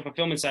sales and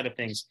fulfillment side of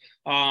things.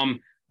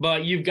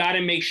 But you've got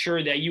to make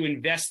sure that you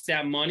invest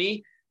that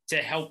money to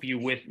help you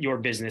with your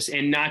business,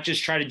 and not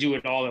just try to do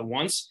it all at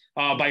once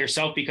by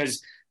yourself, because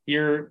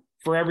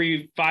for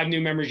every 5 new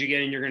members you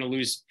get in, you're going to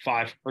lose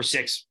 5 or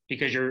 6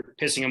 because you're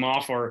pissing them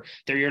off, or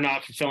you're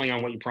not fulfilling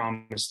on what you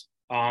promised.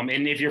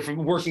 And if you're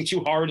working too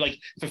hard, like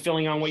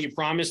fulfilling on what you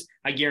promised,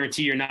 I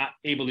guarantee you're not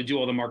able to do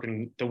all the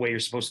marketing the way you're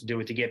supposed to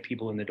do it to get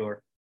people in the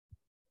door.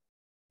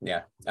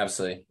 Yeah,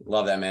 absolutely.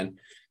 Love that, man.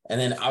 And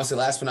then obviously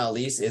last but not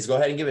least is go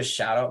ahead and give a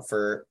shout out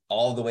for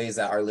all the ways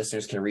that our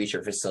listeners can reach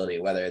your facility,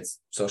 whether it's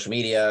social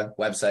media,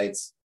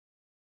 websites.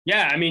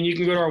 Yeah, I mean, you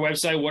can go to our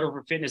website,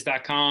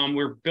 waterforfitness.com.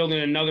 We're building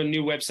another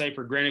new website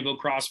for Graniteville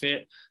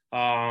CrossFit,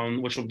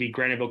 which will be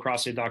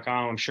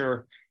granitevillecrossfit.com. I'm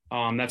sure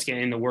that's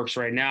getting in the works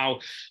right now.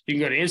 You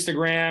can go to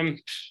Instagram,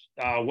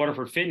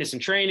 Waterford Fitness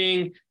and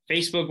Training,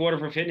 Facebook,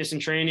 Waterford Fitness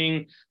and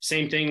Training.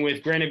 Same thing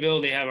with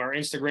Graniteville. They have our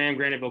Instagram,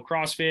 Graniteville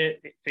CrossFit,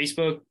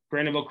 Facebook,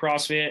 Graniteville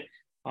CrossFit.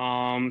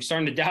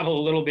 Starting to dabble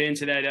a little bit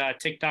into that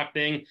TikTok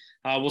thing.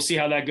 We'll see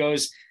how that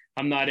goes.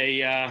 I'm not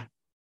a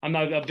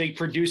big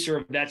producer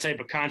of that type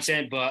of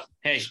content, but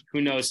hey, who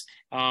knows?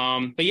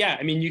 But yeah,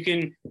 I mean, you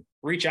can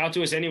reach out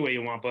to us any way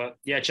you want, but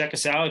yeah, check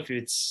us out.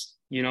 If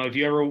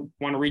you ever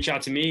want to reach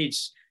out to me,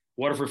 it's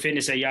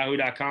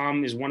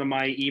waterfordfitness@yahoo.com is one of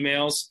my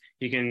emails.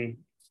 You can,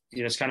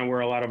 it's kind of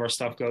where a lot of our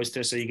stuff goes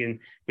to. So we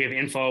have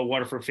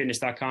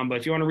info@waterfordfitness.com, but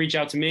if you want to reach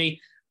out to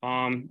me,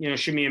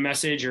 shoot me a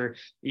message, or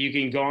you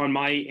can go on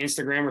my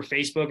Instagram or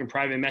Facebook and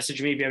private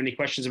message me if you have any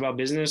questions about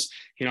business.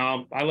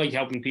 I like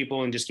helping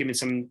people and just giving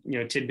some,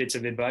 tidbits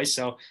of advice.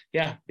 So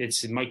yeah,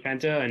 it's Mike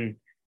Penta. And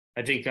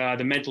I think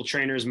the mental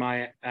trainer is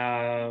my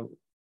handle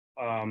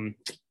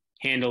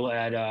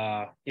at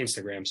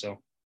Instagram. So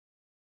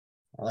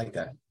I like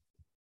that.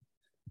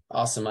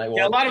 Awesome, Mike. Well,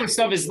 yeah, a lot of the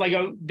stuff is like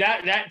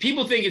that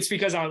people think it's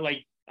because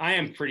I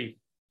am pretty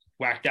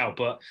whacked out,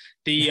 but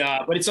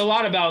but it's a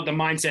lot about the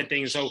mindset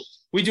thing. So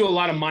we do a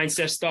lot of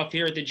mindset stuff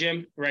here at the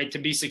gym, right? To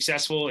be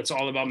successful, it's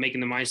all about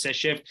making the mindset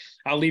shift.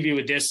 I'll leave you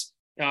with this.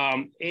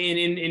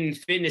 In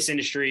fitness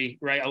industry,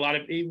 right?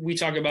 We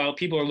talk about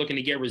people are looking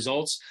to get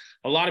results.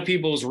 A lot of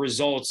people's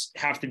results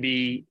have to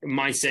be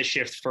mindset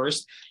shift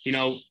first.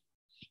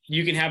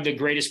 You can have the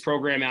greatest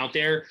program out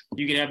there.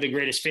 You can have the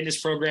greatest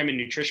fitness program and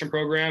nutrition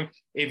program.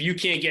 If you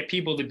can't get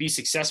people to be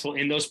successful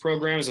in those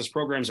programs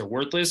are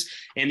worthless.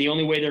 And the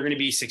only way they're going to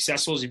be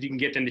successful is if you can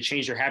get them to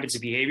change their habits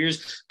and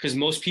behaviors, because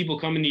most people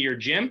come into your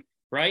gym,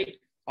 right,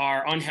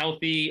 are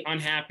unhealthy,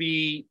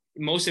 unhappy.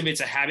 Most of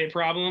it's a habit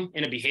problem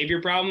and a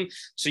behavior problem.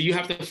 So you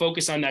have to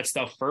focus on that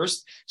stuff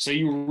first. So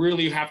you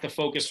really have to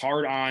focus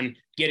hard on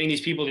getting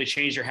these people to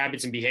change their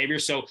habits and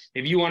behaviors. So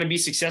if you want to be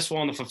successful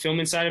on the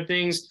fulfillment side of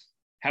things,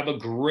 have a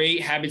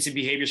great habits and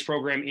behaviors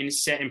program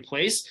set in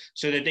place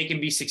so that they can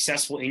be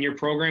successful in your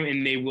program,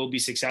 and they will be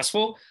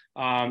successful.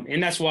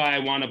 And that's why I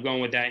wound up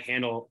going with that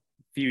handle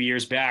a few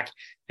years back,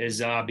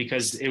 is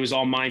because it was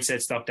all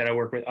mindset stuff that I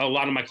work with. A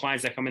lot of my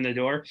clients that come in the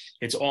door,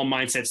 it's all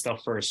mindset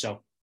stuff first.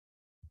 So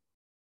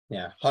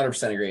yeah,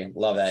 100% agree.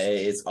 Love that.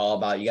 It's all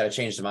about, you got to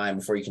change the mind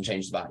before you can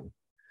change the body.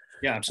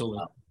 Yeah,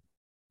 absolutely.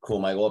 Cool,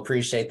 Mike. Well,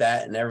 appreciate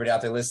that. And everybody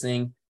out there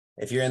listening,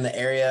 if you're in the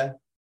area,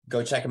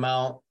 go check him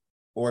out.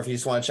 Or if you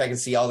just want to check and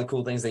see all the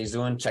cool things that he's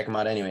doing, check him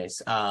out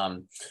anyways. For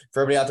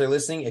everybody out there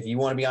listening, if you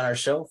want to be on our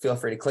show, feel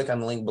free to click on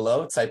the link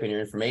below, type in your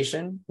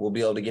information. We'll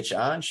be able to get you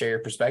on, share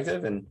your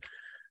perspective, and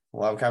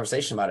we'll have a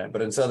conversation about it.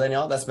 But until then,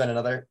 y'all, that's been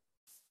another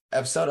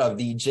episode of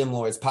the Gym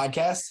Lords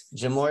podcast.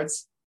 Gym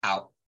Lords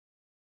out.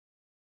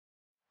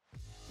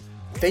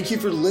 Thank you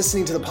for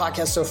listening to the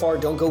podcast so far.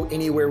 Don't go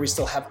anywhere. We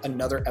still have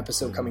another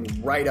episode coming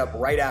right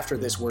after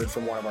this word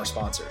from one of our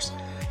sponsors.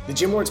 The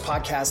Gym Lords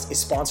podcast is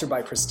sponsored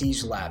by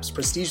Prestige Labs.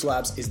 Prestige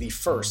Labs is the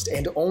first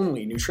and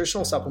only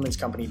nutritional supplements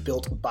company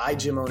built by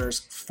gym owners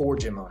for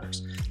gym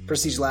owners.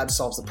 Prestige Labs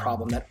solves the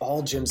problem that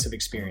all gyms have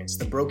experienced: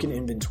 the broken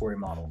inventory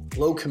model,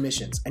 low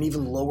commissions, and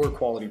even lower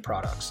quality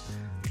products.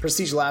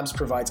 Prestige Labs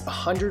provides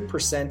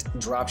 100%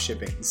 drop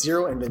shipping,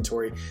 zero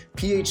inventory,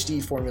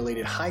 PhD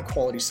formulated high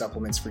quality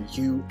supplements for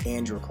you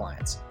and your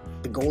clients.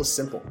 The goal is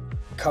simple: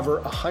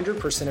 cover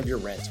 100% of your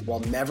rent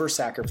while never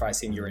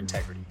sacrificing your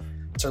integrity.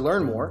 To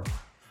learn more,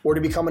 or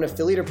to become an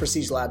affiliate of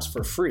Prestige Labs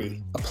for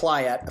free,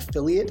 apply at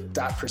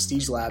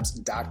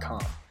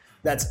affiliate.prestigelabs.com.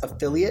 That's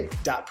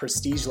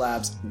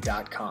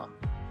affiliate.prestigelabs.com.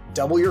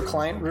 Double your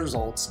client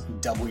results,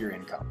 double your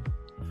income.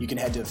 You can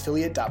head to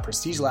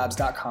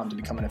affiliate.prestigelabs.com to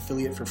become an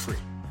affiliate for free.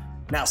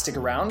 Now stick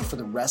around for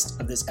the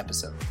rest of this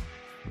episode.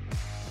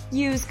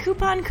 Use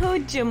coupon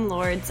code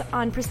GYMLORDS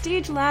on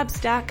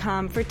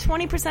prestigelabs.com for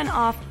 20%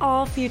 off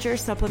all future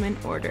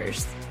supplement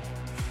orders.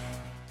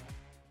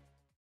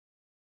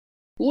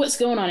 What's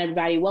going on,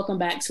 everybody? Welcome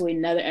back to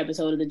another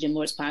episode of the Gym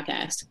Lords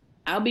podcast.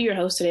 I'll be your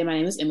host today. My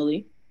name is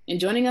Emily, and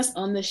joining us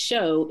on the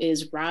show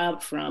is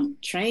Rob from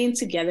Train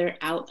Together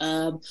out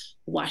of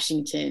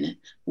Washington.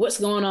 What's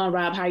going on,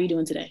 Rob? How are you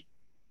doing today?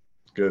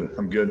 Good.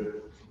 I'm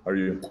good. How are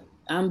you?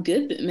 I'm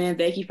good, man.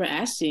 Thank you for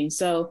asking.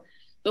 So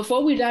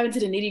before we dive into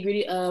the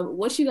nitty-gritty of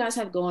what you guys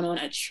have going on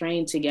at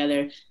Train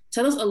Together,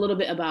 tell us a little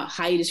bit about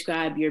how you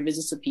describe your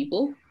business to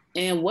people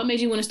and what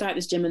made you want to start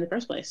this gym in the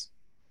first place.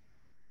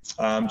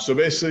 So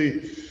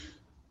basically,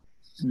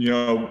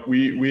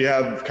 we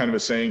have kind of a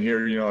saying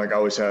here, like I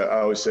always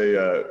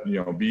say,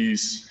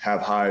 bees have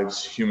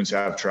hives, humans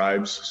have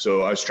tribes.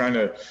 So I was trying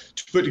to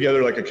put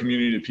together like a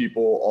community of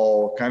people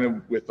all kind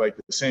of with like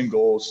the same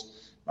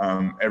goals,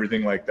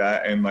 everything like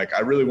that. And like,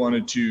 I really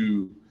wanted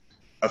to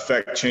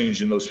affect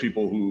change in those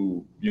people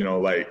who,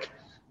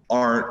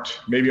 aren't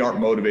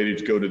motivated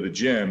to go to the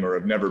gym or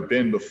have never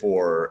been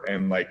before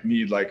and like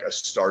need like a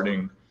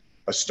starting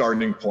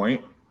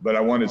point. But I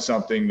wanted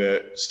something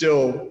that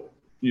still,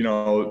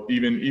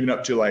 even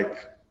up to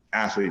like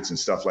athletes and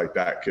stuff like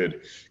that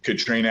could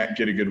train at,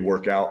 get a good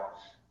workout.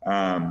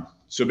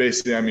 So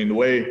basically, I mean,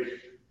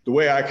 the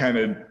way I kind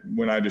of,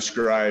 when I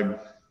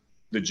describe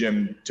the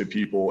gym to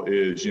people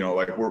is,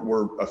 like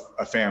we're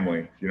a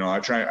family. I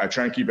try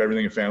and keep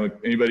everything a family.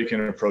 Anybody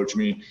can approach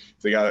me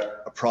if they got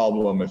a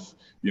problem. If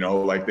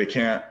like they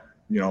can't,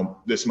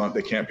 this month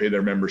they can't pay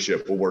their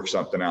membership, we'll work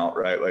something out,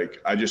 right?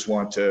 Like I just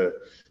want to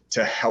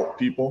help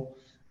people.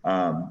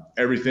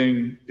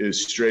 Everything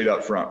is straight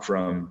up front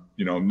from,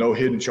 no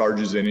hidden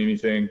charges in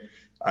anything.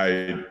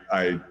 I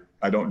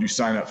don't do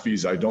sign up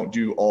fees. I don't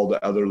do all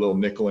the other little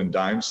nickel and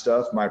dime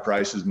stuff. My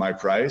price is my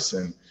price.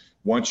 And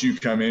once you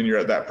come in, you're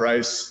at that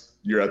price,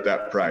 you're at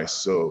that price.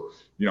 So,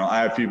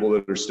 I have people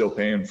that are still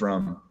paying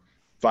from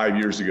 5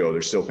 years ago.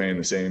 They're still paying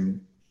the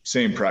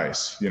same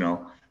price,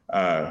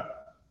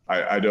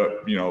 I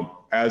don't,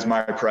 as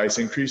my price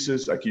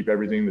increases, I keep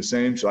everything the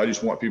same. So I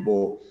just want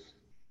people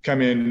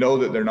come in, know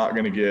that they're not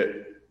going to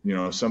get,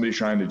 somebody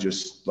trying to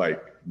just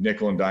like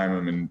nickel and dime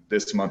them, and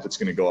this month it's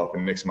going to go up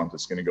and next month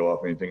it's going to go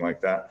up, anything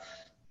like that.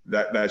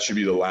 That should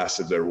be the last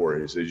of their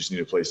worries. They just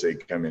need a place they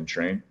can come in,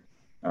 train.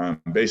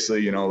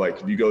 Basically,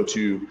 like if you go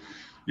to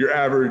your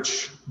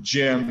average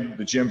gym,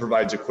 the gym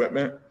provides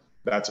equipment.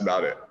 That's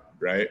about it,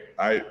 right?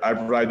 I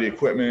provide the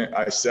equipment.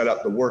 I set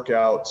up the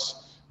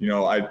workouts.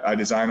 I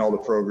design all the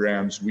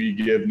programs. We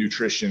give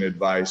nutrition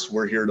advice.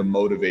 We're here to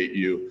motivate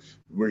you.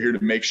 We're here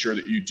to make sure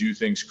that you do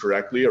things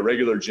correctly. A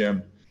regular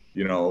gym,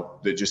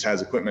 that just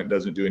has equipment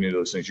doesn't do any of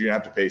those things. You're gonna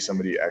have to pay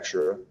somebody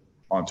extra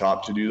on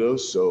top to do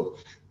those. So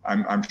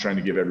I'm trying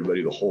to give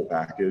everybody the whole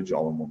package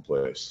all in one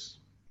place.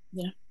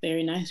 Yeah,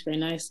 very nice, very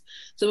nice.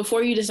 So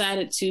before you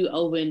decided to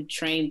open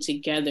Train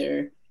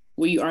Together,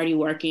 were you already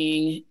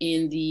working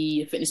in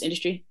the fitness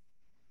industry?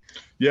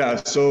 Yeah,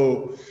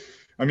 so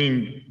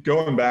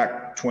going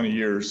back 20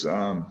 years,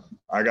 I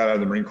got out of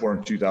the Marine Corps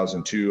in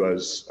 2002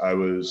 as I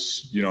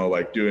was,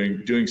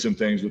 doing some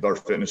things with our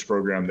fitness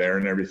program there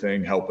and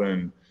everything,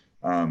 helping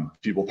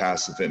people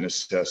pass the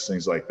fitness tests,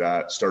 things like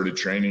that. Started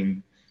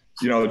training,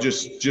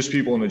 just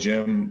people in the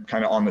gym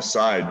kind of on the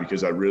side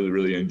because I really,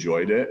 really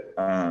enjoyed it.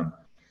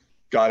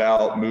 Got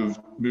out,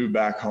 moved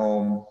back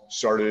home,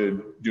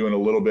 started doing a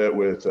little bit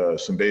with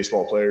some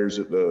baseball players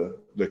at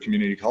the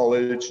community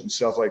college and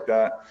stuff like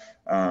that.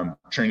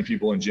 Training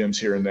people in gyms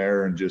here and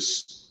there, and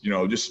just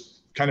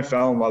kind of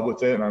fell in love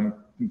with it. And I'm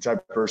the type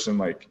of person,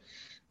 like,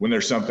 when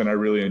there's something I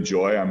really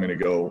enjoy, I'm going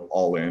to go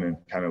all in and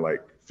kind of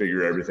like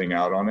figure everything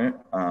out on it.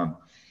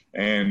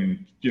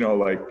 And,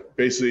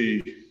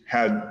 basically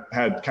had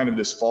kind of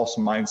this false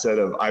mindset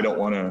of, I don't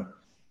want to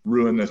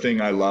ruin the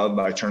thing I love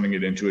by turning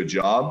it into a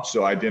job.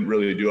 So I didn't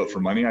really do it for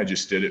money. I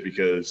just did it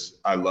because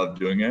I loved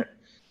doing it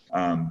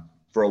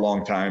for a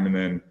long time. And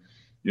then,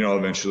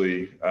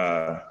 eventually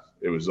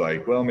it was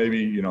like, well,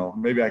 maybe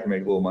I can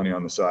make a little money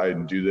on the side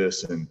and do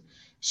this, and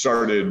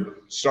started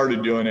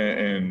doing it.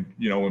 And,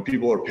 when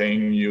people are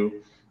paying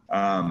you,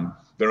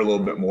 they're a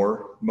little bit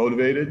more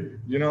motivated,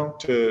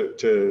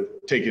 to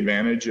take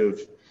advantage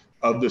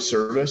of the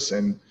service.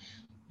 And,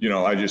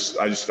 I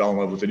just fell in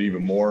love with it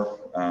even more.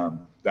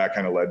 That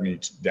kind of led me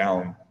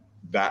down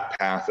that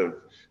path of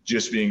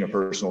just being a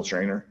personal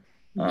trainer.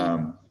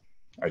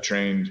 I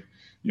trained,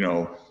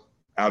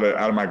 out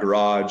of my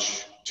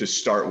garage to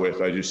start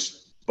with. I just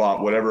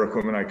bought whatever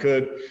equipment I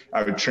could.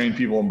 I would train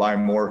people and buy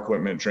more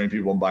equipment, train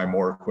people and buy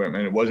more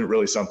equipment. It wasn't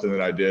really something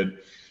that I did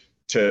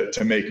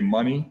to make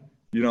money,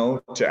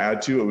 to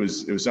add to. It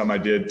was something I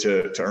did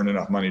to earn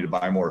enough money to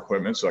buy more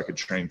equipment so I could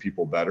train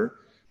people better,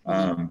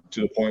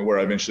 to the point where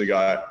I eventually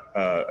got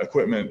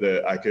equipment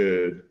that I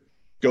could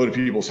go to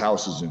people's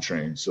houses and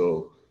train.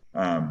 So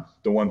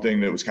the one thing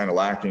that was kind of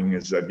lacking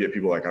is I'd get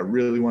people like, I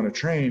really want to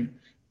train,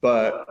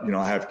 but,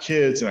 I have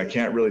kids and I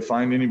can't really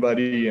find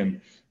anybody, and,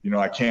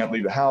 I can't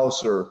leave the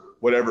house or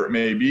whatever it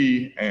may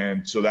be.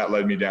 And so that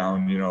led me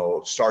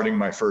down, starting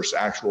my first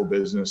actual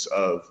business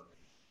of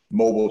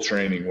mobile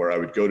training, where I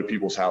would go to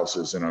people's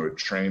houses and I would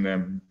train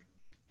them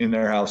in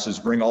their houses,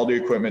 bring all the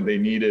equipment they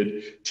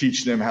needed,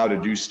 teach them how to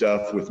do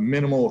stuff with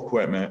minimal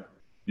equipment,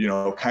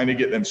 kind of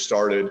get them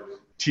started,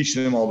 teach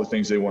them all the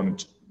things they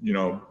wanted,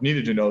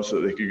 needed to know so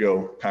that they could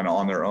go kind of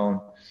on their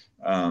own.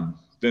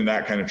 Then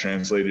that kind of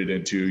translated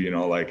into,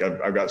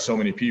 I've got so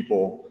many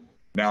people,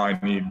 now I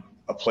need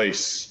a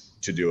place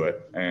to do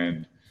it.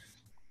 And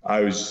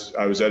I was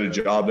at a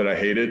job that I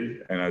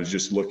hated, and I was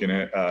just looking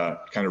at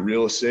kind of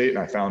real estate, and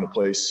I found a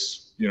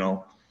place,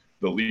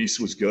 the lease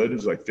was good. It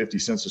was like 50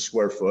 cents a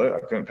square foot. I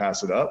couldn't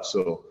pass it up.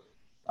 So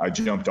I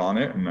jumped on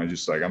it, and I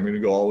just I'm going to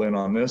go all in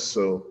on this.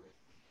 So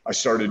I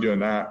started doing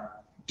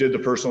that, did the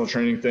personal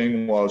training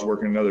thing while I was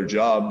working another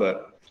job.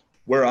 But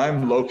where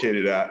I'm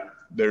located at,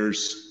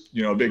 there's,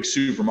 a big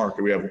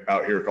supermarket we have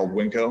out here called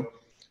Winco.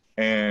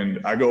 And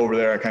I go over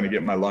there, I kind of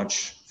get my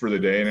lunch for the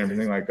day and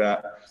everything like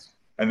that.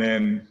 And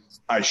then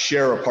I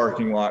share a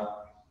parking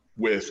lot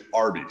with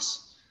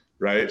Arby's,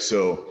 right?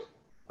 So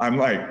I'm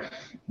like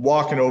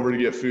walking over to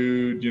get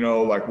food,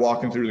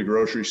 walking through the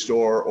grocery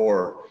store,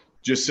 or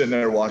just sitting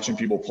there watching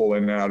people pull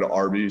in and out of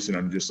Arby's. And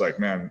I'm just like,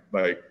 man,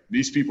 like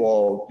these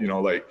people,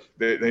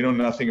 they know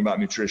nothing about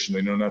nutrition.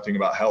 They know nothing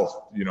about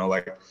health.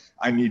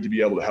 I need to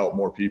be able to help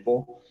more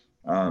people.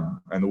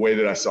 And the way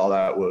that I saw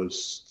that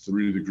was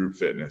through the group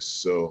fitness.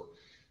 So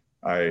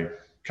I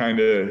kind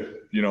of,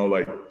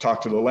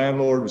 talked to the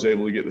landlord, was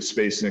able to get the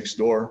space next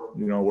door,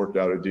 worked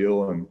out a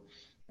deal, and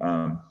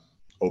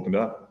opened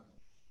up.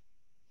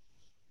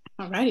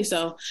 All righty.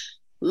 So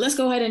let's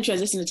go ahead and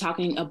transition to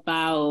talking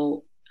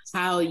about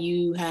how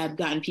you have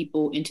gotten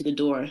people into the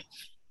door.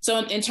 So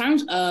in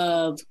terms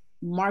of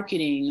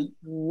marketing,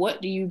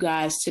 what do you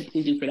guys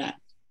typically do for that?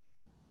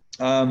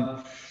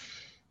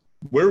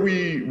 Where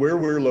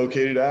we're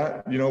located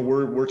at,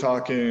 we're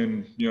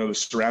talking, the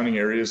surrounding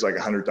area is like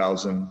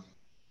 100,000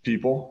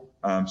 people.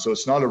 So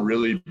it's not a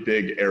really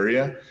big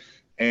area.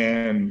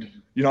 And,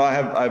 you know, I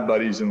have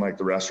buddies in like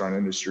the restaurant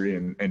industry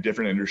and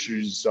different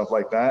industries and stuff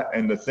like that.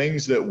 And the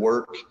things that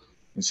work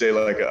in say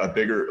like a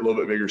little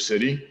bit bigger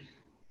city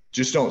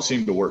just don't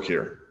seem to work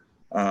here.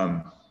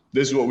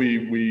 This is what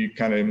we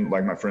kind of,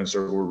 like my friend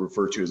circle, would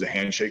refer to as a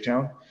handshake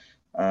town,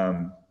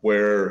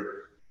 where,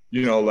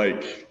 you know,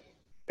 like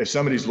if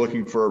somebody's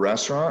looking for a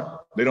restaurant,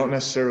 they don't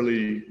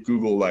necessarily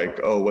Google like,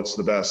 oh, what's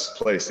the best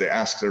place? They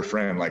ask their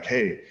friend like,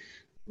 hey,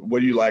 what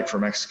do you like for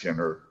Mexican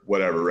or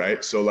whatever,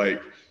 right? So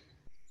like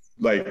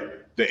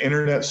the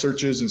internet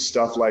searches and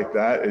stuff like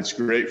that, it's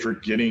great for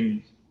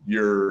getting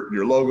your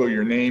logo,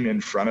 your name in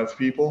front of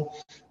people,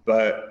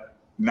 but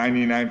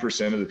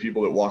 99% of the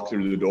people that walk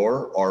through the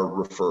door are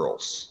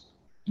referrals.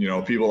 You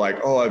know, people like,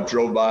 oh, I've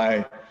drove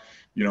by,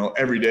 you know,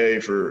 every day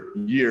for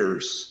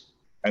years.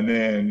 And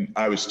then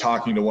I was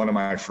talking to one of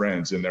my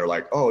friends and they're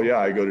like, oh yeah,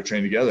 I go to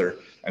Train Together.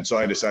 And so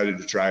I decided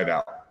to try it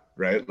out,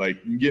 right? Like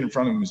you can get in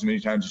front of them as many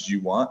times as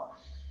you want,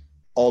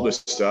 all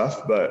this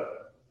stuff.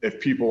 But if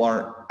people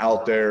aren't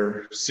out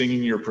there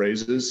singing your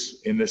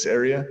praises in this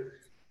area,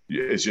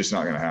 it's just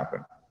not going to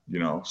happen, you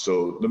know?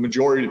 So the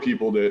majority of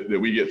people that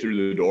we get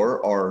through the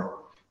door are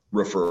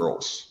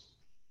referrals.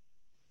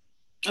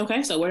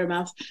 Okay. So word of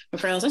mouth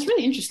referrals. That's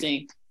really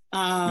interesting.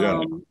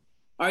 Yeah.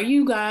 Are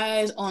you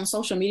guys on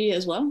social media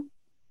as well?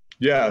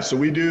 Yeah, so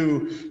we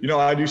do, you know,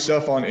 I do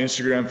stuff on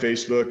Instagram,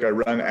 Facebook, I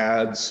run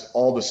ads,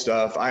 all the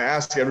stuff. I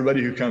ask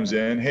everybody who comes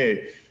in,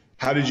 hey,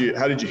 how did you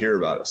hear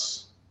about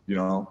us? You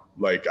know,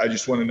 like, I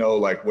just want to know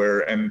like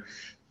where, and,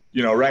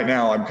 you know, right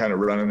now I'm kind of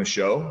running the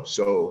show.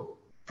 So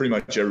pretty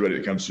much everybody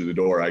that comes through the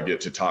door, I get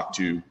to talk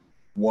to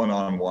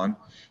one-on-one,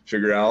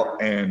 figure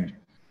out, and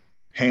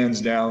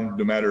hands down,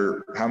 no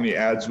matter how many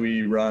ads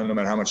we run, no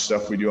matter how much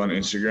stuff we do on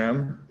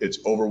Instagram, it's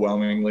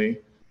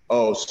overwhelmingly,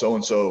 oh,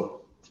 so-and-so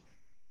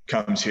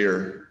comes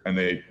here and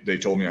they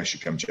told me I should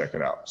come check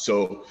it out.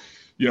 So,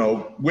 you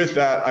know, with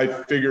that, I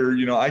figure,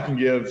 you know, I can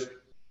give,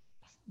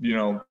 you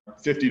know,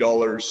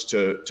 $50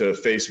 to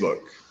Facebook,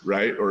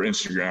 right? Or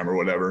Instagram or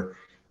whatever.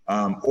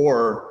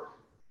 Or,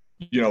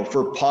 you know,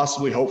 for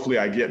possibly, hopefully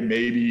I get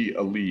maybe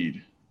a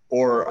lead,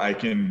 or I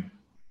can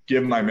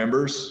give my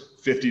members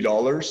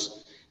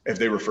 $50 if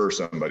they refer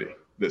somebody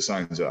that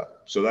signs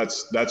up. So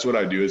that's what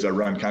I do, is I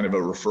run kind of a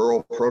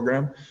referral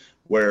program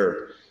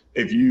where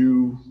if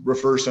you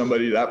refer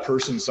somebody, that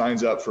person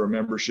signs up for a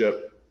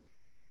membership,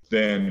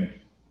 then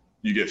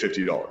you get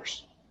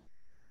 $50.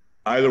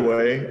 Either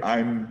way,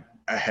 I'm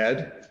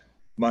ahead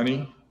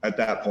money at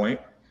that point.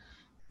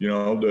 You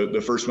know,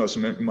 the first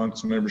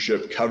month's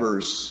membership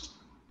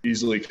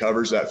easily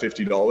covers that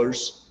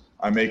 $50.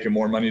 I'm making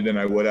more money than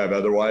I would have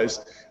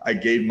otherwise. I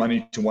gave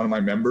money to one of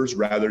my members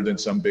rather than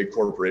some big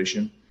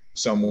corporation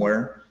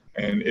somewhere.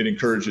 And it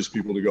encourages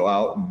people to go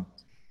out and,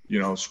 you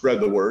know, spread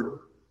the word.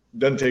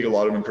 Doesn't take a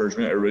lot of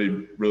encouragement.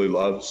 Everybody really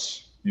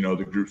loves, you know,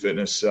 the group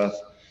fitness stuff.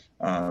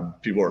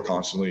 People are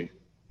constantly,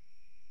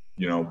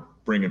 you know,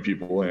 bringing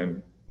people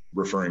in,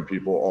 referring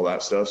people, all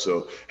that stuff.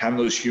 So having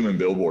those human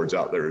billboards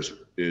out there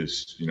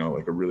is, you know,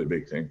 like a really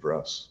big thing for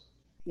us.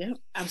 Yeah,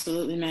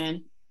 absolutely,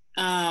 man.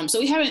 So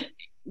we haven't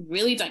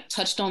really like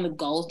touched on the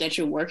goals that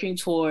you're working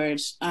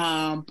towards.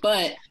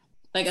 But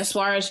like, as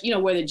far as, you know,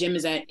 where the gym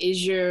is at,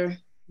 is your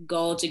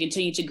goal to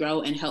continue to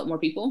grow and help more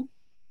people?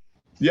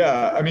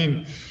 Yeah. I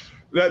mean,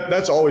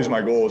 that's always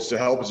my goal, is to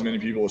help as many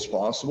people as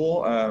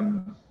possible.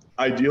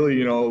 Ideally,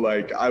 you know,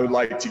 like I would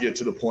like to get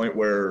to the point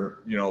where,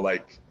 you know,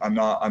 like I'm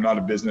not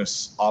a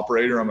business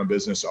operator, I'm a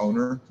business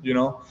owner, you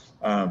know.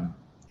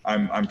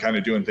 I'm kind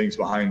of doing things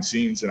behind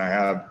scenes, and I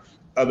have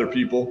other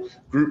people.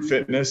 Group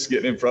fitness,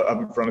 getting up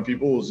in front of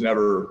people was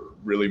never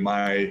really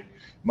my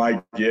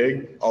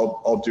gig.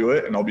 I'll do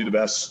it and I'll be the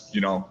best, you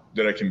know,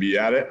 that I can be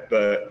at it.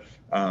 But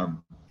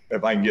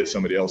if I can get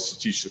somebody else to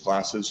teach the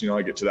classes, you know,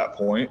 I get to that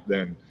point,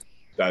 then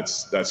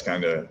that's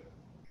kind of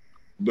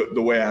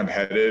the way I'm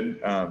headed.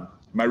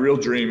 My real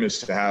dream is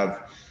to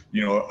have,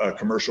 you know, a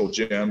commercial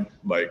gym,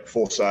 like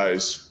full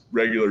size,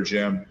 regular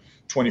gym,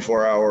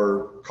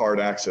 24-hour card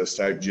access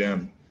type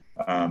gym.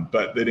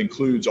 But that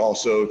includes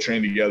also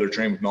Train Together,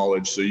 Train with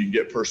Knowledge. So you can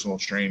get personal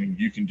training,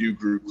 you can do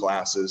group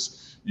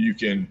classes, you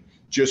can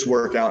just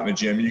work out in the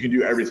gym, you can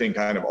do everything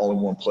kind of all in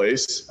one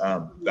place.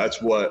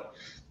 That's what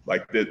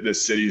like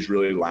this city is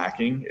really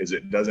lacking, is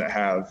it doesn't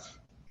have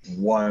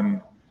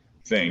one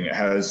thing. It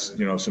has,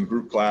 you know, some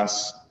group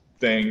class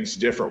things,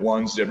 different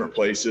ones, different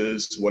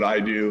places. What I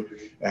do,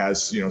 it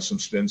has, you know, some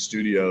spin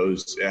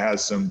studios. It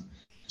has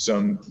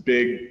some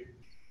big,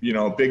 you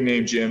know, big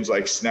name gyms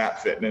like Snap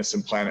Fitness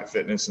and Planet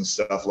Fitness and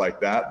stuff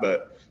like that.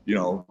 But, you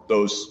know,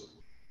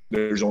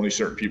 there's only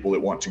certain people that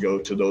want to go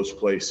to those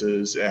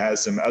places. It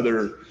has some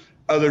other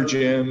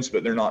gyms,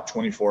 but they're not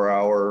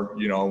 24-hour.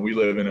 You know, we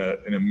live in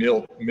a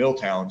mill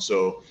town,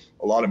 so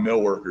a lot of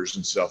mill workers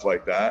and stuff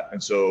like that.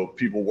 And so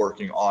people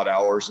working odd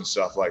hours and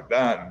stuff like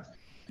that. And,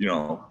 you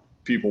know,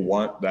 people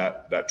want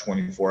that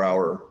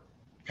 24-hour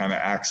kind of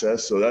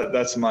access. So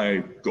that's my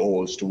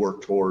goal, is to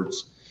work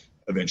towards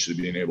eventually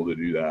being able to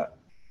do that.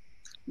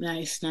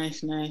 Nice.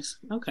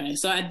 Okay.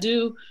 So I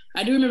do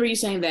remember you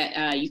saying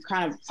that you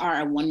kind of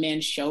are a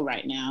one-man show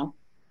right now.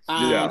 So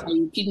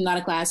you're teaching a lot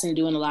of class and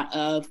doing a lot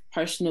of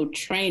personal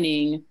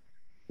training.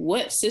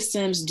 What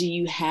systems do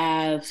you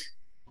have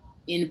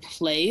in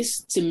place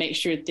to make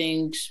sure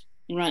things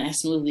run as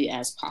smoothly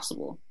as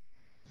possible?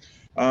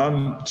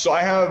 So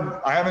I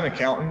have an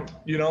accountant,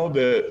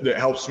 that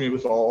helps me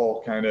with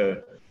all kind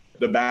of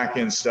the back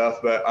end stuff,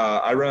 but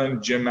I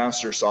run Gym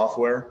Master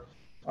software.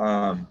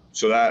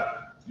 So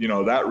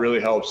that really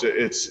helps.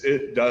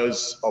 It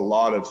does a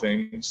lot of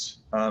things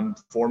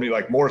for me,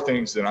 like more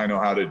things than I know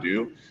how to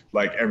do.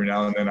 Like every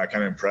now and then I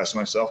kind of impress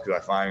myself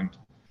because I find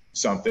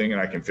something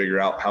and I can figure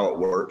out how it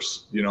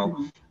works,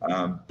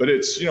 but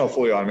it's,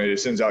 fully automated. It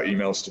sends out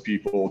emails to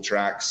people,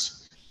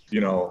 tracks,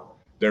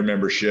 their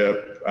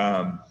membership,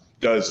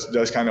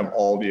 does kind of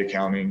all the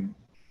accounting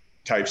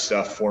type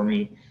stuff for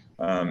me.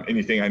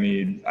 Anything I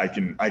need, I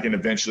can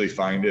eventually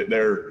find it.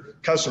 Their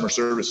customer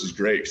service is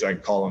great because I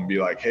can call them and be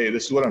like, hey,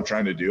 this is what I'm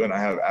trying to do. And I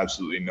have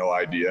absolutely no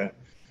idea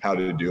how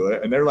to do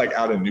it. And they're like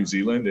out in New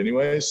Zealand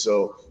anyways.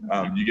 So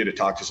you get to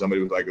talk to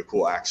somebody with like a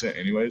cool accent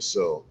anyways.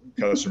 So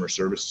customer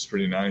service is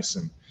pretty nice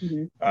and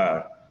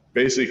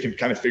basically can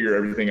kind of figure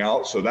everything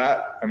out. So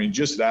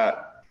just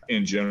that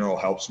in general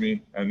helps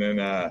me. And then,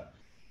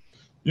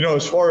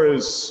 as far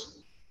as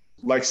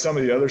like some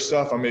of the other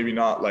stuff, I'm maybe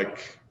not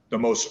like the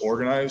most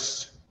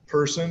organized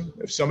person.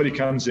 If somebody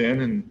comes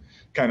in and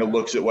kind of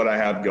looks at what I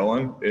have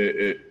going,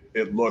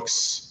 it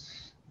looks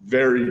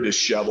very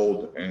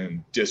disheveled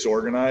and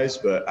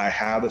disorganized, but I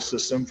have a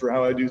system for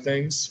how I do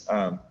things.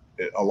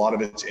 A lot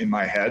of it's in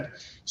my head.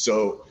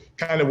 So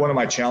kind of one of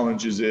my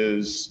challenges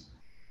is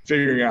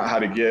figuring out how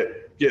to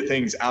get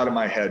things out of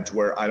my head to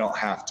where I don't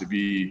have to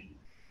be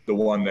the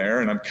one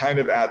there. And I'm kind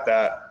of at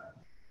that,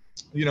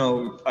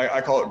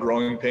 I call it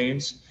growing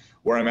pains,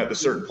 where I'm at the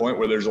certain point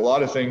where there's a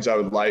lot of things I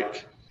would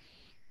like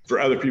for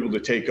other people to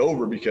take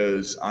over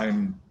because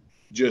I'm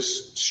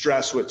just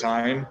stressed with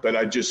time, but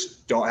I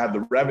just don't have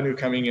the revenue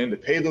coming in to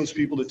pay those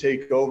people to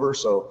take over.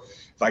 So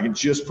if I can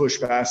just push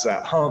past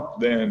that hump,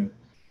 then,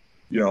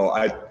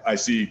 I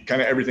see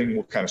kind of everything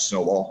will kind of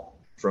snowball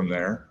from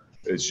there.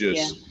 It's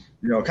just,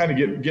 kind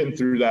of getting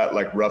through that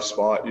like rough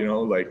spot,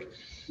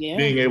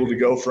 being able to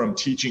go from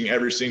teaching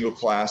every single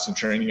class and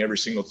training every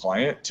single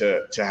client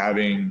to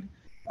having,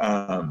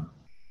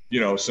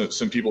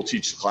 some people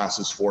teach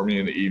classes for me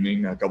in the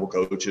evening, a couple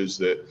coaches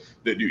that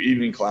do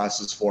evening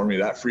classes for me.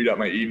 That freed up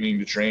my evening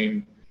to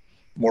train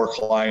more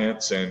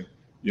clients and,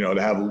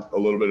 to have a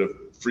little bit of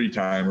free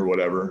time or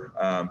whatever,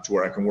 to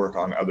where I can work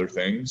on other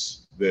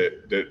things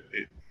that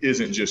it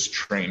isn't just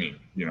training,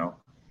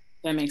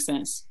 That makes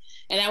sense.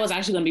 And that was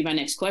actually going to be my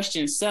next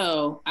question.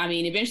 So,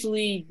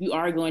 eventually you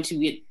are going to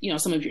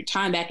get, some of your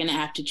time back and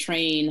have to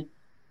train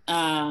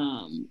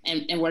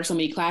and work so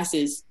many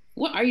classes.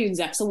 What are you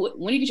so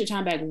when you get your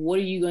time back, what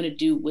are you going to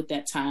do with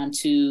that time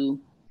to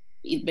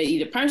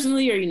either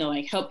personally or,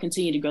 help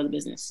continue to grow the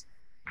business?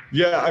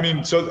 Yeah.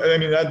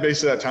 That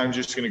basically that time is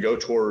just going to go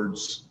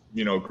towards,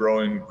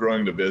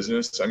 growing the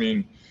business.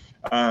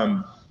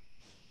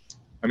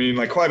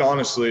 Like quite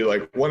honestly,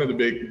 like one of the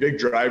big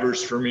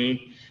drivers for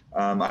me,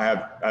 I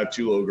have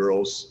two little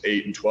girls,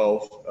 8 and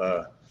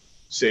 12,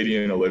 Sadie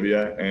and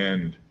Olivia.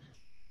 And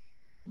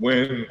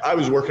when I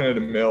was working at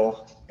a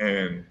mill,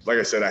 and like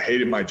I said, I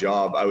hated my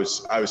job. I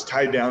was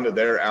tied down to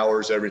their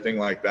hours, everything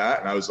like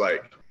that. And I was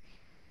like,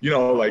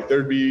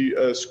 there'd be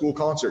a school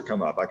concert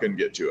come up, I couldn't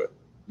get to it.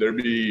 There'd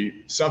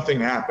be something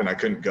happen, I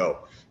couldn't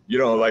go.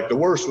 Like the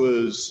worst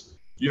was,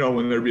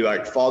 when there'd be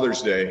like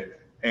Father's Day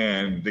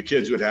and the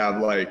kids would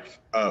have like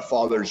a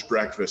father's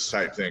breakfast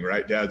type thing,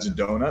 right? Dads and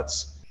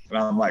donuts. And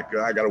I'm like,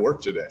 I got to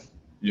work today.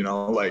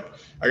 I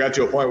got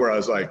to a point where I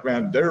was like,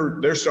 man,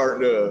 they're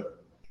starting to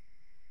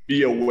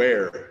be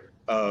aware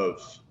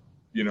of,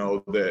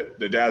 that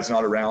the dad's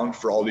not around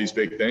for all these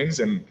big things.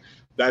 And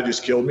that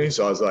just killed me.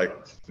 So I was like,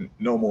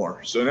 no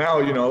more. So now,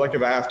 like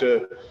if I have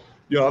to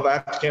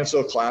cancel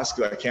a class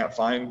because I can't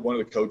find one of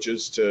the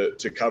coaches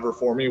to cover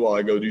for me while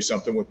I go do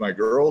something with my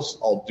girls,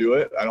 I'll do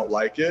it. I don't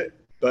like it.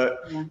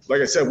 But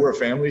like I said, we're a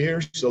family here.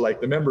 So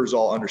like the members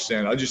all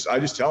understand. I just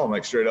tell them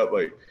like straight up,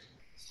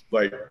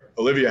 like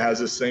Olivia has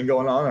this thing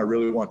going on. I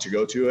really want to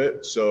go to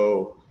it.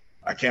 So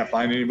I can't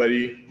find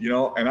anybody,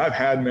 and I've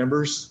had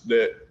members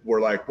that were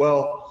like,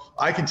 well,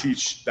 I can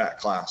teach that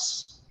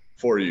class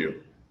for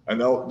you. And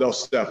they'll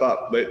step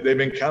up. They've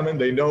been coming.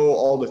 They know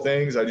all the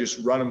things. I just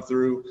run them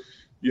through,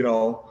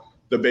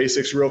 the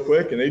basics real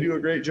quick, and they do a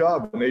great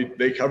job. And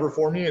they cover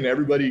for me, and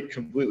everybody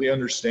completely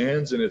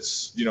understands. And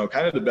it's,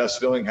 kind of the best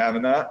feeling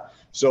having that.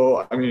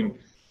 So,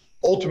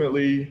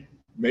 ultimately,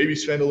 maybe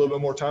spend a little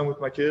bit more time with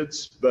my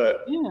kids,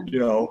 but,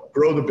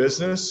 grow the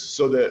business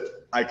so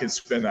that I can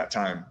spend that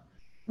time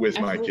with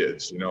my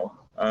kids,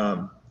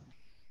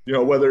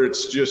 whether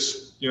it's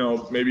just,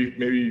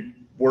 maybe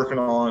working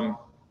on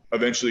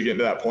eventually getting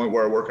to that point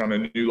where I work on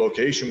a new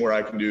location where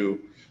I can do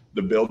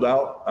the build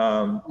out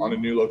on a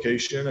new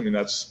location.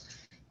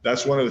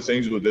 That's one of the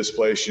things with this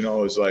place,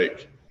 is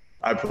like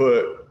I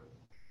put,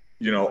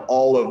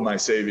 all of my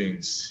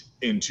savings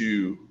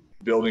into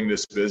building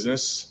this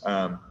business.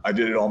 I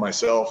did it all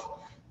myself.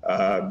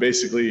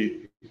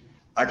 Basically,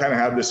 I kind of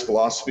have this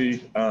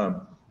philosophy.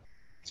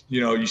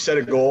 You set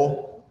a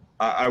goal.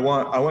 I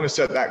want to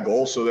set that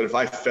goal so that if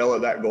I fail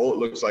at that goal, it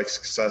looks like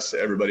success to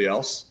everybody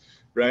else,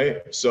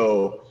 right?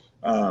 So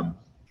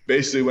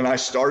basically, when I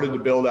started to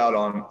build out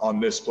on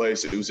this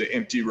place, it was an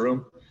empty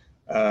room.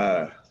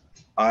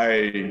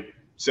 I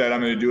said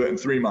I'm going to do it in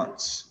 3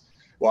 months.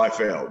 Well, I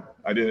failed.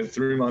 I did it in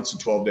 3 months and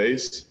 12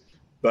 days.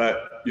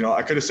 But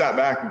I could have sat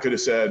back and could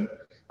have said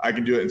I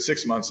can do it in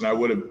 6 months, and I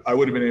would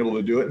have been able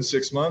to do it in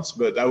 6 months.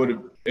 But that would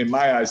have, in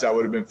my eyes, that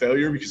would have been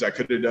failure because I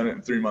could have done it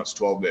in 3 months,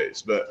 12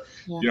 days. But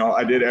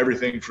I did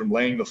everything from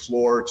laying the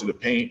floor to the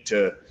paint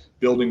to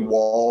building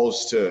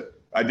walls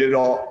I did it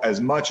all as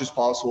much as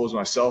possible as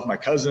myself. My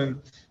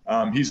cousin,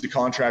 he's the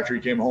contractor.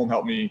 He came home,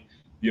 helped me,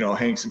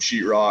 hang some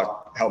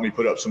sheetrock, helped me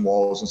put up some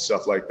walls and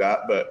stuff like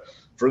that. But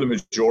for the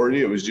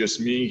majority, it was just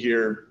me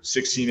here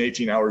 16,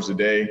 18 hours a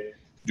day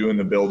doing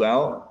the build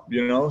out,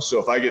 So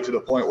if I get to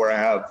the point where I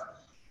have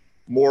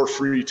more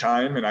free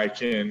time and I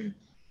can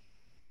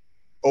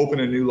open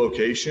a new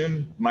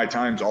location, my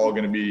time's all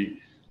going to be,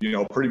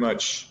 pretty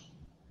much,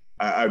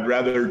 I'd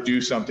rather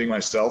do something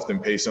myself than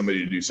pay somebody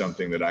to do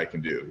something that I can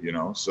do,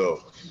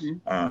 So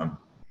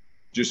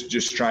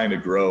just trying to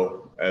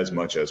grow as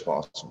much as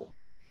possible.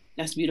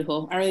 That's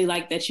beautiful. I really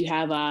like that you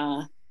have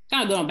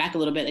kind of going back a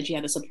little bit, that you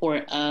have the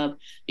support of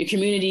your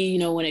community,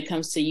 when it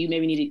comes to you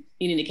maybe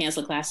needing to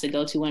cancel a class to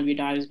go to one of your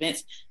daughter's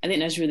events. I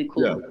think that's really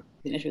cool. Yeah.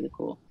 I think that's really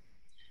cool.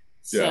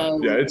 So,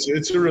 yeah.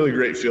 It's a really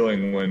great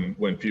feeling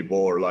when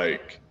people are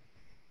like,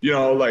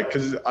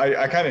 cause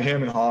I kind of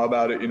hem and haw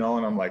about it, and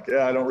I'm like,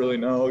 yeah, I don't really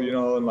know,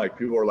 and like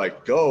people are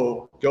like,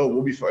 go,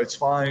 we'll be fine. It's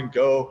fine.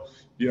 Go,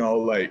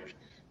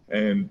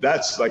 and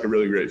that's like a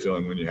really great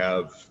feeling when you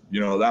have,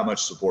 that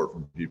much support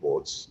from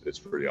people. It's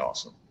pretty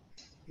awesome.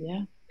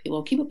 Yeah.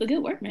 Well, keep up the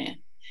good work, man.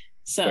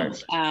 So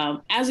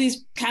as we've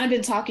kind of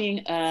been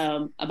talking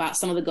about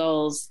some of the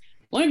goals,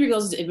 one of your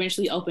goals is to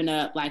eventually open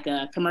up like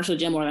a commercial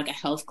gym or like a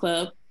health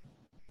club.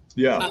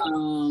 Yeah.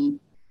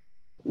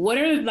 What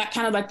are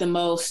kind of like the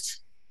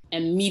most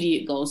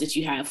immediate goals that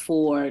you have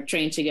for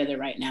Train Together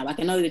right now? Like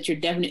I know that you're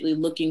definitely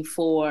looking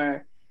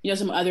for,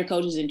 some other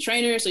coaches and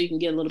trainers so you can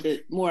get a little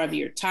bit more of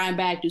your time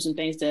back, do some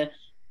things to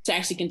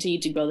actually continue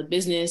to grow the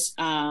business.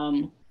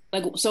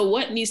 So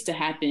what needs to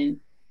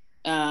happen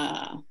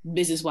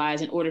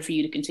business-wise in order for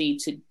you to continue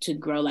to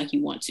grow like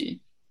you want to?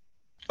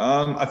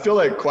 I feel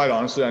like, quite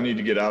honestly, I need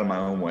to get out of my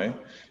own way.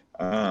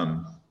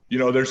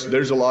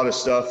 There's a lot of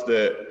stuff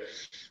that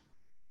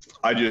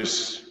I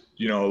just,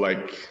 I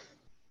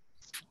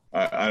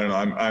don't know,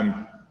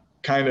 I'm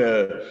kind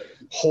of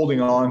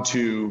holding on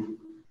to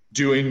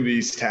doing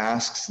these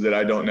tasks that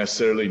I don't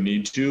necessarily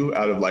need to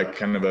out of like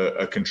kind of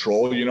a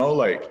control, and a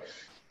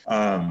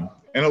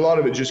lot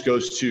of it just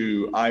goes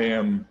to, I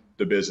am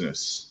the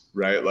business,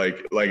 right?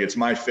 Like it's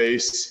my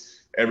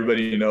face.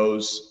 Everybody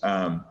knows,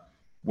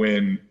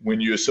 when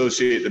you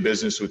associate the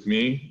business with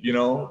me,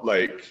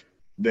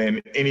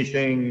 then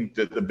anything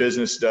that the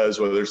business does,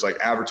 whether it's like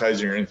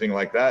advertising or anything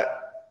like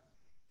that,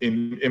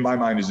 in my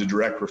mind is a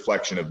direct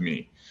reflection of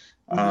me.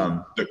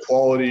 The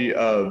quality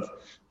of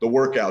the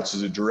workouts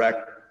is a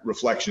direct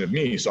reflection of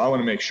me. So I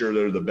want to make sure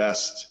they're the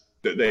best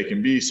that they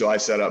can be. So I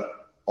set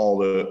up all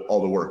the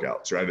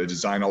workouts, right? I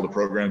design all the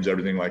programs,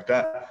 everything like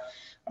that.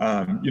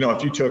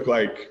 If you took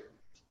like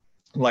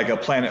a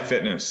Planet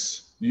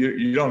Fitness,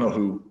 you don't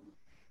know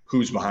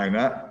who's behind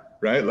that,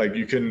 right? Like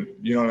you can,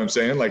 you know what I'm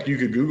saying? Like you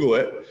could Google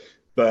it,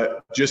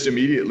 but just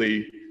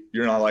immediately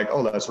you're not like,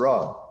 oh, that's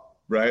Rob,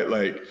 right?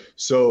 Like,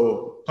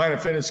 so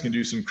Planet Fitness can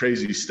do some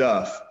crazy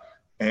stuff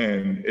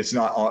and it's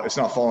not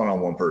falling on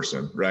one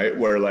person, right?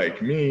 Where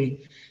like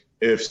me,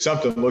 if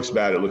something looks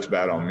bad, it looks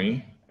bad on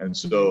me. And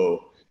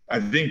so I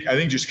think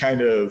just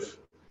kind of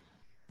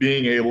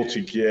being able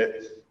to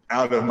get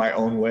out of my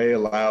own way,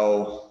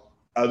 allow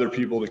other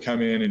people to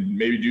come in and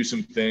maybe do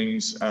some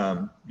things,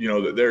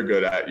 that they're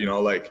good at,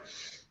 like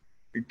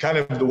kind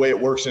of the way it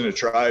works in a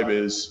tribe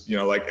is,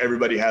 like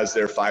everybody has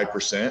their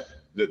 5%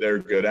 that they're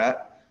good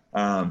at.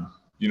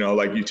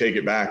 Like you take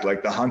it back,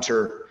 like the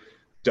hunter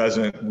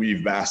doesn't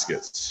weave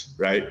baskets,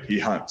 right? He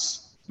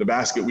hunts. The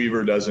basket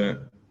weaver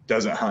doesn't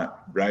hunt,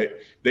 right?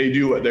 They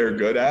do what they're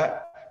good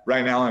at.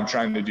 Right now I'm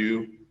trying to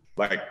do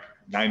like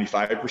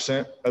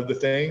 95% of the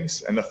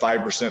things, and the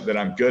 5% that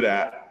I'm good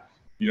at,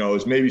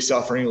 is maybe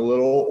suffering a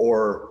little,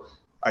 or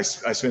I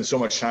spend so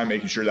much time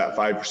making sure that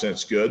 5%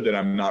 is good that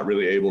I'm not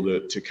really able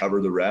to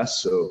cover the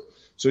rest. So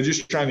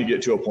just trying to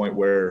get to a point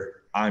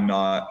where I'm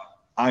not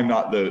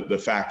the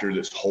factor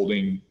that's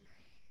holding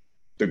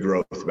the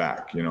growth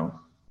back,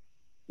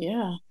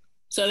 Yeah.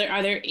 So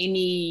are there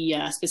any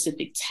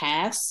specific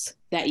tasks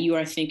that you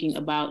are thinking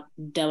about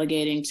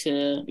delegating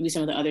to maybe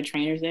some of the other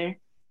trainers there?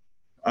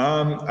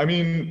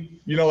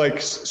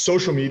 Like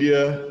social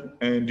media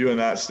and doing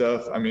that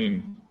stuff.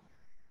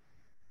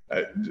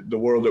 The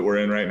world that we're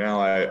in right now,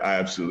 I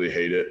absolutely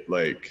hate it.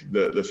 Like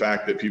the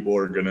fact that people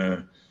are going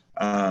to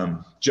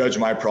judge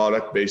my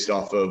product based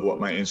off of what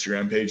my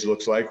Instagram page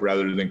looks like,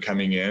 rather than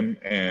coming in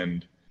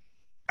and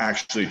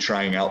actually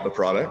trying out the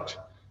product.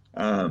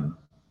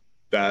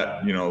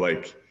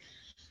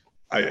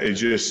 it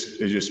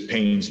just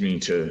pains me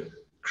to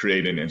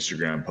create an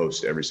Instagram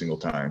post every single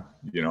time,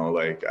 you know,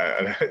 like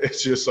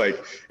it's just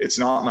like, it's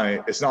not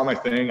my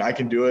thing. I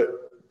can do it.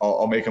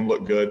 I'll make them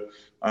look good.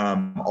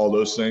 All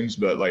those things.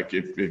 But like,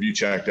 if you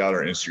checked out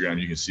our Instagram,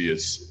 you can see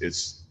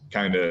it's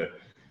kind of,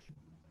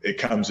 it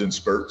comes in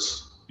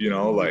spurts, you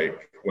know,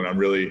 like when I'm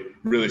really,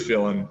 really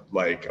feeling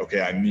like,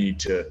 okay, I need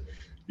to,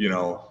 you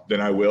know,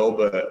 then I will,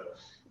 but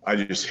I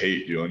just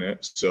hate doing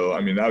it. So, I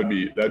mean,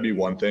 that'd be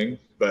one thing,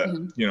 but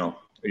you know,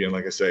 again,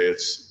 like I say,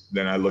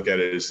 then I look at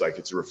it as like,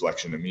 it's a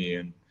reflection of me,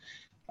 and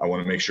I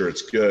want to make sure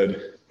it's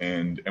good.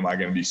 And am I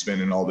going to be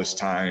spending all this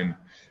time,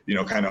 you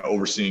know, kind of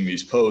overseeing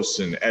these posts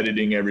and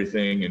editing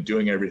everything and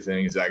doing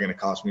everything? Is that going to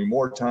cost me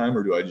more time,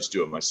 or do I just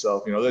do it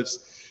myself? You know,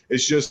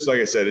 it's just, like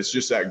I said, it's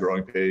just that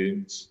growing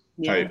pains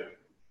type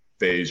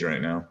phase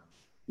right now.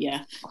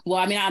 Yeah. Well,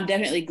 I mean, I'm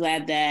definitely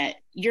glad that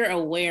you're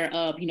aware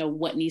of, you know,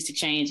 what needs to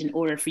change in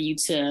order for you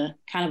to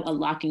kind of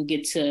unlock and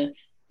get to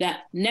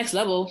that next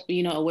level.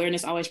 You know,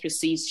 awareness always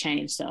precedes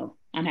change. So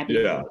I'm happy.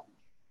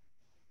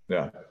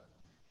 Yeah.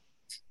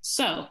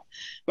 So,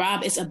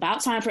 Rob, it's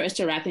about time for us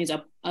to wrap things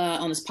up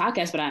on this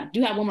podcast, but I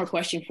do have one more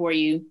question for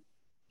you.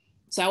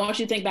 So I want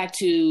you to think back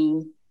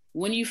to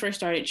when you first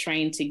started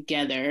training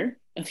together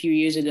a few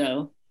years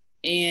ago,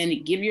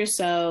 and give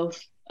yourself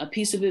a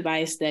piece of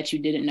advice that you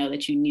didn't know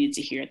that you needed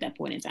to hear at that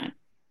point in time.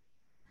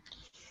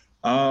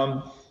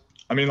 I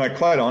mean, like,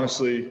 quite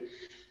honestly,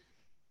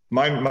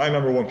 my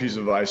number one piece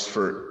of advice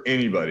for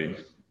anybody,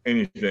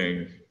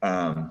 anything,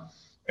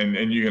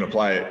 and you can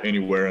apply it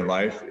anywhere in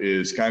life,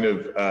 is kind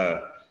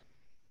of,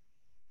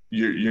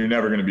 you're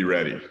never going to be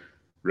ready,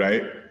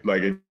 right?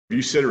 Like, if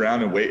you sit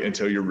around and wait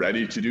until you're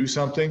ready to do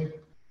something,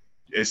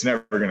 it's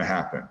never going to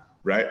happen,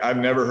 right? I've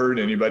never heard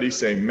anybody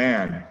say,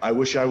 man, I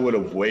wish I would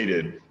have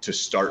waited to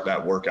start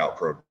that workout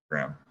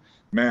program.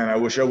 Man, I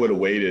wish I would have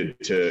waited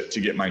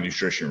to get my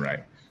nutrition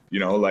right. You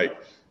know, like,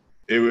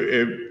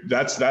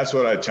 that's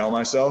what I tell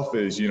myself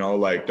is, you know,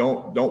 like,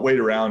 don't wait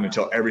around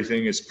until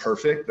everything is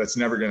perfect. That's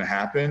never going to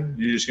happen.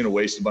 You're just going to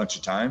waste a bunch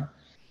of time,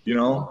 you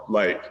know,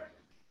 like,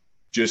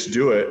 just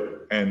do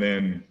it. And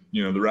then,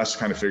 you know, the rest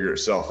kind of figure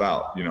itself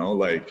out, you know,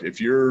 like, if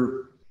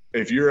you're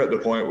at the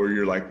point where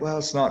you're like, well,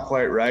 it's not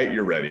quite right,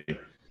 you're ready,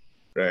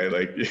 right?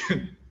 Like,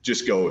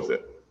 just go with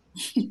it.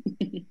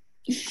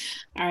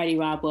 All righty,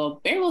 Rob.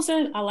 Well, very well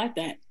said. I like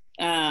that.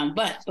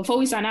 But before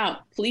we sign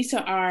out, please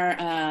tell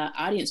our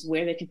audience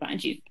where they can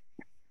find you.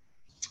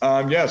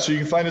 So you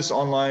can find us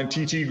online.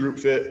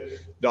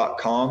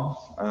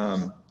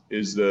 ttgroupfit.com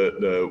is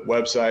the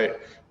website.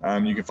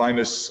 You can find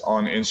us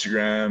on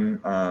Instagram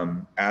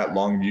at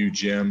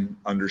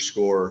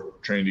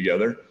LongviewGym_train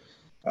together.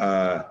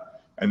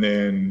 And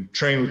then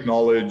Train with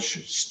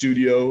Knowledge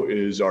Studio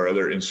is our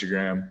other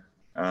Instagram.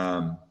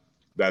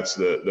 That's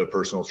the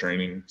personal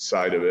training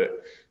side of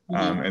it.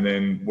 And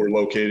then we're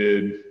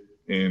located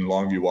in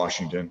Longview,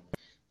 Washington.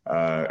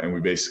 And we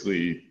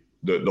basically,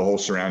 the whole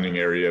surrounding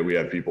area, we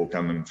have people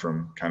coming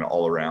from kind of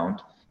all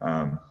around.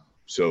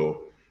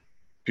 So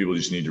people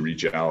just need to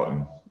reach out,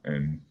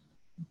 and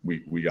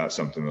we got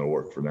something that'll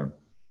work for them.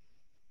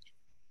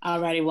 All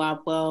righty,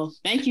 Rob. Well,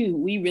 thank you.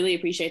 We really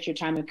appreciate your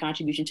time and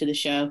contribution to the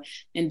show,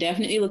 and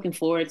definitely looking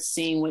forward to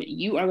seeing what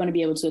you are going to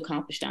be able to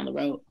accomplish down the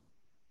road.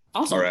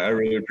 Awesome. All right. I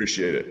really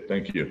appreciate it.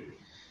 Thank you.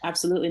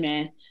 Absolutely,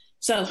 man.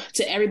 So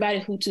to everybody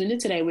who tuned in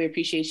today, we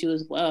appreciate you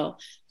as well.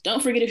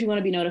 Don't forget, if you want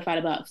to be notified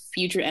about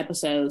future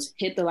episodes,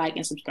 hit the like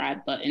and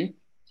subscribe button.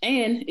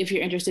 And if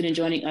you're interested in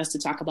joining us to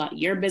talk about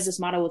your business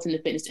model within the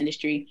fitness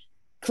industry,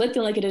 click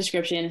the link in the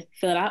description,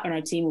 fill it out, and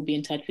our team will be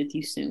in touch with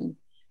you soon.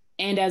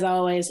 And as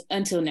always,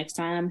 until next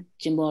time,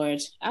 Gym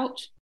Lords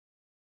out.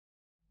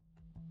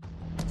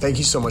 Thank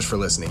you so much for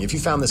listening. If you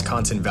found this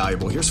content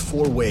valuable, here's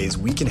 4 ways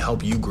we can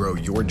help you grow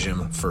your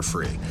gym for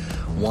free.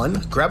 1,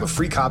 grab a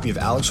free copy of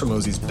Alex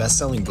Hormozi's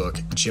best-selling book,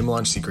 Gym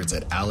Launch Secrets,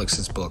 at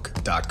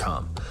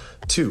alexsbook.com.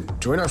 2,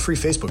 join our free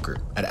Facebook group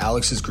at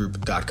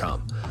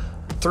alexsgroup.com.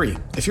 3,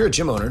 if you're a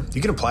gym owner,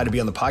 you can apply to be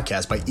on the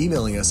podcast by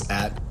emailing us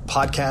at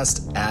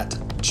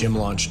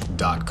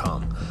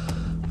podcast@gymlaunch.com.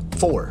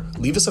 4,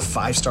 leave us a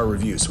 5-star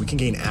review so we can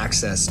gain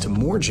access to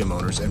more gym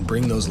owners and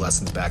bring those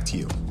lessons back to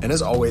you. And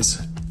as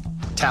always,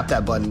 tap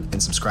that button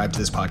and subscribe to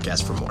this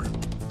podcast for more.